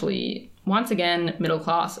largely, once again,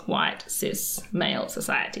 middle-class, white, cis, male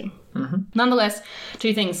society. Nonetheless,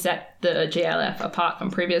 two things set the GLF apart from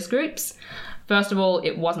previous groups. First of all,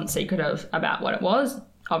 it wasn't secretive about what it was.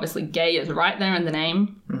 Obviously, gay is right there in the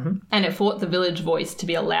name. And it fought the Village Voice to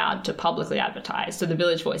be allowed to publicly advertise. So the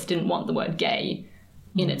Village Voice didn't want the word gay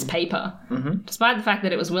in its paper, despite the fact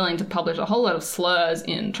that it was willing to publish a whole lot of slurs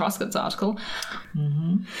in Truscott's article.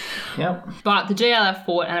 But the GLF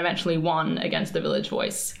fought and eventually won against the Village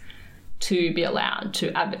Voice to be allowed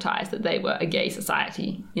to advertise that they were a gay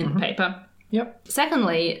society in the paper.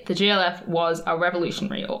 Secondly, the GLF was a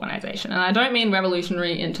revolutionary organisation. And I don't mean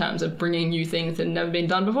revolutionary in terms of bringing new things that had never been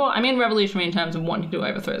done before. I mean revolutionary in terms of wanting to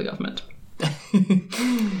overthrow the government.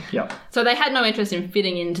 So they had no interest in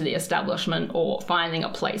fitting into the establishment or finding a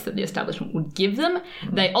place that the establishment would give them.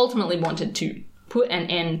 They ultimately wanted to put an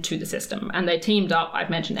end to the system. And they teamed up, I've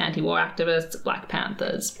mentioned anti-war activists, Black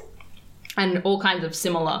Panthers, and all kinds of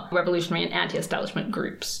similar revolutionary and anti-establishment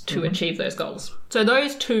groups to achieve those goals. So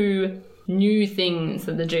those two new things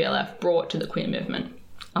that the GLF brought to the queer movement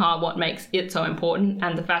are what makes it so important,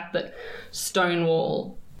 and the fact that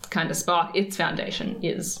Stonewall kind of sparked its foundation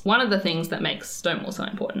is one of the things that makes Stonewall so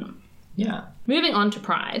important. Moving on to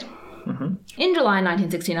Pride. In July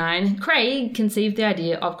 1969, Craig conceived the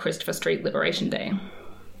idea of Christopher Street Liberation Day.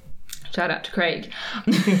 Shout out to Craig.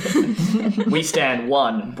 We stand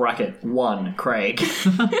 1 Craig.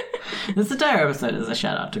 This entire episode is a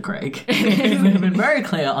shout out to Craig. We've been very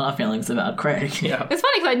clear on our feelings about Craig. It's funny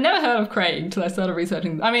because I'd never heard of Craig until I started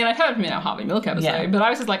researching. I mean, I'd heard of him in our Harvey Milk episode, but I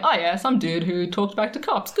was just like, oh yeah, some dude who talked back to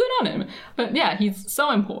cops. Good on him. But yeah, he's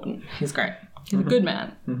so important. He's great. He's a good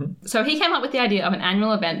man. So he came up with the idea of an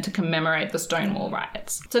annual event to commemorate the Stonewall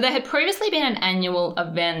riots. So there had previously been an annual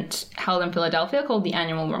event held in Philadelphia called the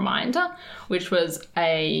Annual Reminder, which was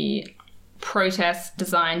a protest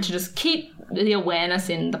designed to just keep the awareness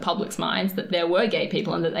in the public's minds that there were gay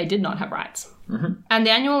people and that they did not have rights. And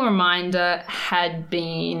the Annual Reminder had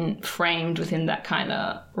been framed within that kind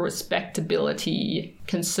of respectability,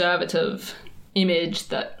 conservative image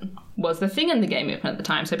that was the thing in the gay movement at the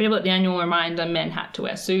time. So people at the Annual Reminder, men had to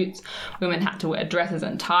wear suits, women had to wear dresses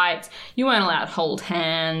and tights, you weren't allowed to hold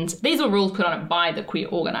hands. These were rules put on it by the queer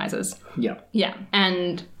organisers.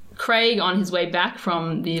 And Craig, on his way back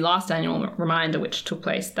from the last Annual Reminder, which took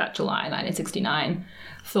place that July 1969,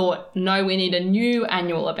 thought, no, we need a new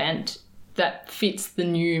annual event that fits the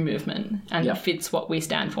new movement and that fits what we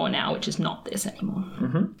stand for now, which is not this anymore.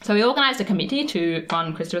 So he organised a committee to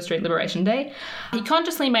run Christopher Street Liberation Day. He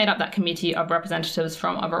consciously made up that committee of representatives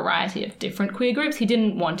from a variety of different queer groups. He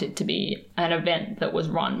didn't want it to be an event that was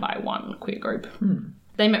run by one queer group.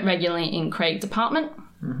 They met regularly in Craig's apartment.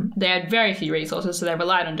 They had very few resources, so they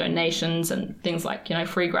relied on donations and things like,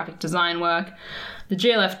 free graphic design work. The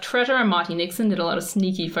GLF treasurer, Marty Nixon, did a lot of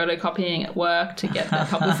sneaky photocopying at work to get their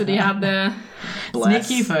publicity out there.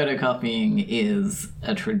 Sneaky photocopying is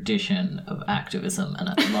a tradition of activism, and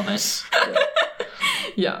I love it.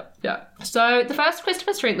 So the first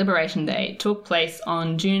Christopher Street Liberation Day took place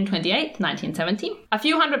on June 28th, 1970. A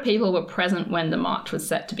few hundred people were present when the march was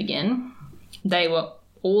set to begin. They were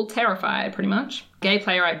all terrified, pretty much. Gay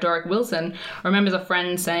playwright Doric Wilson remembers a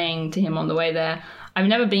friend saying to him on the way there, "I've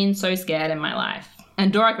never been so scared in my life."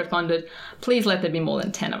 And Doric responded, "Please let there be more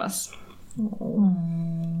than 10 of us."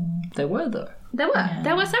 There were, though. There were. Yeah.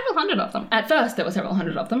 There were several hundred of them. At first, there were several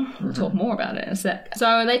hundred of them. We'll talk more about it in a sec.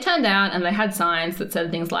 So they turned out and they had signs that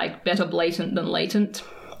said things like, "Better blatant than latent."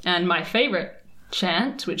 And my favourite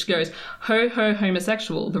chant, which goes, "Ho, ho,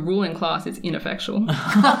 homosexual, the ruling class is ineffectual."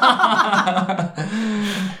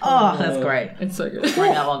 Oh, that's great. It's so good.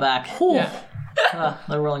 Bring that one back.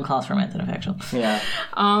 The ruling class remains ineffectual. We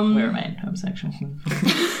remain homosexual.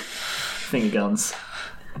 Finger guns.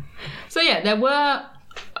 So there were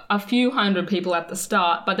a few hundred people at the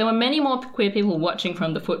start, but there were many more queer people watching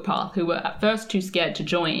from the footpath who were at first too scared to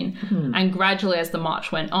join. And gradually as the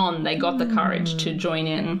march went on, they got the courage to join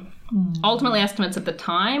in. Ultimately, estimates at the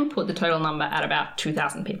time put the total number at about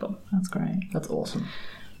 2,000 people. That's great. That's awesome.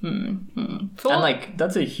 And like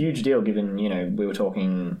that's a huge deal given, you know, we were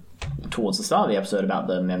talking towards the start of the episode about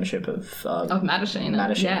the membership of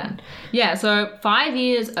Mattachine. Yeah, so 5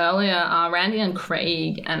 years earlier, Randy and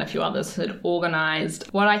Craig and a few others had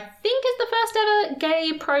organised what I think is the first ever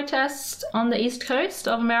gay protest on the East Coast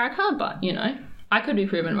of America, but, you know, I could be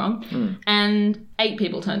proven wrong. And 8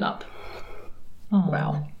 people turned up. Oh.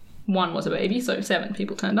 Wow. 1 was a baby, so 7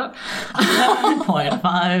 people turned up.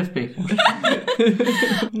 0.5 people.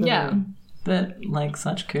 Yeah. But, like,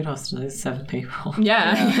 such kudos to those 7 people.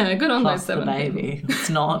 Yeah, good on Plus those 7 the baby. people. It's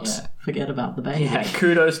not forget about the baby. Yeah,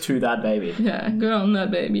 kudos to that baby. Yeah, good on that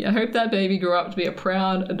baby. I hope that baby grew up to be a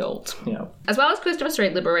proud adult. Yeah. As well as Christopher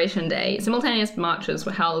Street Liberation Day, simultaneous marches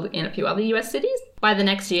were held in a few other US cities. By the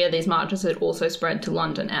next year, these marches had also spread to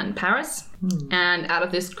London and Paris. And out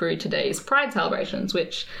of this grew today's Pride celebrations,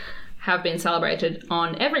 which have been celebrated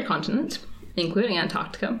on every continent, including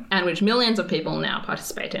Antarctica, and which millions of people now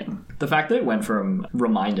participate in. The fact that it went from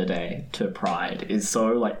Reminder Day to Pride is so,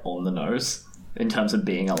 like, on the nose in terms of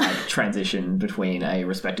being a, like, transition between a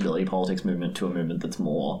respectability politics movement to a movement that's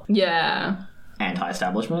more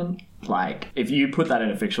anti-establishment. Like, if you put that in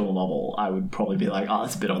a fictional novel, I would probably be like, oh,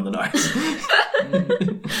 that's a bit on the nose.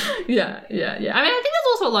 Yeah. I mean, I think there's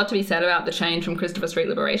also a lot to be said about the change from Christopher Street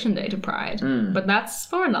Liberation Day to Pride, but that's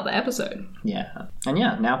for another episode. Yeah. And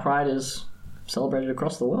yeah, now Pride is celebrated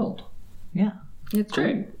across the world. Yeah. It's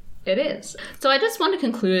true. It is. So I just want to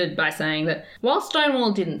conclude by saying that while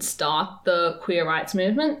Stonewall didn't start the queer rights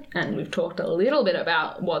movement, and we've talked a little bit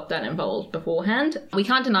about what that involved beforehand, we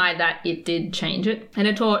can't deny that it did change it. And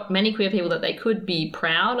it taught many queer people that they could be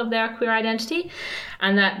proud of their queer identity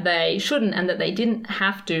and that they shouldn't and that they didn't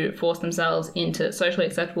have to force themselves into socially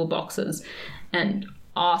acceptable boxes and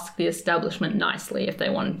ask the establishment nicely if they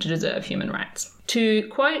wanted to deserve human rights. To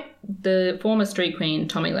quote the former street queen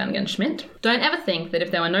Tommy Lanigan Schmidt, "Don't ever think that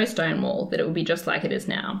if there were no Stonewall that it would be just like it is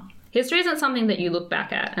now. History isn't something that you look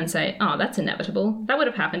back at and say, oh, that's inevitable. That would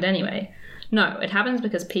have happened anyway. No, it happens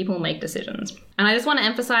because people make decisions." And I just want to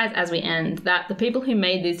emphasise as we end that the people who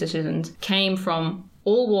made these decisions came from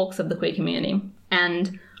all walks of the queer community,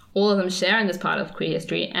 and all of them share in this part of queer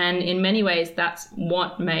history, and in many ways that's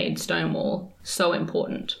what made Stonewall so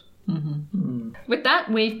important. With that,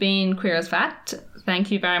 we've been Queer as Fact. Thank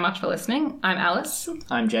you very much for listening. I'm Alice.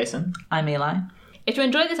 I'm Jason. I'm Eli. If you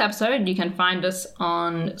enjoyed this episode, you can find us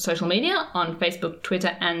on social media, on Facebook,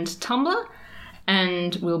 Twitter, and Tumblr.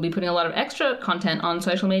 And we'll be putting a lot of extra content on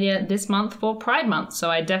social media this month for Pride Month, so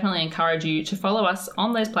I definitely encourage you to follow us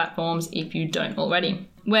on those platforms if you don't already.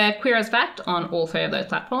 We're Queer as Fact on all 3 of those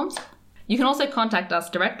platforms. You can also contact us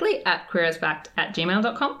directly at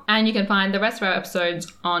queerasfact@gmail.com, and you can find the rest of our episodes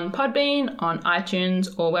on Podbean, on iTunes,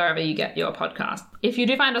 or wherever you get your podcast. If you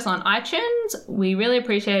do find us on iTunes, we really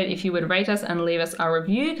appreciate it if you would rate us and leave us a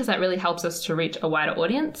review, because that really helps us to reach a wider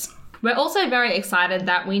audience. We're also very excited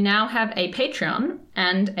that we now have a Patreon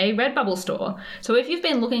and a Redbubble store. So if you've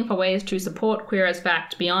been looking for ways to support Queer as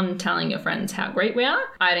Fact beyond telling your friends how great we are,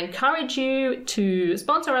 I'd encourage you to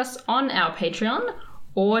sponsor us on our Patreon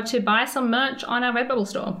or to buy some merch on our Redbubble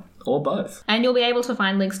store. Or both. And you'll be able to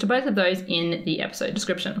find links to both of those in the episode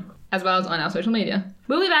description, as well as on our social media.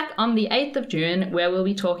 We'll be back on the 8th of June, where we'll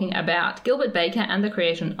be talking about Gilbert Baker and the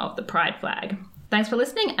creation of the Pride flag. Thanks for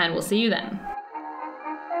listening, and we'll see you then.